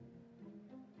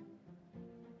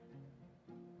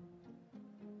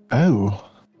 Oh.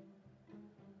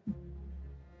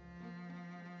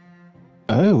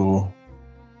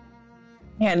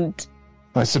 And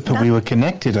I suppose we were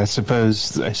connected. I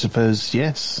suppose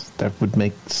yes, that would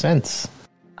make sense.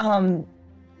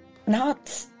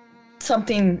 Not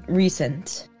something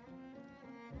recent.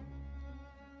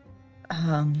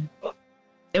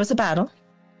 It was a battle.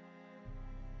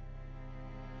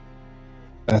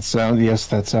 That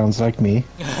sounds like me.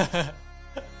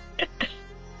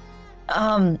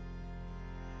 And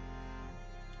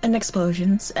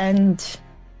explosions, and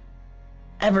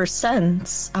ever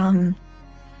since,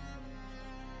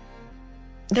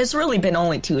 there's really been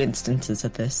only 2 instances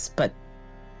of this, but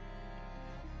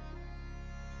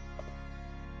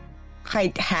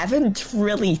I haven't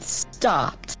really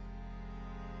stopped.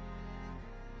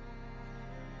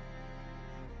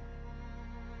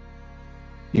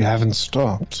 You haven't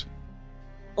stopped.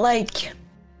 Like,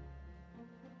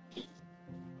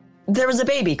 there was a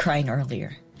baby crying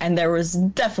earlier, and there was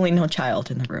definitely no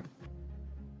child in the room.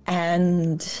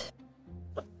 And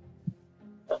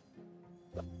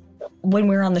when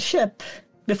we were on the ship,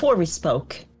 before we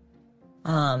spoke,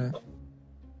 I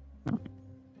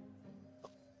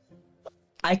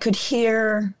could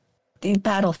hear the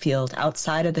battlefield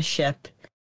outside of the ship,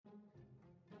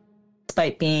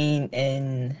 despite being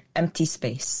in empty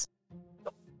space.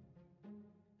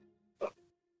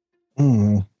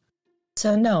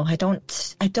 So no, I don't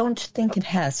think it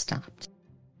has stopped.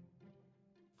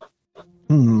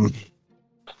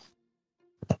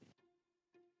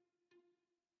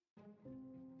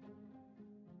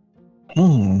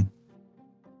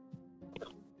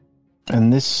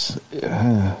 And this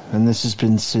has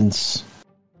been since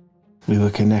we were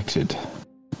connected.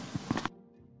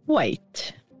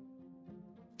 Wait.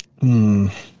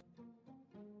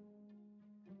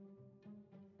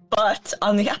 But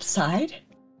on the upside,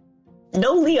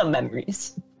 no Liam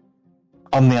memories.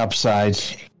 On the upside,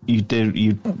 you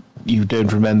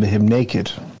don't remember him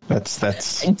naked.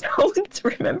 That's. I don't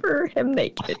remember him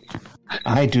naked.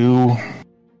 I do.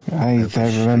 I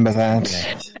remember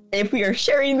that. If we are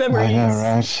sharing memories, I know,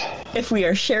 right? If we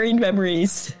are sharing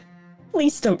memories,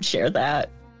 please don't share that.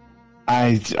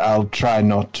 I'll try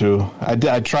not to. I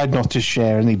tried not to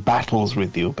share any battles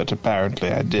with you, but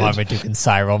apparently I did. Marmaduke and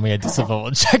Sai, roll me a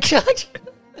discipline check.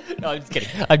 No,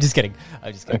 I'm just kidding.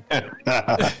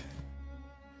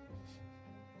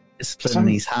 Discipline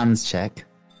these hands check.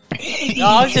 No,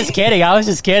 I was just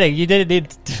kidding. You didn't need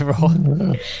to roll.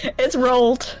 It's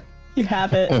rolled. You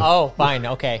have it. Oh, fine.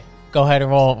 Okay. Go ahead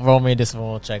and roll me a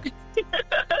discipline check.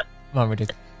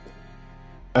 Marmaduke.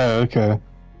 Oh, okay.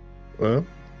 Well,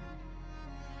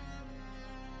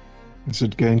 Is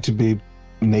it going to be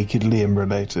Naked Liam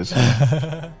related?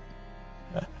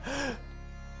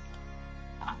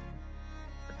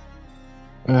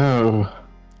 Oh.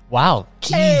 Wow.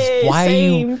 Jeez, Hey, why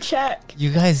same are you... check.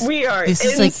 You guys... We are this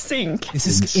is in like... sync. This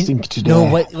is... Sync today. No,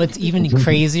 what's even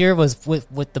crazier was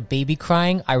with the baby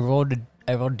crying, I rolled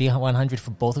D100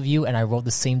 for both of you, and I rolled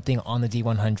the same thing on the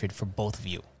D100 for both of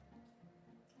you.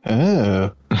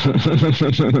 Oh.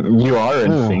 You are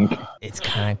in sync. It's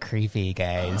kind of creepy,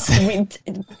 guys.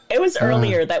 It was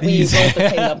earlier that we rolled the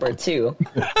K number too.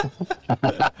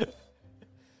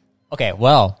 Okay,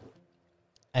 well,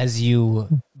 as you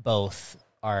both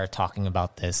are talking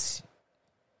about this,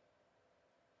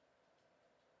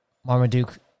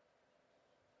 Marmaduke,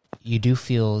 you do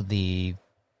feel the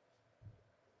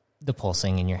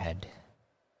pulsing in your head.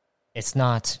 It's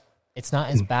not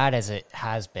as bad as it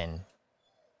has been,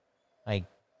 like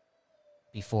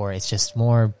before. It's just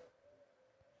more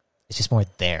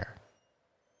there.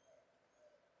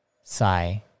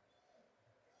 Sai,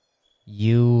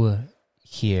 you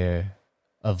hear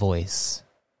a voice.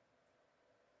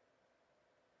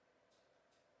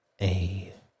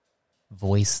 A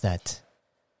voice that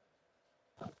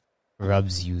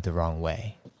rubs you the wrong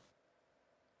way.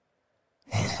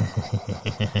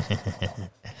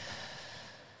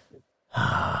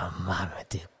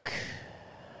 Marmaduke.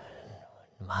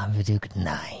 Marmaduke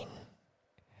 9.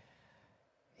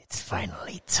 It's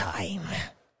finally time.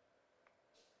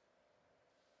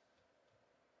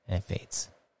 And it fades.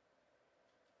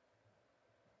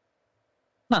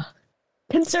 Huh.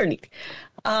 Concerning.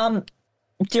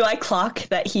 Do I clock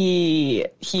that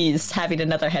he's having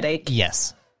another headache?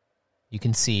 Yes. You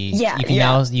can see. Yeah, You can yeah.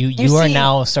 now. You are see-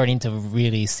 now starting to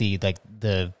really see like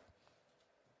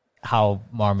how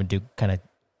Marmaduke kind of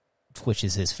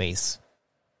twitches his face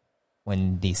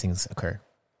when these things occur.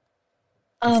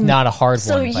 It's not a hard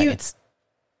so one, but you-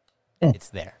 it's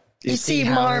there. You see,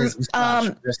 how Marm, his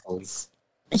moustache bristles?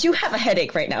 You have a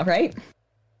headache right now, right?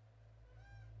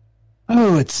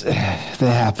 Oh, they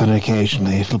happen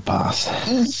occasionally. It'll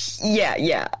pass.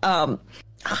 Yeah.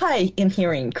 I am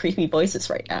hearing creepy voices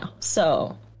right now,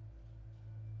 so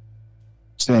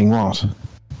Saying what?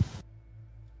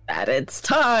 that it's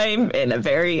time in a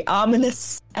very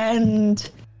ominous and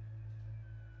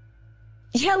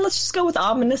yeah, let's just go with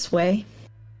ominous way.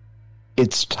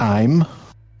 It's time.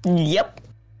 Yep.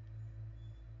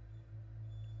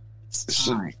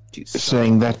 Time to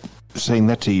stop. Saying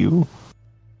that to you.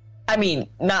 I mean,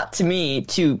 not to me.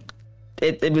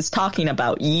 It was talking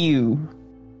about you.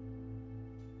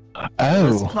 It's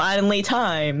Oh, finally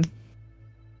time,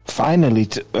 finally.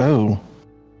 Oh,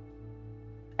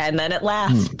 and then it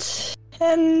laughed,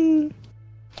 and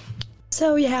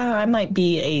so yeah, I might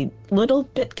be a little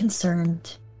bit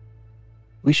concerned.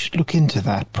 we should look into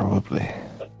that probably.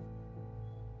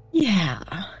 Yeah.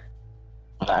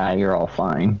 You're all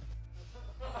fine.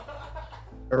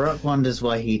 Rock wonders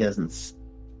why he doesn't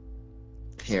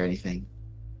hear anything.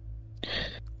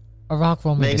 A rock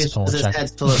roll me Maybe it's discipline because his check.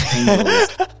 head's full of tingles.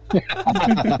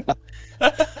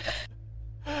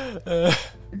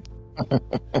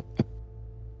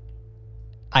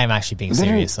 I am actually being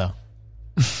serious though.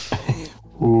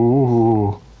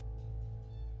 Ooh,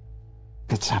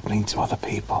 it's happening to other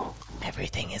people.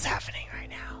 Everything is happening right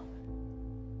now.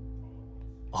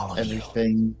 All of you.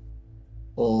 Everything,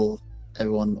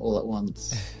 everyone, all at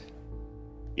once.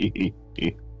 We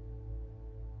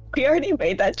already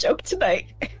made that joke tonight.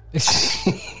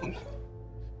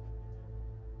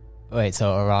 Wait,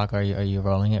 so Arak, are you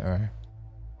rolling it or?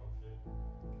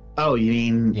 Oh, you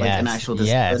mean like an actual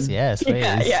discipline? Yes,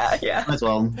 please. Yeah. As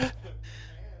well.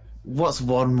 What's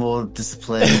one more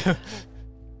discipline?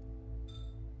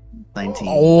 19.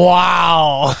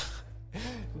 Wow.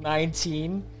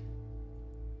 19.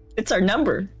 It's our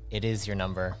number. It is your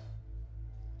number.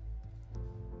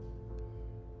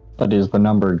 But is the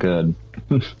number good?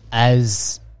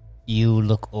 As you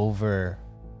look over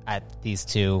at these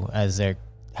two as they're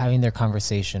having their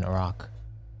conversation, Arak,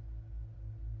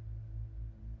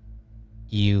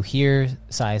 you hear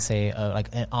Sai say like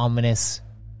an ominous,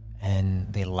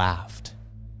 and they laughed.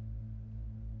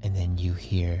 And then you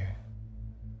hear,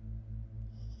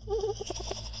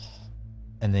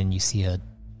 and then you see a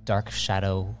dark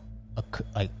shadow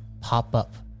like pop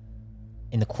up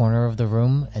in the corner of the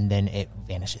room, and then it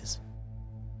vanishes.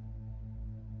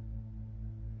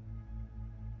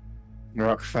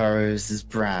 Rock furrows his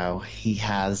brow. He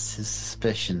has his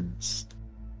suspicions.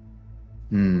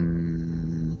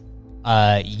 You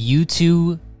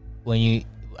two,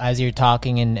 as you're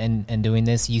talking and doing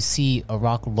this, you see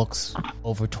Arak looks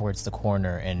over towards the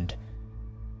corner and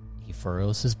he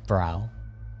furrows his brow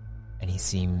and he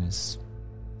seems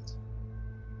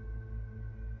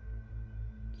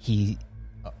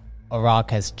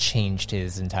Arak has changed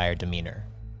his entire demeanor.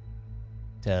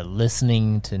 To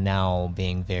listening to now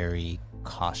being very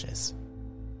cautious.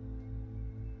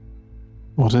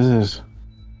 What is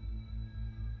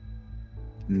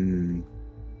it?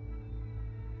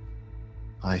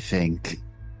 I think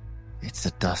it's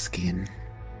a Duskian.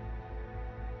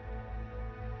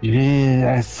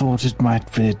 Yeah, I thought it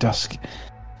might be a dusk.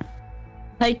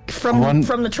 Like from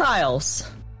the trials.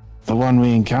 The one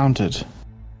we encountered.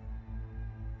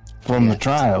 From the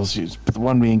trials, the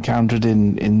one we encountered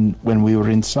in when we were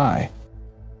in Sai.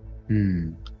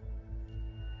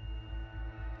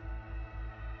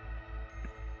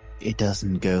 It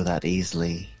doesn't go that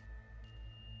easily.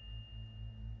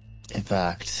 In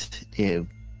fact, it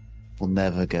will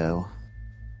never go.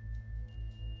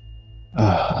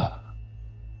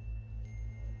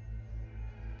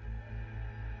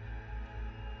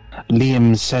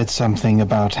 Liam said something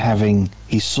about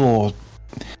he saw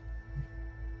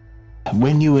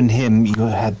when you and him you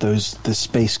had the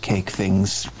space cake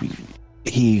things.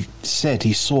 He said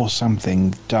he saw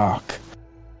something dark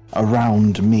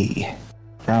around me,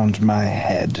 around my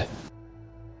head.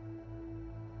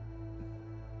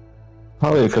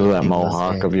 Probably because of that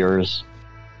mohawk of yours.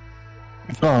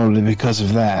 Probably because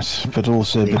of that, but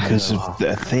also because of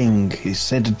the thing. He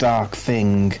said a dark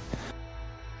thing,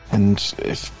 and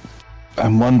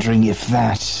I'm wondering if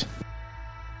that's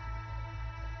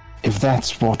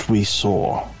what we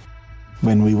saw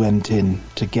when we went in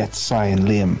to get Sai and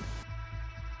Liam.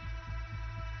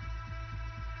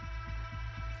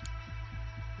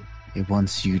 It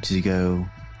wants you to go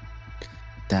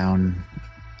down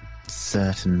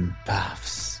certain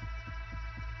paths.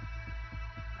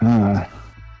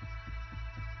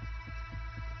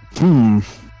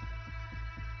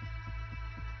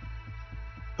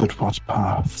 But what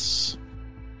paths?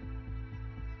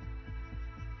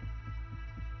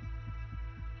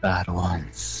 Bad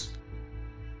ones.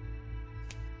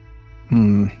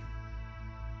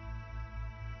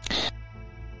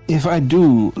 If I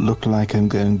do look like I'm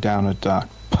going down a dark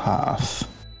path,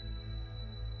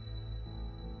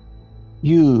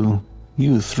 you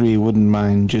three wouldn't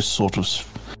mind just sort of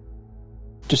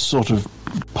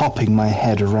popping my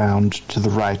head around to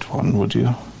the right one, would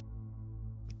you?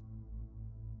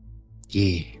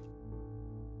 Yeah.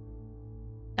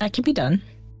 That can be done.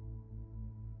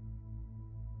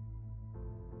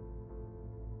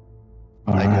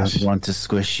 I don't want to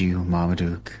squish you,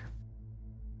 Marmaduke.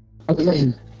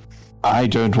 I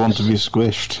don't want to be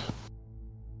squished.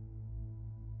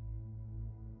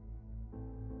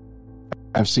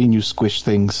 I've seen you squish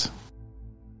things.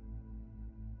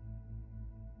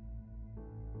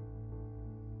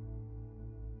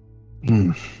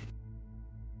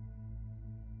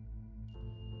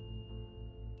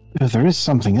 There is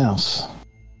something else.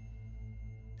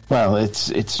 Well,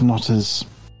 it's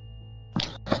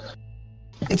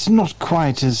not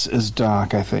quite as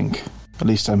dark, I think. At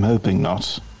least I'm hoping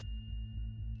not.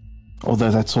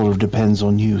 Although that sort of depends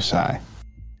on you, Sai.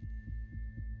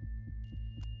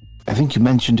 I think you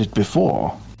mentioned it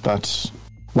before, but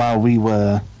while we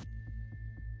were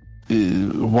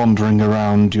wandering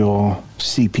around your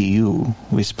CPU,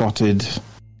 we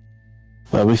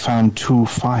found 2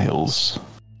 files.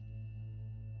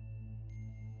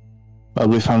 Well,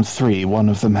 we found 3. One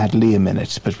of them had Liam in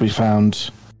it, but we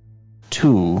found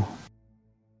 2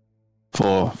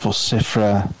 for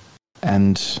Sifra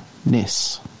and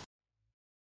Nis.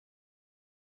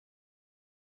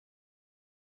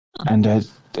 I'm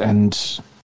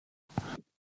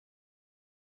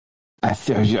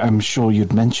sure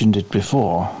you'd mentioned it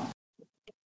before.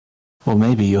 Or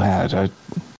maybe you had,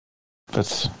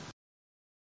 but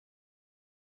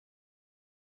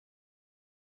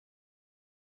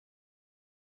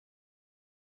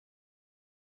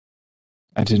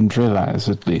I didn't realize,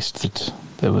 at least, that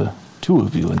there were 2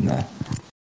 of you in there.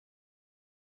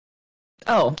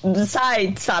 Oh, the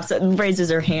side stops and raises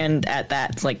her hand at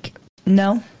that. It's like,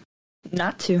 no,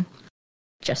 not 2.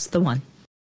 Just the one.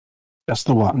 Just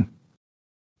the one.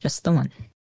 Just the one.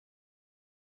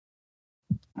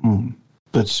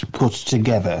 But put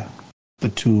together, the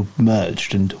 2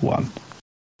 merged into one.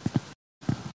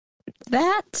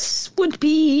 That would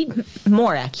be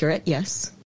more accurate,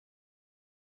 yes.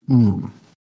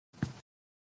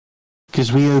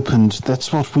 Because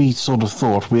that's what we sort of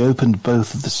thought. We opened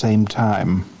both at the same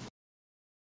time.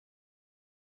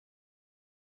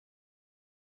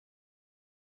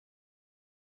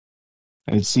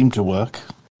 And it seemed to work,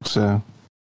 so...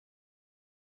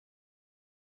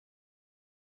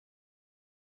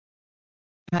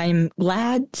 I'm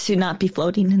glad to not be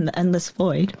floating in the endless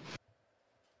void.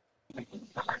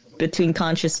 between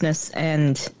consciousness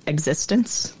and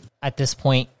existence. At this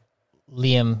point,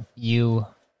 Liam, you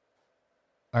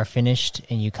are finished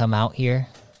and you come out here.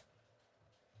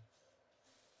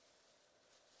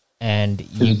 And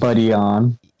Is Buddy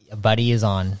on? Buddy is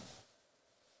on.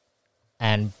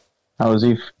 And How is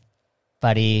he?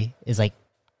 Buddy is like,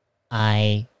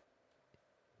 I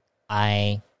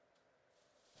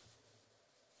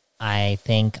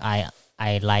think I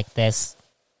like this.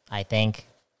 I think.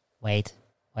 Wait.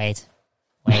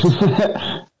 Here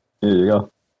you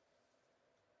go.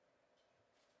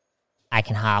 I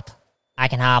can hop.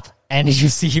 And you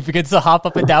see he begins to hop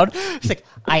up and down. He's like,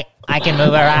 I can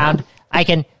move around. I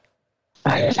can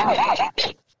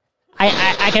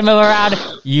move around.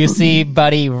 You see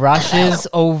Buddy rushes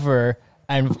over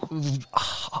and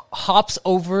hops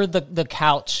over the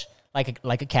couch like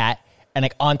a cat, and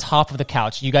like on top of the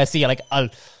couch, you guys see like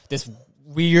this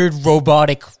weird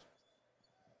robotic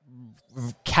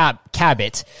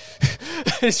cabbit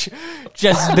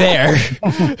just there.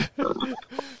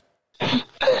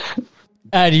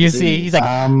 And you see he's like,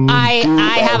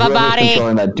 I have a body.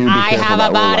 I have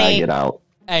a body.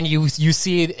 And you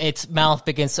see its mouth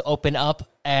begins to open up,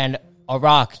 and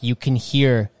Arak, you can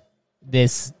hear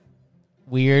this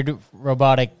weird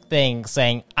robotic thing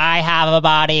saying, I have a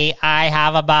body. I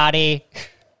have a body.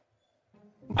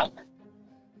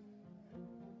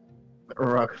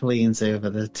 Rock leans over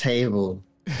the table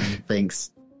and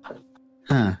thinks,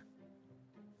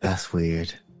 that's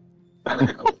weird.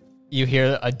 You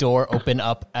hear a door open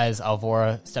up as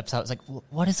Alvora steps out. It's like,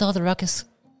 what is all the ruckus?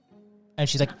 And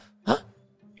she's like, huh?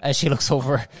 As she looks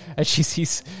over and she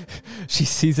sees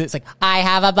it. It's like, I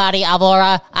have a body,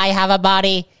 Alvora. I have a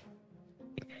body.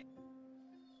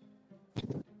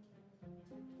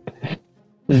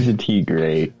 Isn't he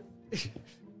great?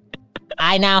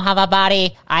 I now have a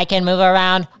body. I can move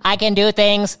around. I can do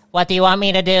things. What do you want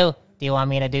me to do? Do you want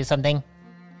me to do something?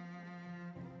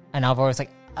 And Alvora's like,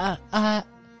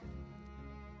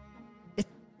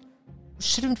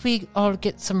 shouldn't we all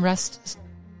get some rest?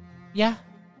 Yeah?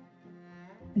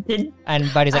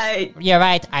 And Buddy's like, You're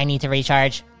right. I need to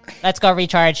recharge. Let's go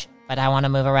recharge. But I want to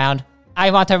move around.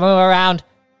 I want to move around.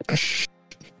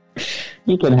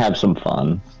 You can have some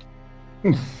fun.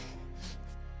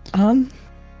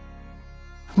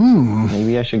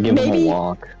 Maybe I should give him a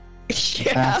walk.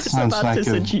 Yeah, I was about to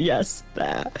suggest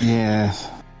that. Yes.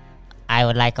 I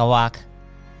would like a walk.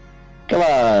 Come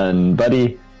on,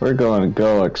 buddy. We're going to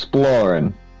go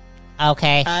exploring.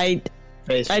 Okay. I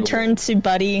turn to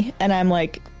Buddy and I'm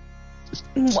like,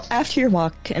 after your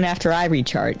walk and after I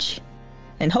recharge,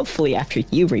 and hopefully after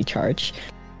you recharge,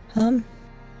 then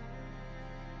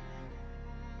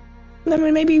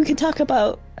maybe we could talk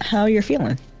about how you're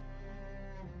feeling.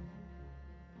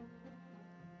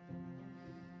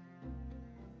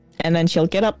 And then she'll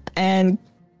get up and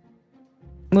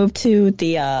move to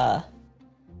the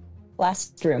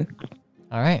last room.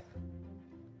 all right.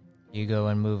 You go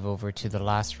and move over to the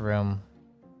last room.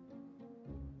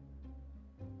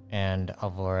 And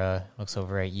Alvora looks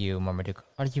over at you, Marmaduke.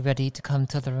 Are you ready to come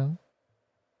to the room?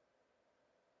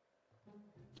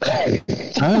 Back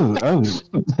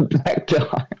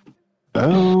to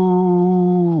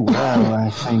Oh, well, I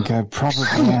think I probably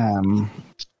am.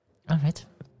 All right.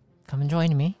 Come and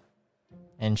join me.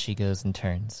 And she goes and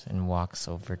turns and walks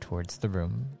over towards the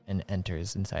room and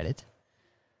enters inside it.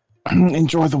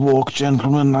 Enjoy the walk,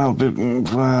 gentlemen. I'll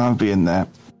be in there.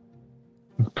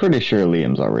 I'm pretty sure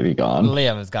Liam's already gone.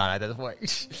 Liam is gone at this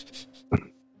point.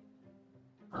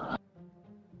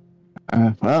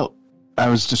 Well, I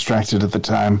was distracted at the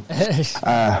time.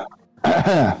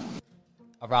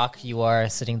 Arak, you are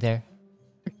sitting there.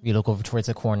 You look over towards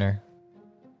the corner.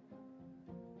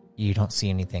 You don't see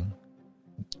anything.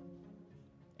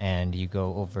 And you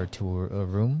go over to a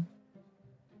room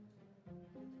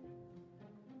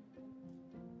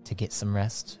to get some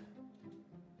rest.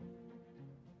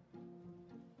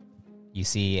 You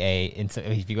see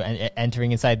if you go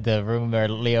entering inside the room where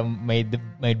Liam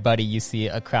made Buddy. You see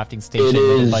a crafting station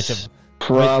with a bunch of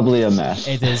probably a mess.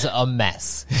 It is a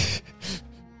mess.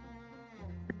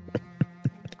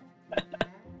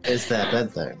 Is there a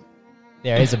bed though?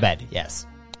 There is a bed. Yes.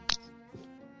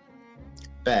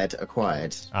 Bed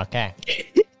acquired. Okay.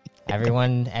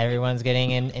 Everyone's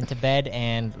getting into bed,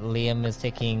 and Liam is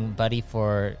taking Buddy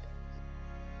for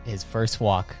his first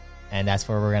walk, and that's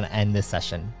where we're gonna end this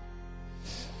session.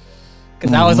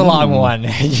 Because that was a long one.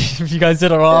 You guys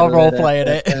did a all role playing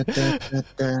it.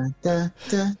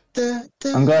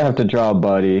 I'm gonna have to draw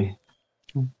Buddy.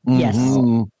 Yes.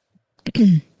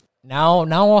 Now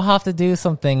we'll have to do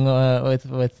something with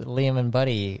Liam and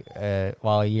Buddy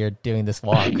while you're doing this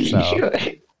walk.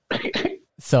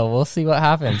 So we'll see what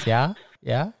happens. Yeah.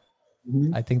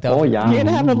 I think that. Oh yeah. You're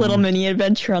gonna have a little mini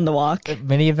adventure on the walk.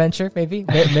 Mini adventure, maybe.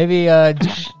 Maybe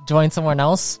join someone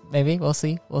else. Maybe we'll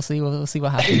see. We'll see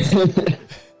what happens.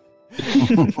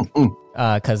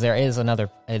 Because there is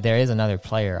another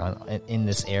player in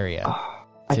this area.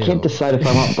 I can't decide if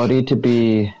I want Buddy to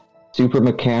be super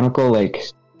mechanical, like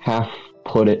half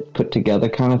put together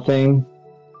kind of thing,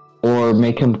 or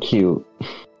make him cute.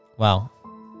 Well,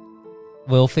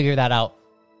 we'll figure that out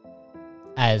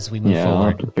as we move I'll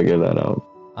forward. have to figure that out.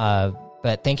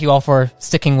 But thank you all for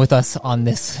sticking with us on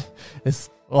this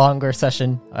longer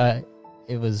session.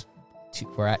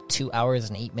 We're at 2 hours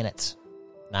and 8 minutes,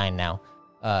 9 now.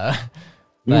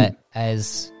 But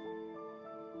as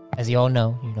you all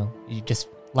know, you just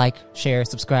like, share,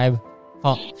 subscribe,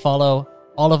 follow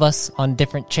all of us on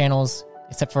different channels,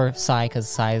 except for Sai, because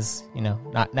Sai's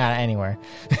not anywhere.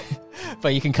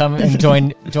 But you can come and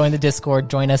join the Discord,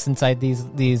 join us inside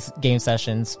these game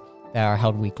sessions that are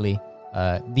held weekly.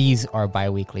 These are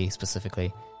bi-weekly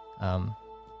specifically.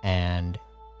 And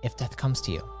if death comes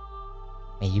to you,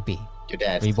 may you be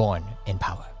reborn in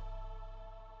power.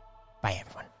 Bye,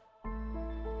 everyone.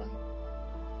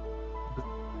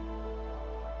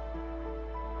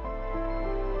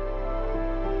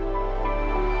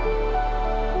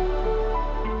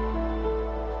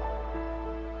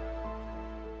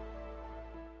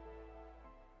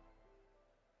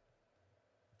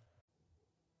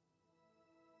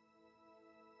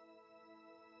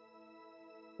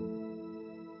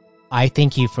 I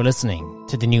thank you for listening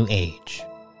to The New Age.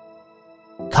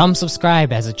 Come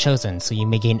subscribe as a Chosen so you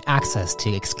may gain access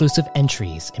to exclusive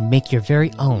entries and make your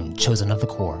very own Chosen of the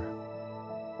Core.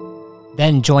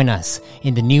 Then join us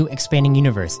in the new Expanding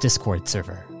Universe Discord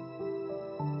server,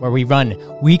 where we run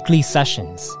weekly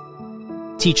sessions,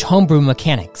 teach homebrew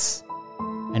mechanics,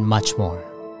 and much more.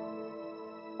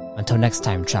 Until next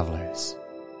time, travelers,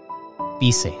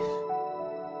 be safe,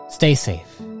 stay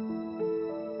safe,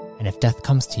 and if death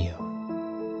comes to you,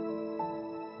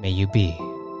 may you be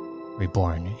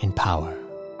reborn in power.